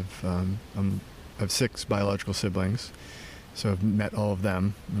that I have 6 biological siblings. So I've met all of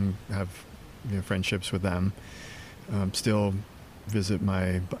them and have friendships with them. Still visit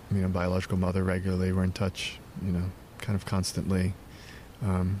my biological mother regularly. We're in touch, kind of constantly.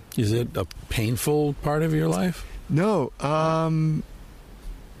 Is it a painful part of your life? No,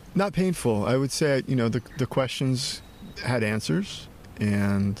 not painful. I would say the questions had answers,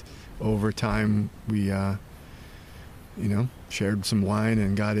 and over time we shared some wine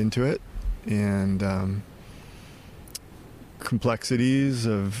and got into it, and complexities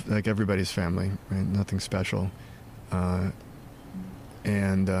of like everybody's family, right? Nothing special.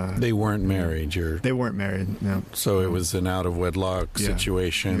 They weren't married. They weren't married. No. So it was an out of wedlock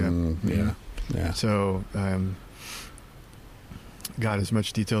situation. Yeah. So got as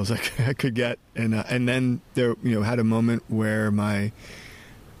much detail as I could get, and then there had a moment where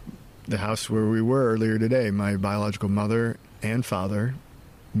the house where we were earlier today, my biological mother and father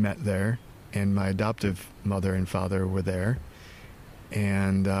met there, and my adoptive mother and father were there,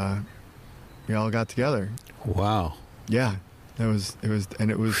 and we all got together. Wow. Yeah, it was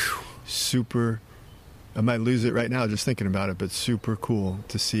super. I might lose it right now just thinking about it, but super cool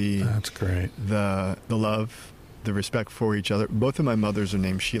to see. That's great. The love, the respect for each other. Both of my mothers are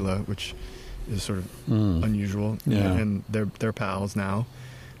named Sheila, which is sort of unusual. Yeah. And they're pals now.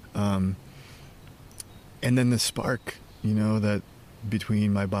 And then the spark, that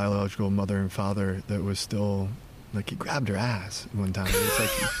between my biological mother and father, that was still like he grabbed her ass one time. It's like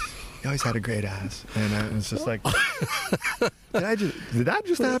he always had a great ass, and it's just like, did that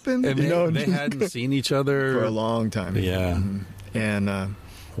just happen? And they hadn't seen each other for a long time. Yeah. And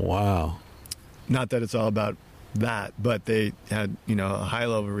wow. Not that it's all about that, but they had a high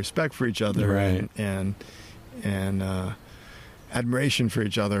level of respect for each other, right. and admiration for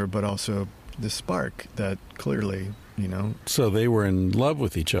each other, but also the spark that clearly So they were in love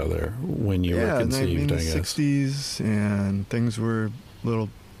with each other when you were conceived, in I the guess. 60s, and things were a little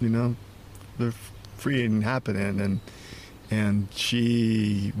they're free and happening, and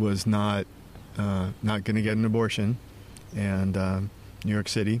she was not going to get an abortion, and New York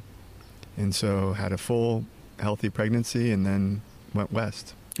City, and so had a full healthy pregnancy, and then went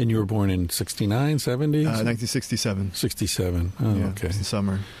west. And you were born in 69, 70s? 1967. 67. Oh, yeah, okay. It was the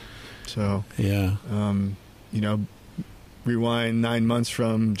summer. So, yeah. Rewind 9 months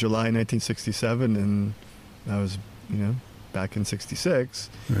from July 1967, and I was, back in 66.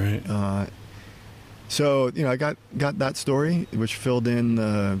 Right. So, I got that story, which filled in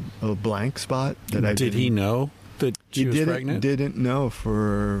a blank spot that I Did he know that she was pregnant? Didn't know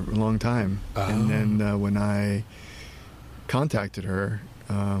for a long time. Oh. And then when I contacted her,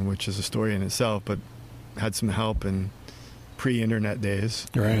 which is a story in itself, but had some help in pre-internet days,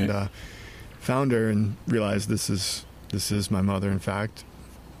 right. And found her and realized this is my mother. In fact,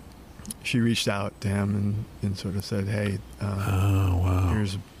 she reached out to him and sort of said, "Hey, oh wow,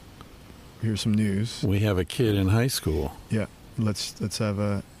 here's some news. We have a kid in high school. Yeah, let's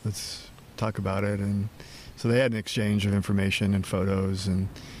talk about it." And so they had an exchange of information and photos, and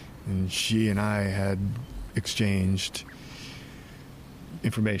she and I had exchanged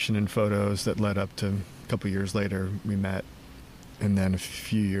information and photos that led up to a couple of years later we met, and then a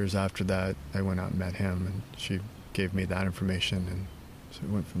few years after that I went out and met him, and she gave me that information, and so it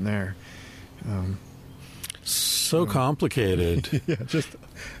went from there. So complicated. Yeah, just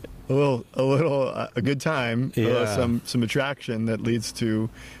a good time, yeah. Some attraction that leads to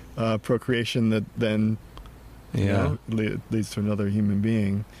procreation that then You know? It leads to another human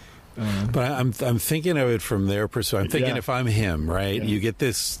being. But I'm thinking of it from their perspective. I'm thinking if I'm him, right? Yeah. You get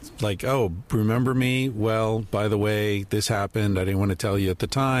this like, oh, remember me? Well, by the way, this happened. I didn't want to tell you at the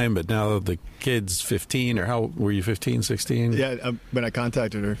time, but now the kid's 15, or how were you, 15, 16? Yeah, when I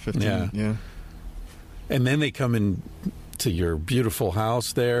contacted her, 15. Yeah. And then they come in to your beautiful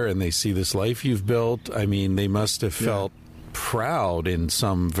house there, and they see this life you've built. I mean, they must have felt proud in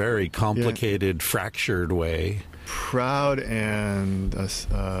some very complicated, fractured way. Proud and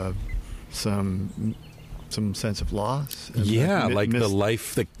some sense of loss. And like the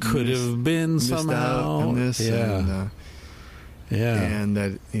life that could have been somehow. On this, and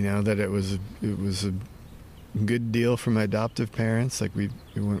that that it was a good deal for my adoptive parents. Like it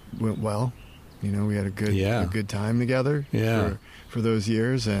went well. We had a good time together. For those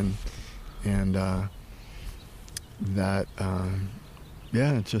years, and that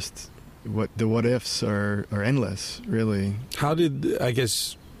just. The what ifs are endless, really. How did, I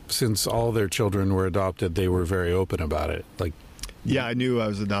guess, since all their children were adopted, they were very open about it? I knew I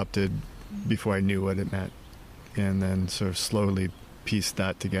was adopted before I knew what it meant, and then sort of slowly pieced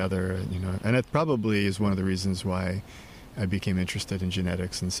that together. And it probably is one of the reasons why I became interested in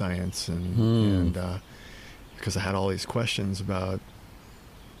genetics and science, and because I had all these questions about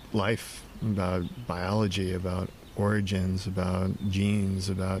life, about biology, about origins, about genes,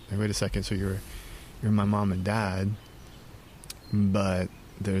 about wait a second, so you're my mom and dad, but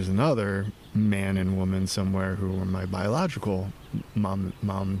there's another man and woman somewhere who are my biological mom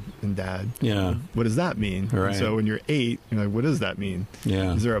and dad. What does that mean? Right. So when you're 8, you're like, what does that mean?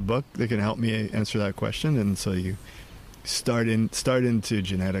 Is there a book that can help me answer that question? And so you start into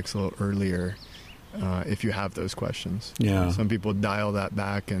genetics a little earlier if you have those questions. Some people dial that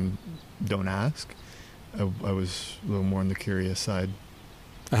back and don't ask. I was a little more on the curious side.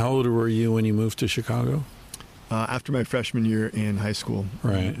 How old were you when you moved to Chicago? After my freshman year in high school.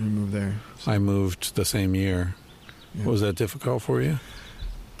 Right. We moved there. So. I moved the same year. Was that difficult for you?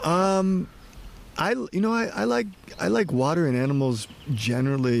 I like water and animals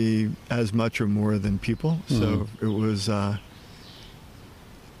generally as much or more than people. So it was a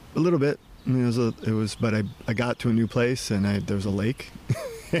little bit. I mean, but I got to a new place and there was a lake.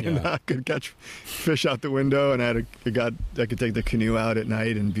 And I could catch fish out the window, and I could take the canoe out at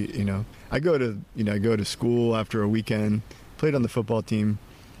night and I go to school after a weekend, played on the football team,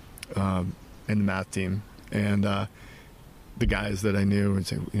 and the math team, and the guys that I knew would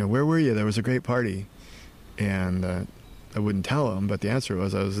say, where were you? There was a great party, and I wouldn't tell them, but the answer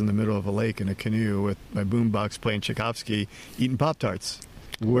was I was in the middle of a lake in a canoe with my boombox playing Tchaikovsky, eating Pop-Tarts.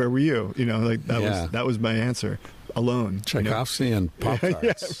 Where were you? That was my answer. Alone. Tchaikovsky and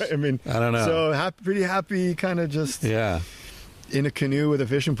Pop-Tarts. I mean, I don't know. So pretty happy, kind of just in a canoe with a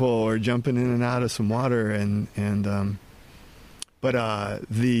fishing pole or jumping in and out of some water, but at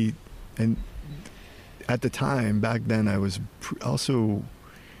the time back then I was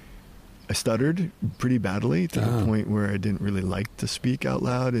I stuttered pretty badly to the point where I didn't really like to speak out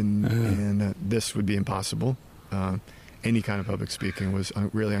loud, and this would be impossible. Any kind of public speaking was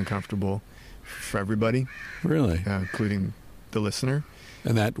really uncomfortable for everybody. Really? Including the listener.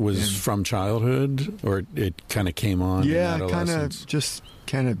 And that was from childhood, or it kind of came on in adolescence?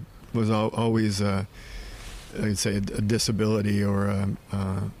 kind of was always, I'd say, a disability or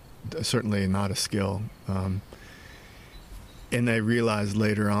certainly not a skill. And I realized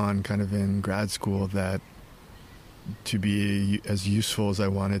later on, kind of in grad school, that to be as useful as I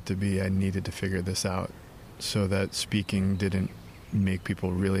wanted to be, I needed to figure this out so that speaking didn't make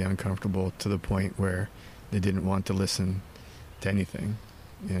people really uncomfortable to the point where they didn't want to listen to anything.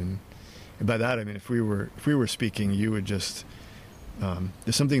 And by that I mean if we were speaking, you would just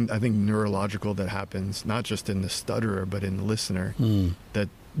there's something I think neurological that happens not just in the stutterer but in the listener that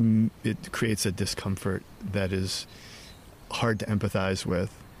it creates a discomfort that is hard to empathize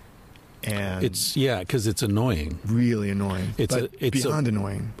with. And it's because it's annoying, really annoying. It's beyond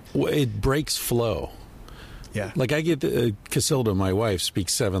annoying. It breaks flow. Yeah. Like I get Casilda, my wife,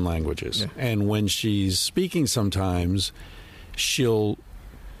 speaks 7 languages, and when she's speaking, sometimes she'll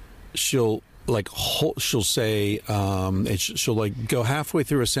say she'll like go halfway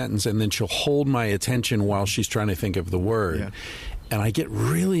through a sentence and then she'll hold my attention while she's trying to think of the word. And I get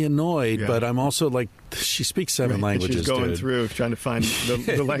really annoyed, but I'm also like, she speaks 7 languages. And she's going through trying to find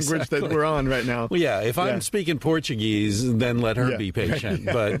the language that we're on right now. Well, if I'm speaking Portuguese, then let her be patient.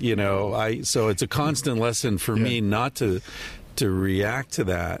 But so it's a constant lesson for me not to react to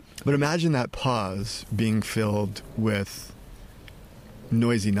that. But imagine that pause being filled with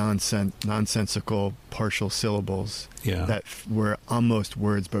noisy, nonsensical partial syllables that were almost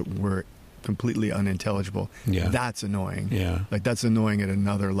words, but were completely unintelligible. Yeah. That's annoying. Yeah. Like, that's annoying at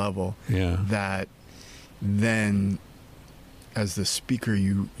another level. Yeah. That then, as the speaker,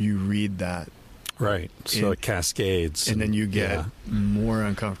 you read that. Right. So it cascades. And then you get more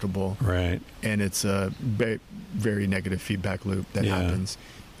uncomfortable. Right. And it's a very negative feedback loop that happens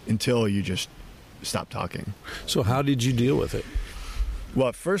until you just stop talking. So how did you deal with it? Well,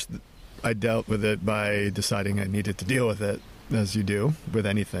 at first, I dealt with it by deciding I needed to deal with it, as you do with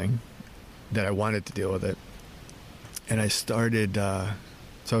anything, that I wanted to deal with it. And I started, so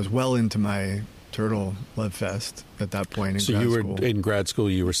I was well into my Turtle Love Fest at that point in grad school. So you were in grad school,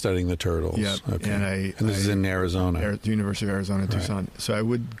 you were studying the turtles. Yep. Okay. And this is in Arizona. The University of Arizona, Tucson. So I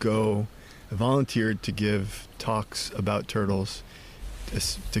would go, I volunteered to give talks about turtles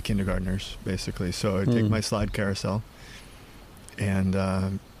to kindergartners, basically. So I'd take my slide carousel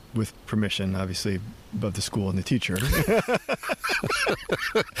and, with permission, obviously, of the school and the teacher.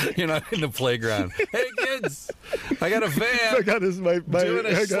 You're not in the playground. Hey, kids, I got a van. I got doing a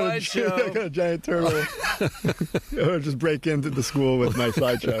slideshow. I got a giant turtle. I would just break into the school with my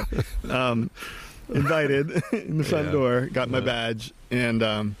slideshow. Invited in the front door, got my badge,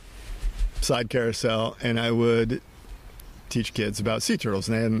 and slide carousel, and I would teach kids about sea turtles.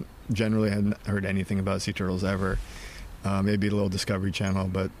 And I hadn't heard anything about sea turtles ever. Maybe a little Discovery Channel,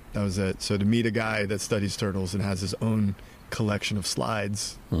 but that was it. So to meet a guy that studies turtles and has his own collection of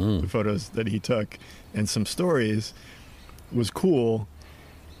slides, the photos that he took, and some stories was cool,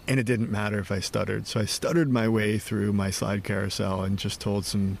 and it didn't matter if I stuttered. So I stuttered my way through my slide carousel and just told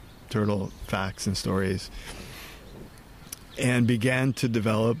some turtle facts and stories and began to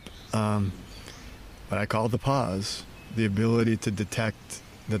develop what I call the pause, the ability to detect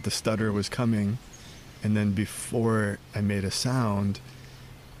that the stutter was coming, and then before I made a sound,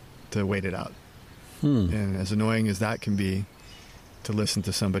 to wait it out. And as annoying as that can be, to listen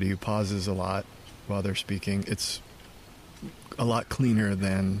to somebody who pauses a lot while they're speaking, it's a lot cleaner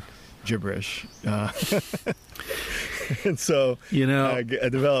than gibberish. And so I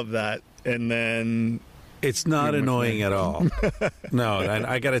developed that, and then it's not annoying at all. No,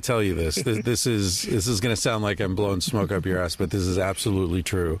 I got to tell you this. This is going to sound like I'm blowing smoke up your ass, but this is absolutely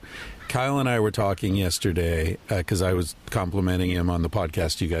true. Kyle and I were talking yesterday because I was complimenting him on the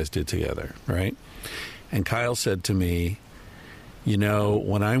podcast you guys did together, right? And Kyle said to me,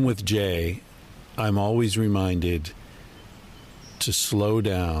 when I'm with Jay, I'm always reminded to slow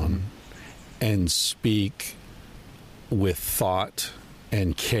down and speak with thought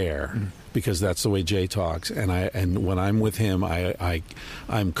and care, because that's the way Jay talks. And when I'm with him,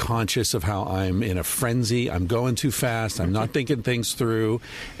 I'm conscious of how I'm in a frenzy. I'm going too fast. I'm not thinking things through.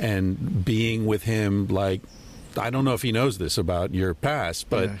 And being with him, like, I don't know if he knows this about your past,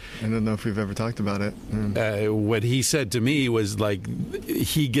 but I don't know if we've ever talked about it. What he said to me was like,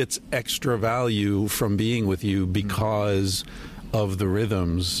 he gets extra value from being with you because of the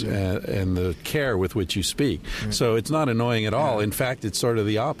rhythms and the care with which you speak. Right. So it's not annoying at all. In fact, it's sort of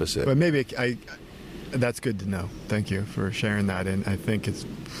the opposite. But maybe that's good to know. Thank you for sharing that. And I think it's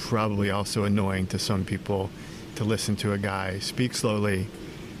probably also annoying to some people to listen to a guy speak slowly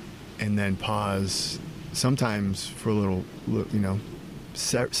and then pause, sometimes for a little,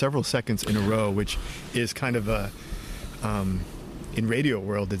 several seconds in a row, which is kind of a, in radio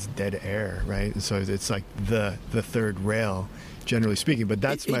world, it's dead air, right? And so it's like the third rail, generally speaking. But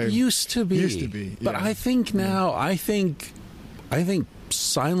that's it used to be. But I think now, I think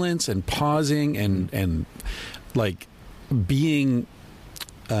silence and pausing and like being,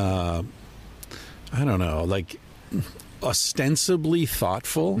 I don't know, like ostensibly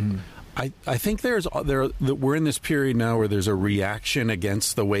thoughtful. I think we're in this period now where there's a reaction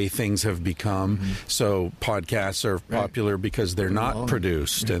against the way things have become. So podcasts are popular because they're not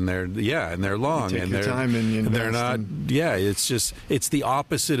produced and they're long and they're time and they're not. It's the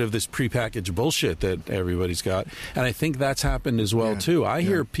opposite of this prepackaged bullshit that everybody's got, and I think that's happened as well too. I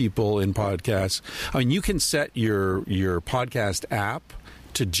hear people in podcasts. I mean, you can set your podcast app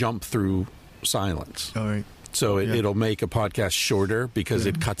to jump through silence. All right. So it'll make a podcast shorter because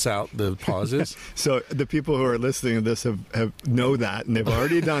it cuts out the pauses. So the people who are listening to this have know that, and they've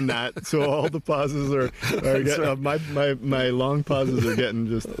already done that. So all the pauses are getting, my long pauses are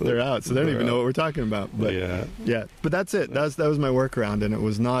getting they're out. So they don't even know what we're talking about. But but that's it. That was my workaround, and it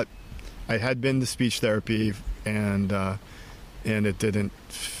was not. I had been to speech therapy, and it didn't.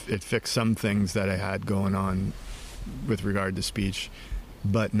 It fixed some things that I had going on with regard to speech,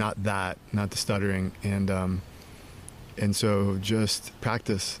 but not the stuttering, and so just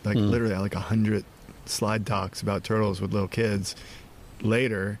practice, like literally like 100 slide talks about turtles with little kids.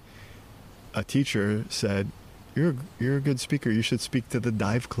 Later, a teacher said, "You're a good speaker. You should speak to the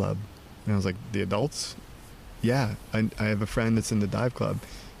dive club." And I was like, the adults? Yeah, I have a friend that's in the dive club.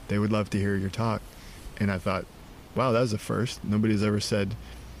 They would love to hear your talk. And I thought, wow, that was a first. Nobody's ever said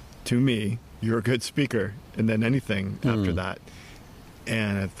to me, you're a good speaker, and then anything after that.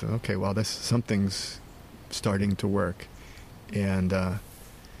 And I thought, okay, well, something's starting to work. And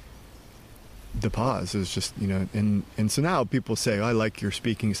the pause is just, and so now people say, I like your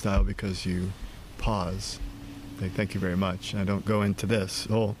speaking style because you pause. Like, thank you very much. I don't go into this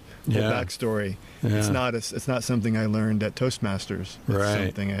whole backstory. Yeah. It's not something I learned at Toastmasters. It's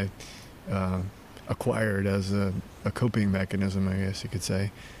something I acquired as a coping mechanism, I guess you could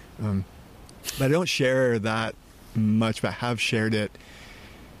say. But I don't share that much, but I have shared it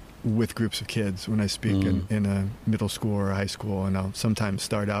with groups of kids when I speak in a middle school or a high school, and I'll sometimes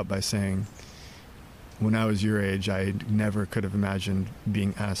start out by saying, when I was your age, I never could have imagined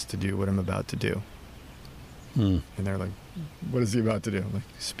being asked to do what I'm about to do. And they're like, what is he about to do? I'm like,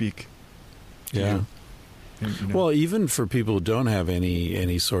 speak. Yeah. And, well, even for people who don't have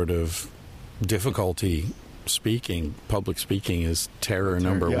any sort of difficulty speaking, public speaking is terror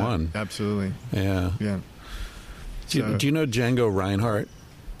number one. Absolutely. Yeah. Yeah. Do you know Django Reinhardt?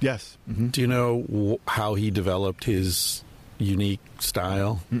 Yes. Mm-hmm. Do you know how he developed his unique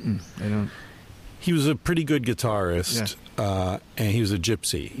style? I don't. He was a pretty good guitarist, and he was a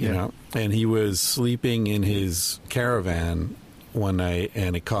gypsy, you know. And he was sleeping in his caravan one night,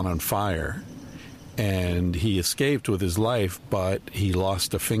 and it caught on fire. And he escaped with his life, but he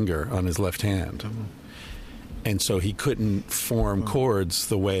lost a finger on his left hand. And so he couldn't form chords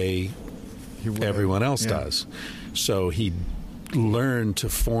the way everyone else does. So he learned to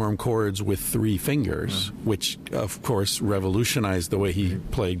form chords with 3 fingers, which, of course, revolutionized the way he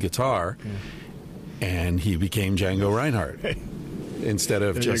played guitar. And he became Django Reinhardt instead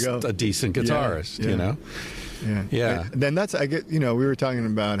of just a decent guitarist, you know? Yeah. Then we were talking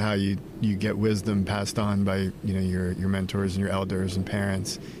about how you get wisdom passed on by, your mentors and your elders and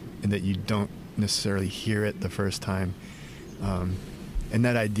parents, and that you don't necessarily hear it the first time. And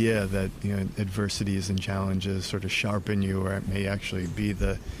that idea that, adversities and challenges sort of sharpen you, or it may actually be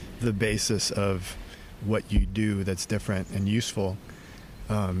the basis of what you do that's different and useful.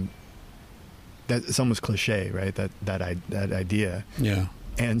 It's almost cliche, right? That idea. Yeah.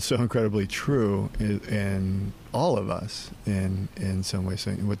 And so incredibly true in all of us in some ways.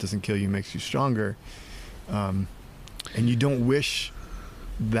 So what doesn't kill you makes you stronger. And you don't wish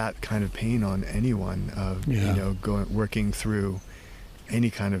that kind of pain on anyone of, working through any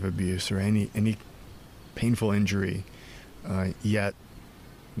kind of abuse or any painful injury. Yet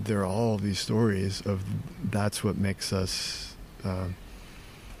there are all these stories of that's what makes us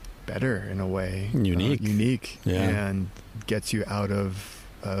better in a way. Unique. And gets you out of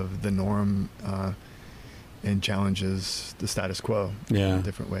the norm and challenges the status quo in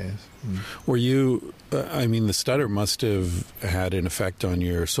different ways. Were you, the stutter must have had an effect on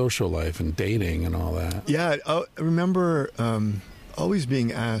your social life and dating and all that. Yeah, I remember always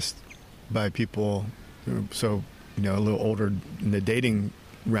being asked by people, so, a little older in the dating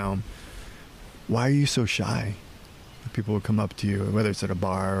realm, why are you so shy? People would come up to you, whether it's at a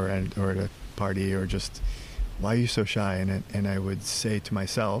bar or at a party, or just, why are you so shy? And I would say to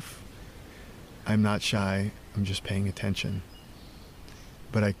myself, I'm not shy, I'm just paying attention.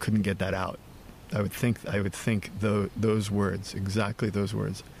 But I couldn't get that out. I would think those words, exactly those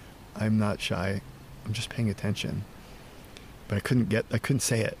words, I'm not shy, I'm just paying attention. But I couldn't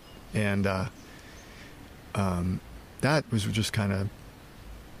say it. And that was just kind of,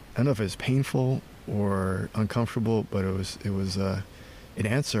 I don't know if it was painful or uncomfortable, but it was an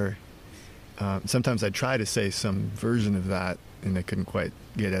answer. Sometimes I'd try to say some version of that, and I couldn't quite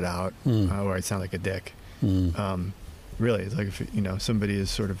get it out, or I'd sound like a dick. Really, it's like if somebody is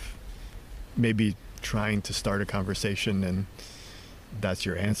sort of maybe trying to start a conversation, and that's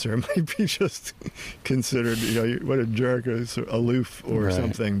your answer, it might be just considered, what a jerk, or aloof, or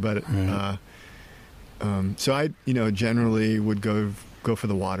something. But so I, generally would go for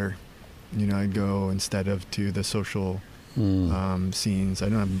the water. I'd go instead of to the social scenes. I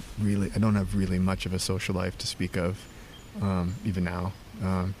don't have really much of a social life to speak of, even now.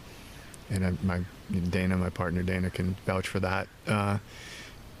 And Dana, my partner Dana, can vouch for that.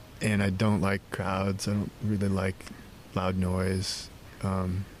 And I don't like crowds. I don't really like loud noise. I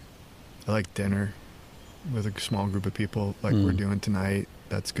like dinner with a small group of people, like we're doing tonight.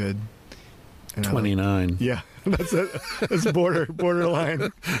 That's good. And 29. Yeah, that's it. That's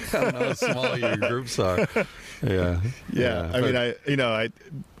borderline. I don't know how small your groups are. Yeah. I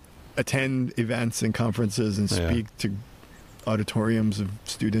attend events and conferences and speak to auditoriums of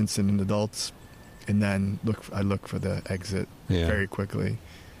students and adults, and then I look for the exit very quickly.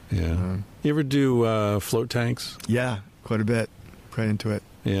 Yeah. You ever do float tanks? Yeah, quite a bit. Quite into it.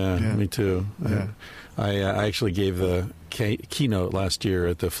 Yeah, Yeah. me too. Yeah. I actually gave the keynote last year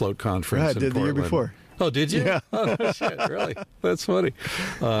at the float conference. Yeah, I in did the year Portland. before. Oh, did you? Yeah. Oh, no shit, really? That's funny.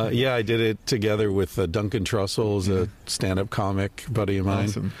 Yeah, I did it together with Duncan Trussell, a stand-up comic buddy of mine.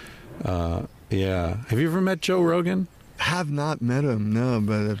 Awesome. Yeah. Have you ever met Joe Rogan? Have not met him, no,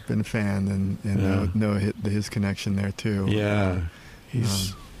 but I've been a fan and know his connection there too. Yeah.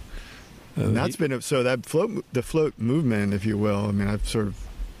 He's... and that's been the float movement, if you will. I mean, I've sort of,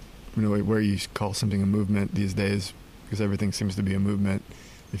 where you call something a movement these days, because everything seems to be a movement.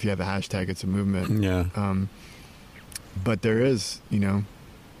 If you have a hashtag, it's a movement. Yeah. But there is,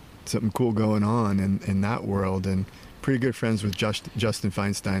 something cool going on in that world, and pretty good friends with Justin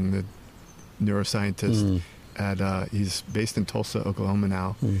Feinstein, the neuroscientist. He's based in Tulsa, Oklahoma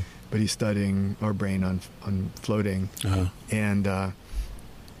now, but he's studying our brain on floating, and I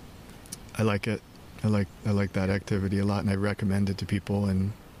like it. I like that activity a lot, and I recommend it to people,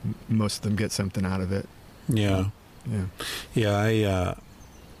 and most of them get something out of it. Yeah. Yeah.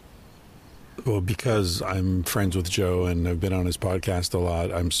 Well, because I'm friends with Joe and I've been on his podcast a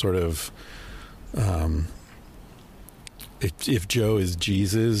lot, I'm sort of, if Joe is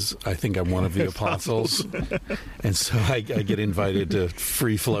Jesus, I think I'm one of the apostles. And so I get invited to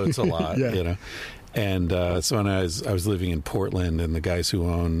free floats a lot, And so when I was living in Portland, and the guys who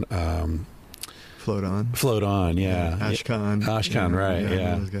own Float On, yeah. Ashkan, right,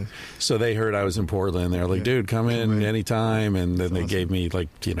 yeah. Those guys. So they heard I was in Portland. They're like, dude, come in anytime. And then they gave me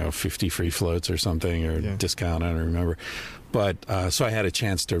 50 free floats or something, or discount, I don't remember. But so I had a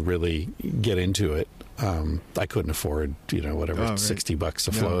chance to really get into it. I couldn't afford, $60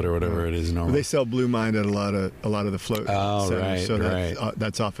 a float or whatever it is normally. Well, they sell Blue Mind at a lot of the float centers, so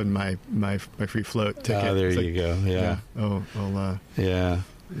that's often my free float ticket. Oh, there you go. Yeah.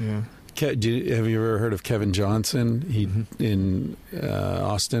 Yeah. Have you ever heard of Kevin Johnson? He in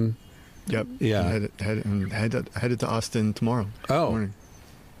Austin. Yep. Yeah. Headed to Austin tomorrow. Morning.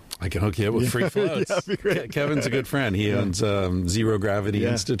 I can hook you up with free floats. That'd be great. Kevin's a good friend. He owns Zero Gravity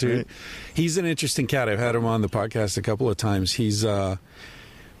Institute. Right. He's an interesting cat. I've had him on the podcast a couple of times. He's, you're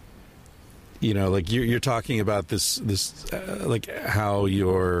talking about this how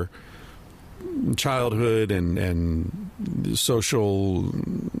your childhood and social,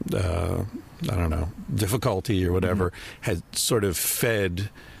 difficulty or whatever has sort of fed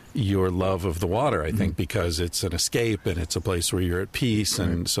your love of the water, I think, because it's an escape and it's a place where you're at peace,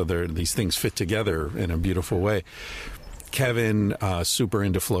 and so these things fit together in a beautiful way. Kevin, super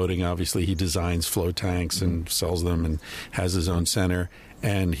into floating, obviously. He designs float tanks and sells them and has his own center,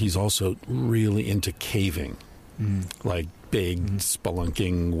 and he's also really into caving, like big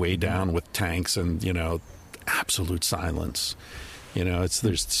spelunking way down with tanks and, absolute silence.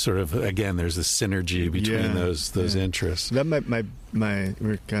 There's sort of, again, there's a synergy between those interests. That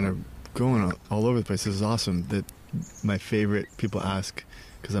we're kind of going all over the place. This is awesome. That my favorite, people ask,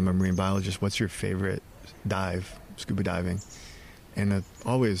 because I'm a marine biologist, what's your favorite dive, scuba diving? And it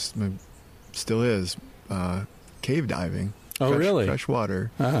always still is cave diving. Oh, really? Fresh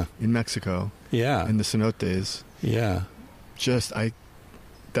water in Mexico. Yeah. In the cenotes. Yeah. I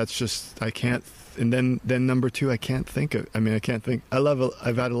can't. And then number two, I can't think of. I've had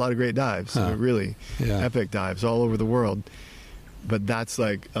a lot of great dives, really epic dives all over the world. But that's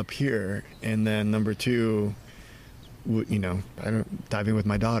like up here. And then number two, diving with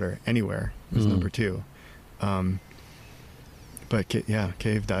my daughter anywhere was number two. But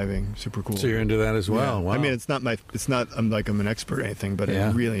cave diving, super cool. So you're into that as well. Yeah. Wow. I mean, I'm an expert or anything, but I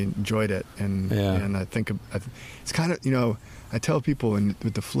really enjoyed it. And I think it's kind of, I tell people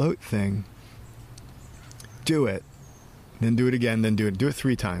with the float thing, do it, then do it again, then do it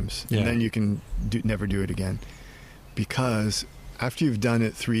 3 times, and then you can never do it again, because after you've done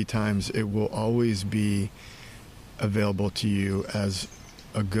it 3 times, it will always be available to you as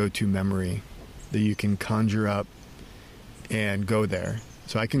a go-to memory that you can conjure up and go there.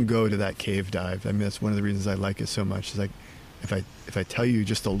 So I can go to that cave dive. I mean, that's one of the reasons I like it so much. It's like if I tell you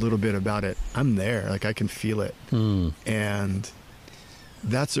just a little bit about it, I'm there. Like, I can feel it, and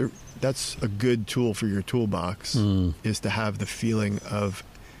that's a good tool for your toolbox, is to have the feeling of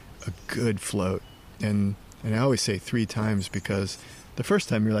a good float. And I always say 3 times, because the first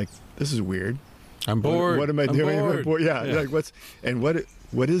time you're like, this is weird. I'm bored. What am I doing? Bored. Bored. Yeah. Like,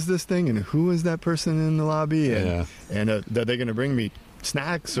 what is this thing, and who is that person in the lobby? And are they going to bring me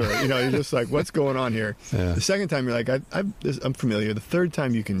snacks, or you're just like, what's going on here? The second time you're like, I'm familiar. The third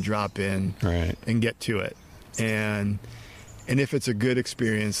time you can drop in and get to it, and if it's a good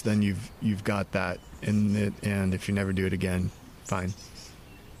experience, then you've got that, and if you never do it again, fine.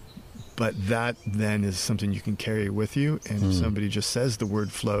 but that then is something you can carry with you, and if somebody just says the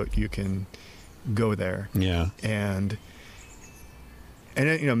word float, you can go there. Yeah. And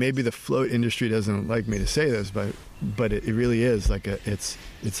maybe the float industry doesn't like me to say this, but it really is like it's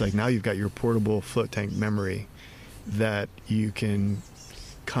like now you've got your portable float tank memory that you can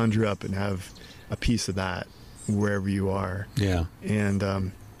conjure up and have a piece of that wherever you are. Yeah. And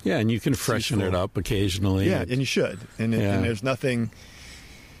and you can freshen it up occasionally. Yeah, and you should. And there's nothing.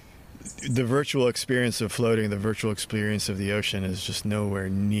 The virtual experience of floating, the virtual experience of the ocean is just nowhere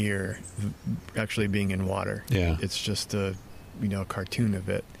near actually being in water. Yeah. It's just a cartoon of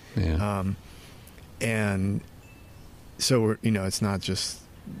it. Yeah. And so it's not just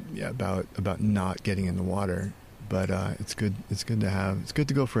about not getting in the water, but it's good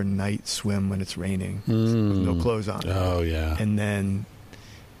to go for a night swim when it's raining with no clothes on. Oh yeah. And then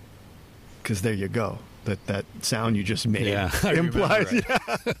because there you go. That sound you just made implies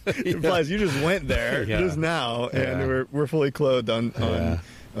you just went there just now, and we're fully clothed on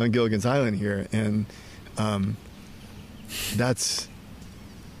Gilligan's Island here, and that's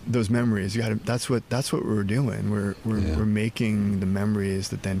those memories. That's what we're doing. We're making the memories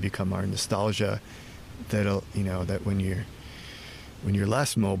that then become our nostalgia. That'll that when you're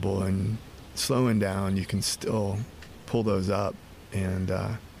less mobile and slowing down, you can still pull those up.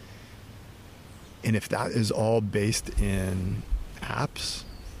 And if that is all based in apps,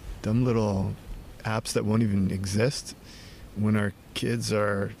 dumb little apps that won't even exist when our kids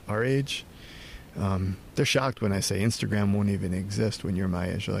are our age, they're shocked when I say Instagram won't even exist when you're my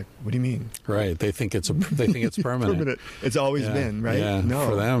age. They're like, "What do you mean?" Right? They think it's permanent. It's always been, right? Yeah, no,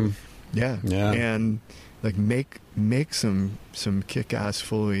 for them. Yeah. And like make some kick-ass,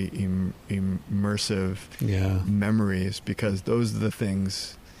 fully immersive memories, because those are the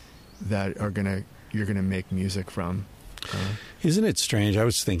things that you're gonna make music from. Isn't it strange? I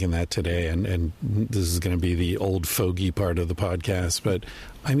was thinking that today, and this is going to be the old fogey part of the podcast, but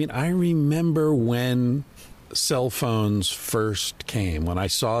I mean, I remember when cell phones first came, when I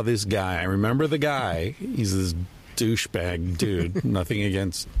saw this guy. I remember the guy. He's this douchebag dude. Nothing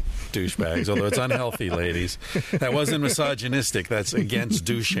against douchebags, although it's unhealthy, ladies. That wasn't misogynistic. That's against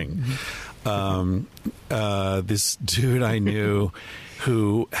douching. This dude I knew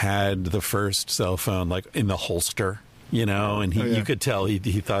who had the first cell phone, like, in the holster, and you could tell he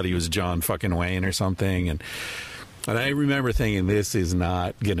thought he was John fucking Wayne or something. And I remember thinking, this is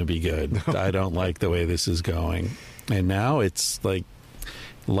not going to be good. No. I don't like the way this is going. And now it's like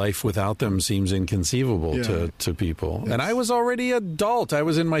life without them seems inconceivable to people. Yes. And I was already adult. I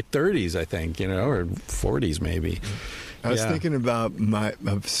was in my 30s, I think, or 40s maybe. I was thinking about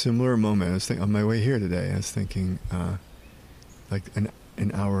a similar moment. I was thinking on my way here today. I was thinking, like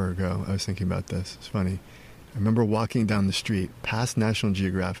an hour ago, I was thinking about this. It's funny. I remember walking down the street past National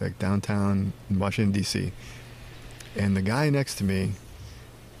Geographic downtown in Washington, D.C., and the guy next to me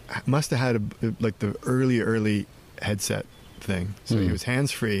must have had the early headset thing. So he was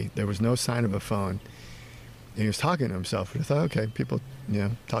hands-free. There was no sign of a phone. And he was talking to himself. And I thought, okay, people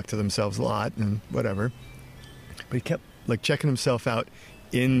talk to themselves a lot and whatever. But he kept checking himself out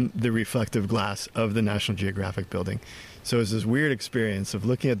in the reflective glass of the National Geographic building. So it was this weird experience of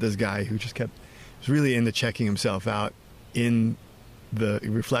looking at this guy who just was really into checking himself out in the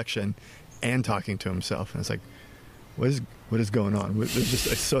reflection and talking to himself. And it's like, what is going on? There's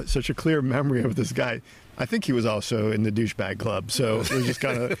just such a clear memory of this guy. I think he was also in the douchebag club. So it was just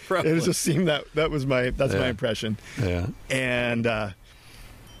kind of, it just seemed that's my impression. Yeah. And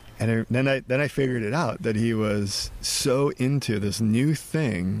then I figured it out, that he was so into this new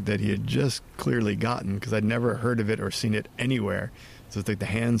thing that he had just clearly gotten, because I'd never heard of it or seen it anywhere. So it's like the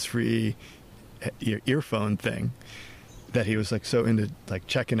hands-free earphone thing, that he was so into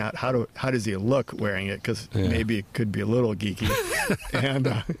checking out how does he look wearing it, because maybe it could be a little geeky,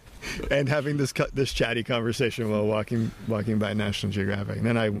 and having this chatty conversation while walking by National Geographic. And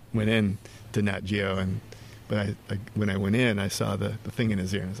then I went in to Nat Geo, but when I went in, I saw the thing in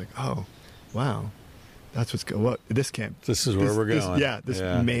his ear, and I was like, oh, wow, that's what's going. This is where we're going. This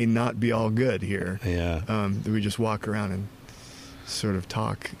may not be all good here. Yeah. We just walk around and sort of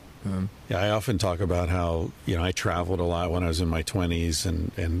talk. I often talk about how I traveled a lot when I was in my 20s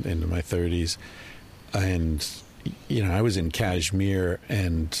and into my 30s, and I was in Kashmir,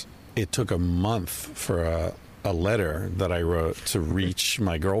 and it took a month for a letter that I wrote to reach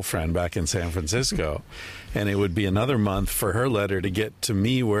my girlfriend back in San Francisco, and it would be another month for her letter to get to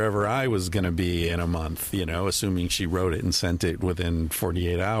me wherever I was going to be in a month, assuming she wrote it and sent it within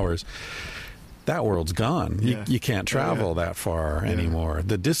 48 hours. That world's gone. You can't travel that far anymore.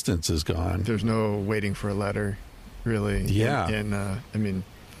 The distance is gone. There's no waiting for a letter, really. Yeah. And I mean,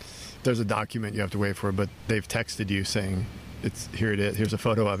 there's a document you have to wait for, but they've texted you saying, here it is. Here's a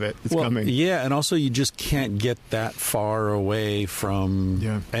photo of it. It's coming. Yeah, and also you just can't get that far away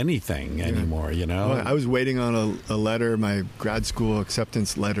from anything anymore, you know? Well, I was waiting on a letter, my grad school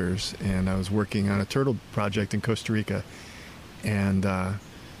acceptance letters, and I was working on a turtle project in Costa Rica. And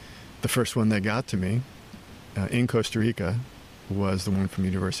the first one that got to me in Costa Rica was the one from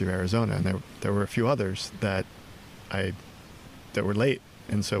University of Arizona. And there were a few others that were late.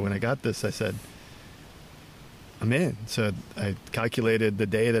 And so when I got this, I said, I'm in. So I calculated the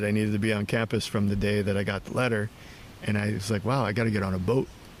day that I needed to be on campus from the day that I got the letter. And I was like, wow, I got to get on a boat.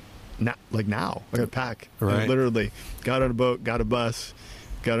 Now. I got to pack. Right. I literally got on a boat, got a bus,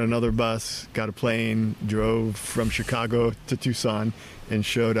 got another bus, got a plane, drove from Chicago to Tucson, and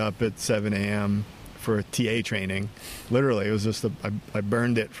showed up at 7 a.m. for a TA training. Literally, it was just I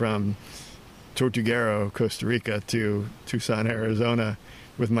burned it from Tortuguero, Costa Rica to Tucson, Arizona,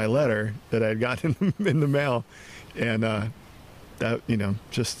 with my letter that I had gotten in the mail. And that,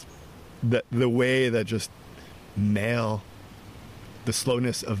 just the way that just mail, the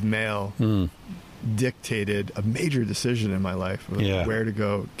slowness of mail dictated a major decision in my life of where to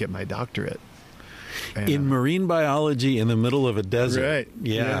go get my doctorate. And, in marine biology in the middle of a desert. Right.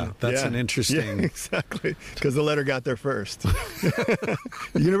 Yeah, that's an interesting... Yeah, exactly. Because the letter got there first. The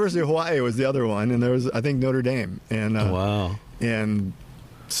University of Hawaii was the other one, and there was, I think, Notre Dame. And wow. And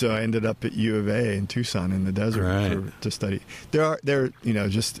so I ended up at U of A in Tucson in the desert to study. There,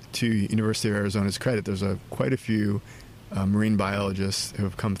 just to University of Arizona's credit, there's quite a few marine biologists who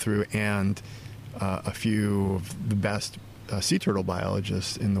have come through, and a few of the best sea turtle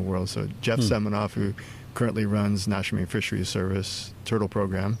biologists in the world. So Jeff Seminoff, who currently runs National Marine Fisheries Service turtle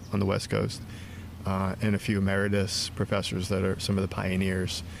program on the West Coast, and a few emeritus professors that are some of the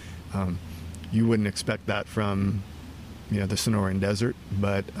pioneers. You wouldn't expect that from the Sonoran Desert,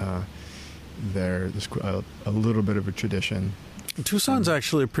 but there's a little bit of a tradition. Tucson's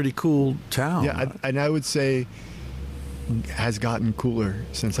actually a pretty cool town. Yeah, and I would say has gotten cooler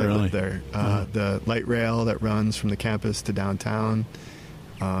since I lived there. The light rail that runs from the campus to downtown.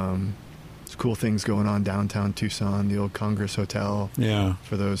 There's cool things going on downtown Tucson, the old Congress Hotel. Yeah.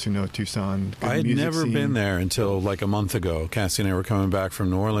 For those who know Tucson. I had never been there until like a month ago. Cassie and I were coming back from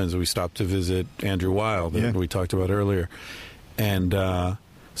New Orleans, and we stopped to visit Andrew Weil that we talked about earlier, and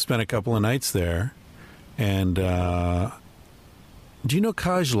spent a couple of nights there. And do you know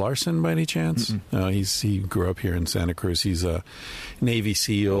Kaj Larson by any chance? He grew up here in Santa Cruz. He's a Navy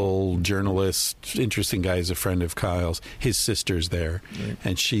SEAL, journalist, interesting guy. He's a friend of Kyle's. His sister's there,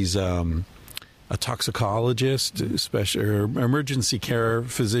 and she's a toxicologist, emergency care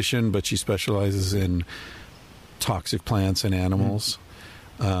physician, but she specializes in toxic plants and animals.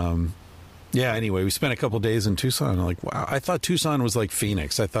 Anyway, we spent a couple days in Tucson. I'm like, wow, I thought Tucson was like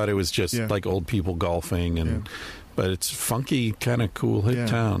Phoenix. I thought it was just like old people golfing and... But it's funky, kind of cool hip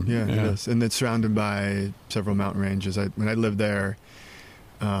town. Yeah, it is. And it's surrounded by several mountain ranges. When I lived there,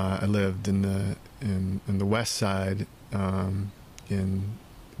 I lived in the west side, in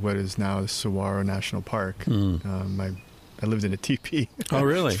what is now the Saguaro National Park. I lived in a teepee. Oh,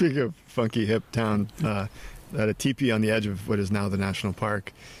 really? Speaking of funky hip town, I had a teepee on the edge of what is now the national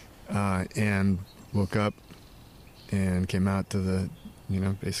park, and woke up and came out to the,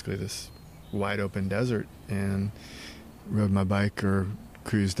 basically this wide open desert, and rode my bike or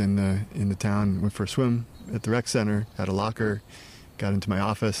cruised in the town, went for a swim at the rec center, had a locker, got into my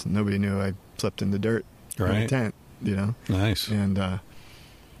office, and nobody knew I slept in the dirt in a tent, Nice. And I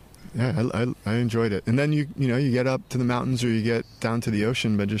enjoyed it. And then you get up to the mountains or you get down to the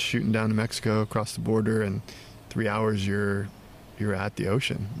ocean by just shooting down to Mexico across the border, and 3 hours you're at the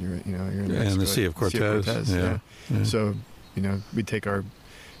ocean. You're in Mexico, and the Sea of Cortez. Yeah. So we take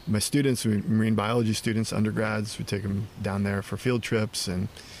my students, marine biology students, undergrads, we take them down there for field trips, and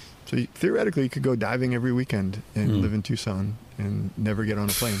so theoretically you could go diving every weekend and live in Tucson and never get on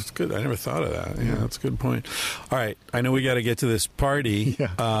a plane. That's good. I never thought of that. Yeah, that's a good point. All right, I know we got to get to this party,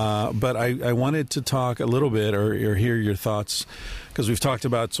 but I wanted to talk a little bit or hear your thoughts, because we've talked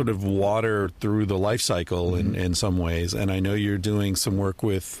about sort of water through the life cycle in some ways, and I know you're doing some work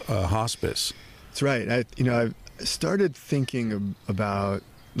with hospice. That's right. I started thinking about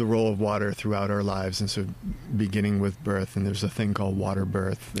the role of water throughout our lives, and so beginning with birth, and there's a thing called water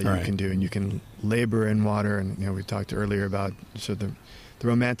birth that you can do, and you can labor in water, and we talked earlier about the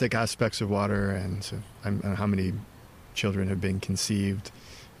romantic aspects of water, and so how many children have been conceived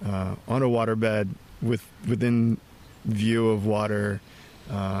on a waterbed within view of water,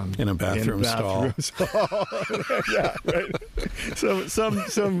 in a bathroom stall. Yeah, right. So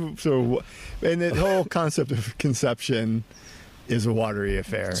and the whole concept of conception is a watery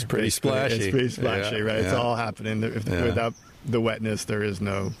affair. It's pretty basically. splashy. It's pretty splashy, Yeah, right? It's yeah. all happening. Without the wetness, there is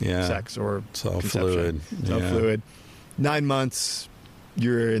no Yeah. sex or It's all conception. fluid. It's all Yeah. fluid. 9 months,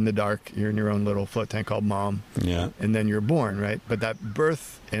 you're in the dark. You're in your own little float tank called mom. Yeah. And then you're born, right? But that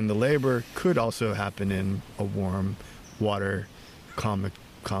birth and the labor could also happen in a warm, water, calm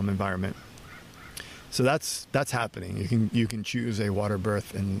environment. So that's happening. You can choose a water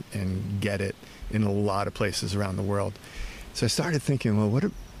birth and get it in a lot of places around the world. So I started thinking, well, what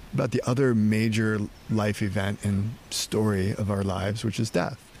about the other major life event and story of our lives, which is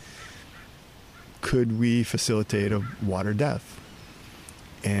death? Could we facilitate a water death?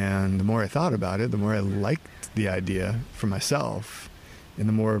 And the more I thought about it, the more I liked the idea for myself, and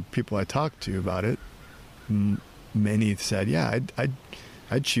the more people I talked to about it, many said, "Yeah,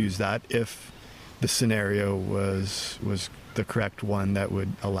 I'd choose that if the scenario was the correct one that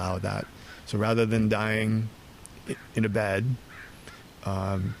would allow that." So rather than dying in a bed,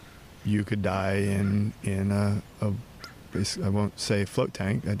 you could die in a I won't say float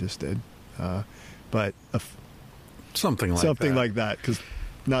tank. I just did, but Something like something that. like that, because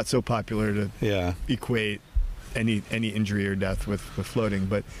not so popular to Yeah. equate any injury or death with floating.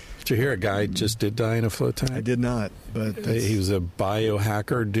 But Did you hear a guy just did die in a float tank? I did not. But He was a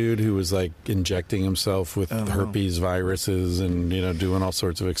biohacker dude who was like injecting himself with herpes viruses and doing all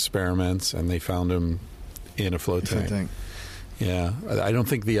sorts of experiments, and they found him in a float tank. Yeah, I don't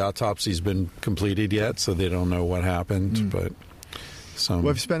think the autopsy's been completed yet, so they don't know what happened. But Well,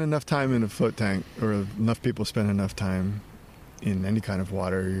 if you spend enough time in a float tank, or enough people spend enough time in any kind of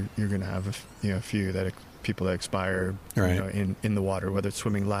water, you're going to have a few people that expire Right. in the water, whether it's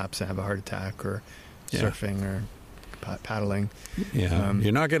swimming laps and have a heart attack, or surfing or paddling. yeah,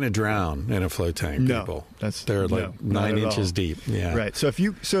 you're not going to drown in a float tank. No, people, that's they're like not 9 at inches all. deep. Yeah, Right. So if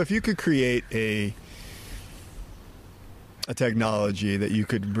you could create a technology that you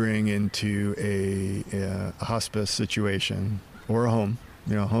could bring into a hospice situation, or a home,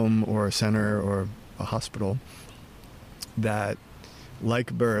 home or a center or a hospital, that,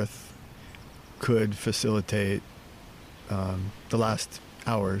 like birth, could facilitate the last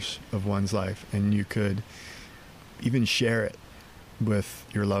hours of one's life, and you could even share it with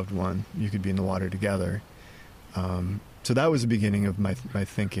your loved one. You could be in the water together. So that was the beginning of my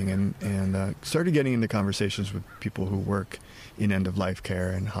thinking, and started getting into conversations with people who work in end-of-life care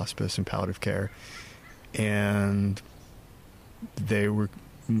and hospice and palliative care, and they were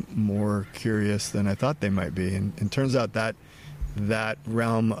more curious than I thought they might be. And it turns out that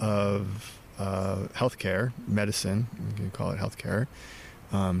realm of healthcare, medicine, you can call it healthcare,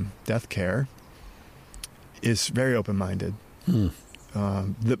 death care, is very open-minded.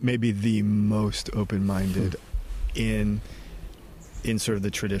 Maybe the most open-minded in sort of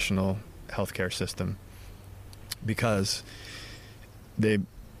the traditional healthcare system, because they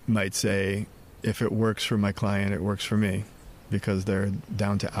might say, if it works for my client, it works for me, because they're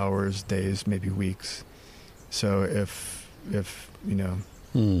down to hours, days, maybe weeks. So if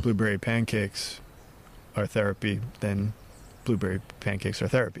blueberry pancakes are therapy, then blueberry pancakes are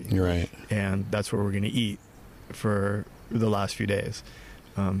therapy. right. And that's what we're going to eat for the last few days.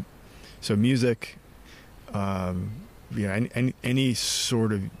 So music, any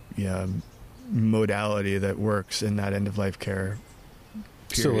sort of modality that works in that end-of-life care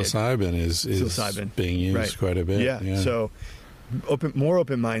period. Psilocybin is Psilocybin. being used Right. quite a bit. Yeah. So more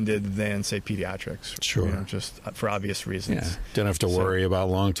open-minded than, say, pediatrics. Sure. Just for obvious reasons. Yeah, don't have to worry about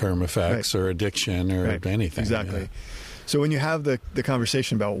long-term effects or addiction or anything. Exactly. Yeah. So when you have the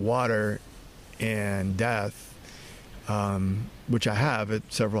conversation about water and death, which I have at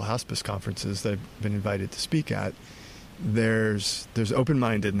several hospice conferences that I've been invited to speak at, there's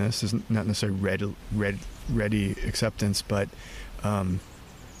open-mindedness. There's not necessarily ready acceptance, but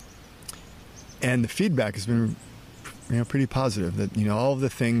and the feedback has been pretty positive, that all of the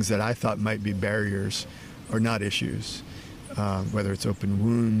things that I thought might be barriers are not issues, whether it's open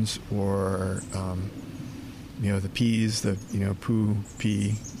wounds or the peas, the poo,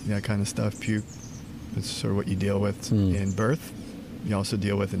 pee, that kind of stuff, puke. It's sort of what you deal with in birth. You also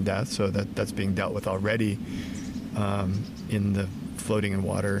deal with in death, so that's being dealt with already in the floating in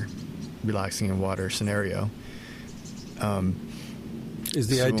water, relaxing in water scenario. Is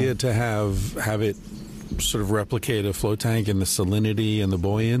the idea to have it sort of replicate a float tank in the salinity and the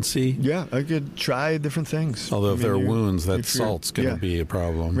buoyancy? Yeah, I could try different things. Although if there are wounds, that if you're- salt's going to be a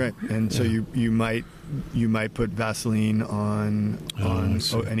problem. Right, and so you might put Vaseline on I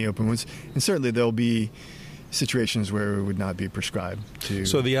see. any open wounds, and certainly there'll be situations where it would not be prescribed to.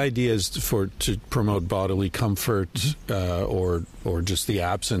 So the idea is to promote bodily comfort, or just the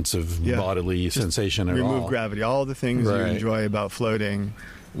absence of bodily sensation at all. Remove gravity. All the things you Right. enjoy about floating,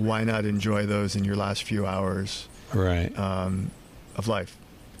 why not enjoy those in your last few hours Right. of life?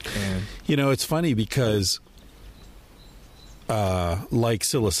 And It's funny because, like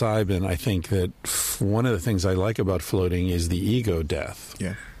psilocybin, I think that one of the things I like about floating is the ego death.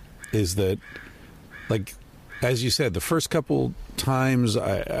 yeah, Is that, like, as you said, the first couple times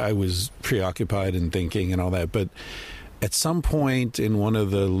I was preoccupied and thinking and all that, but at some point in one of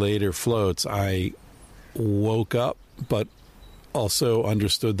the later floats, I woke up, but also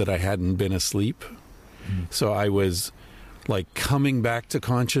understood that I hadn't been asleep. So I was like coming back to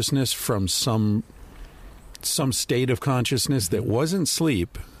consciousness from some state of consciousness that wasn't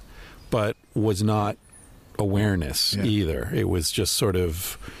sleep, but was not awareness either. It was just sort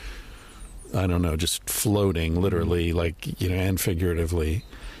of, I don't know, just floating, literally, like, and figuratively.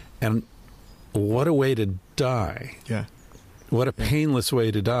 And what a way to die. yeah, What a painless way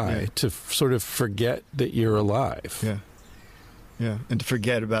to die, to sort of forget that you're alive. yeah. Yeah, and to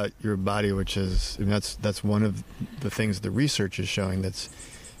forget about your body, which is, I mean, that's one of the things the research is showing that's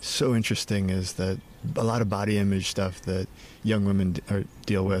so interesting, is that a lot of body image stuff that young women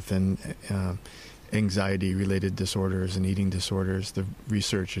deal with, and anxiety-related disorders and eating disorders, the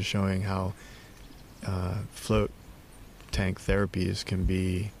research is showing how float tank therapies can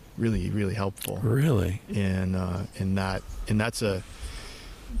be really, really helpful. Really? In that, and that's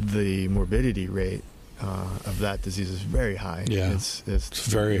the morbidity rate of that disease is very high. Yeah. It's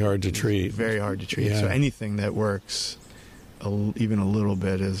very hard to treat. Very hard to treat. Yeah. So anything that works even a little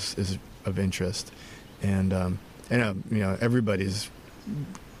bit is of interest. And everybody's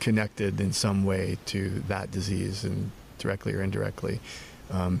connected in some way to that disease, and directly or indirectly.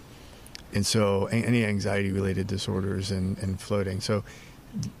 And so any anxiety-related disorders and floating. So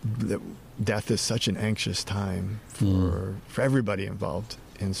death is such an anxious time for everybody involved.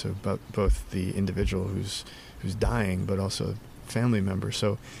 And so both the individual who's dying, but also family members.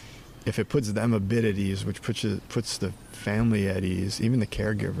 So if it puts them a bit at ease, which puts the family at ease, even the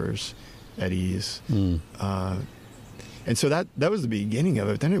caregivers at ease. And so that was the beginning of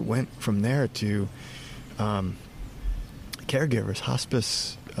it. Then it went from there to caregivers,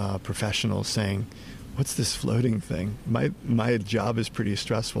 hospice professionals saying, "What's this floating thing? My job is pretty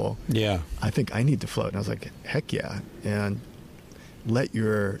stressful. Yeah. I think I need to float." And I was like, "Heck yeah!" And let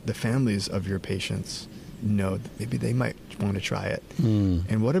the families of your patients know that maybe they might want to try it.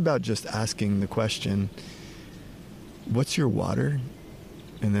 And what about just asking the question, "What's your water?"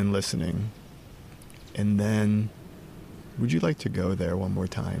 And then listening. And then, "Would you like to go there one more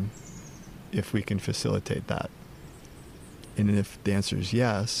time if we can facilitate that?" And if the answer is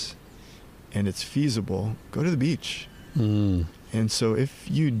yes, and it's feasible, go to the beach. And so if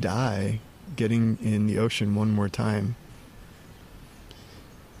you die getting in the ocean one more time,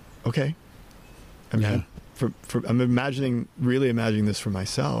 okay. I mean, I'm really imagining this for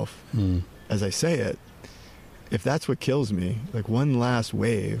myself as I say it. If that's what kills me, like one last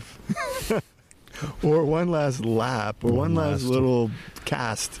wave, or one last lap, or one last little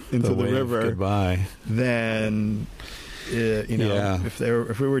cast into the river, goodbye, then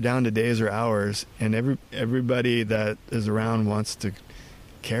if we were down to days or hours, and everybody that is around wants to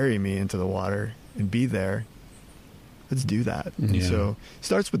carry me into the water and be there, let's do that. And so it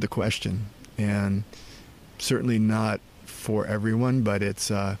starts with the question, and certainly not for everyone, but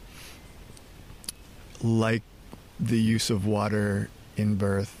it's like the use of water in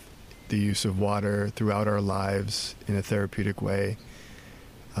birth, the use of water throughout our lives in a therapeutic way.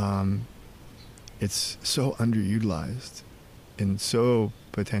 It's so underutilized and so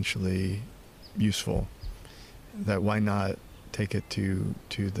potentially useful that why not take it to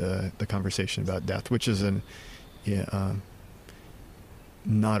the conversation about death, which is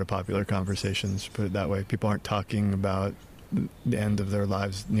not a popular conversation, let's put it that way. People aren't talking about the end of their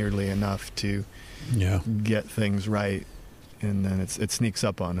lives nearly enough to get things right, and then it sneaks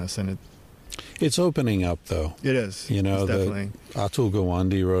up on us, and it's opening up, though. It is. Definitely. Atul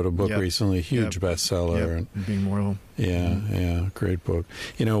Gawande wrote a book recently, a huge bestseller. And Being Mortal. Yeah, great book.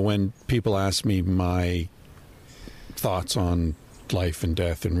 When people ask me my thoughts on life and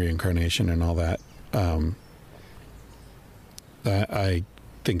death and reincarnation and all that, I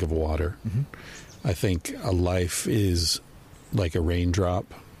think of water. I think a life is like a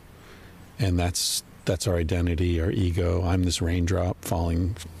raindrop, and that's our identity, our ego. I'm this raindrop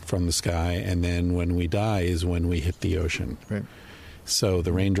falling from the sky, and then when we die is when we hit the ocean. Right. So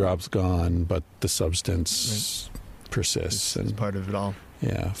the raindrop's gone, but the substance persists. It's part of it all.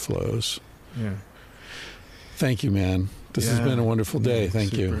 Yeah, flows. Yeah. Thank you, man. This has been a wonderful day.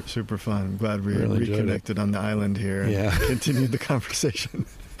 Thank you. Super fun. I'm glad we Really reconnected on the island here and continued the conversation.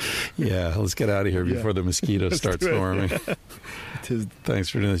 Yeah, let's get out of here before the mosquitoes start swarming. Thanks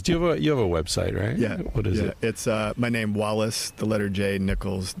for doing this. You have a website, right? Yeah. What is it? It's my name, Wallace, the letter J,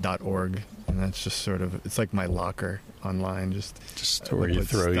 Nichols.org. And that's just sort of, it's like my locker online. Just where you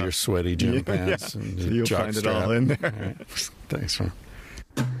throw your sweaty gym pants and so you'll find it all in there. All right. Thanks, man.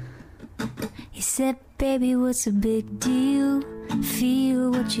 He said, baby, what's a big deal?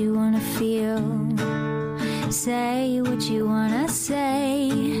 Feel what you want to feel. Say what you want to say.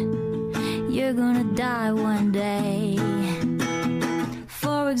 You're gonna die one day.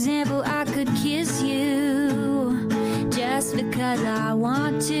 For example, I could kiss you just because I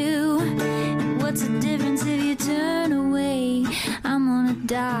want to. What's the difference if you turn away? I'm gonna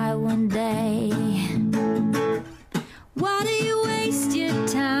die one day. Why do you waste your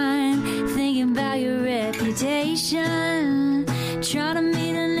time thinking about your reputation? Trying to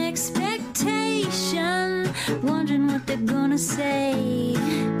meet an expectation, wondering what they're gonna say.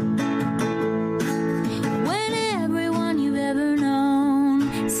 When everyone you've ever known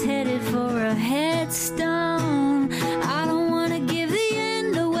is headed for a headstone, I don't wanna give the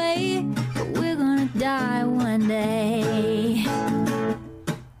end away, but we're gonna die one day.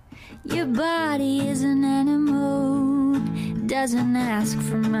 Your body is an animal, doesn't ask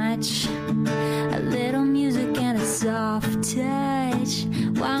for much. A little music and a soft touch.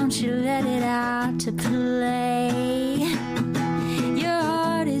 Why don't you let it out to play? Your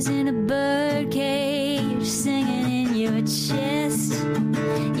heart is in a bird cage, singing in your chest.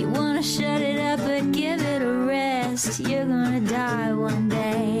 You wanna shut it up but give it a rest. You're gonna die one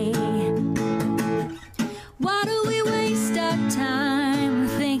day. Why do we waste our time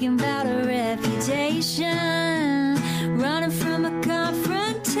thinking about a reputation? Running from a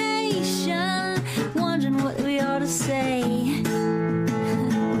confrontation, wondering what we ought to say.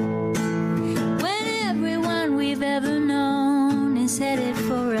 When everyone we've ever known is headed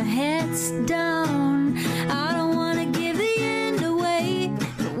for a headstone, I don't want to give the end away,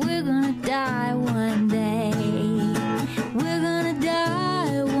 but we're gonna die one day. We're gonna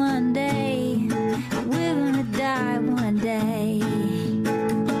die one day. We're gonna die one day.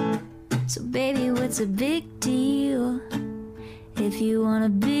 So baby, what's a big deal? If you wanna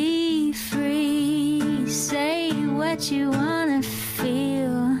be free, say what you wanna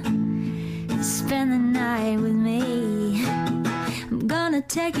feel. Spend the night with me. I'm gonna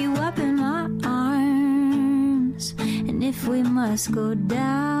take you up in my arms. And if we must go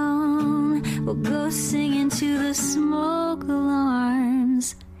down, we'll go singing to the smoke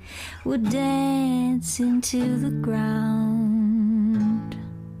alarms. We'll dance into the ground.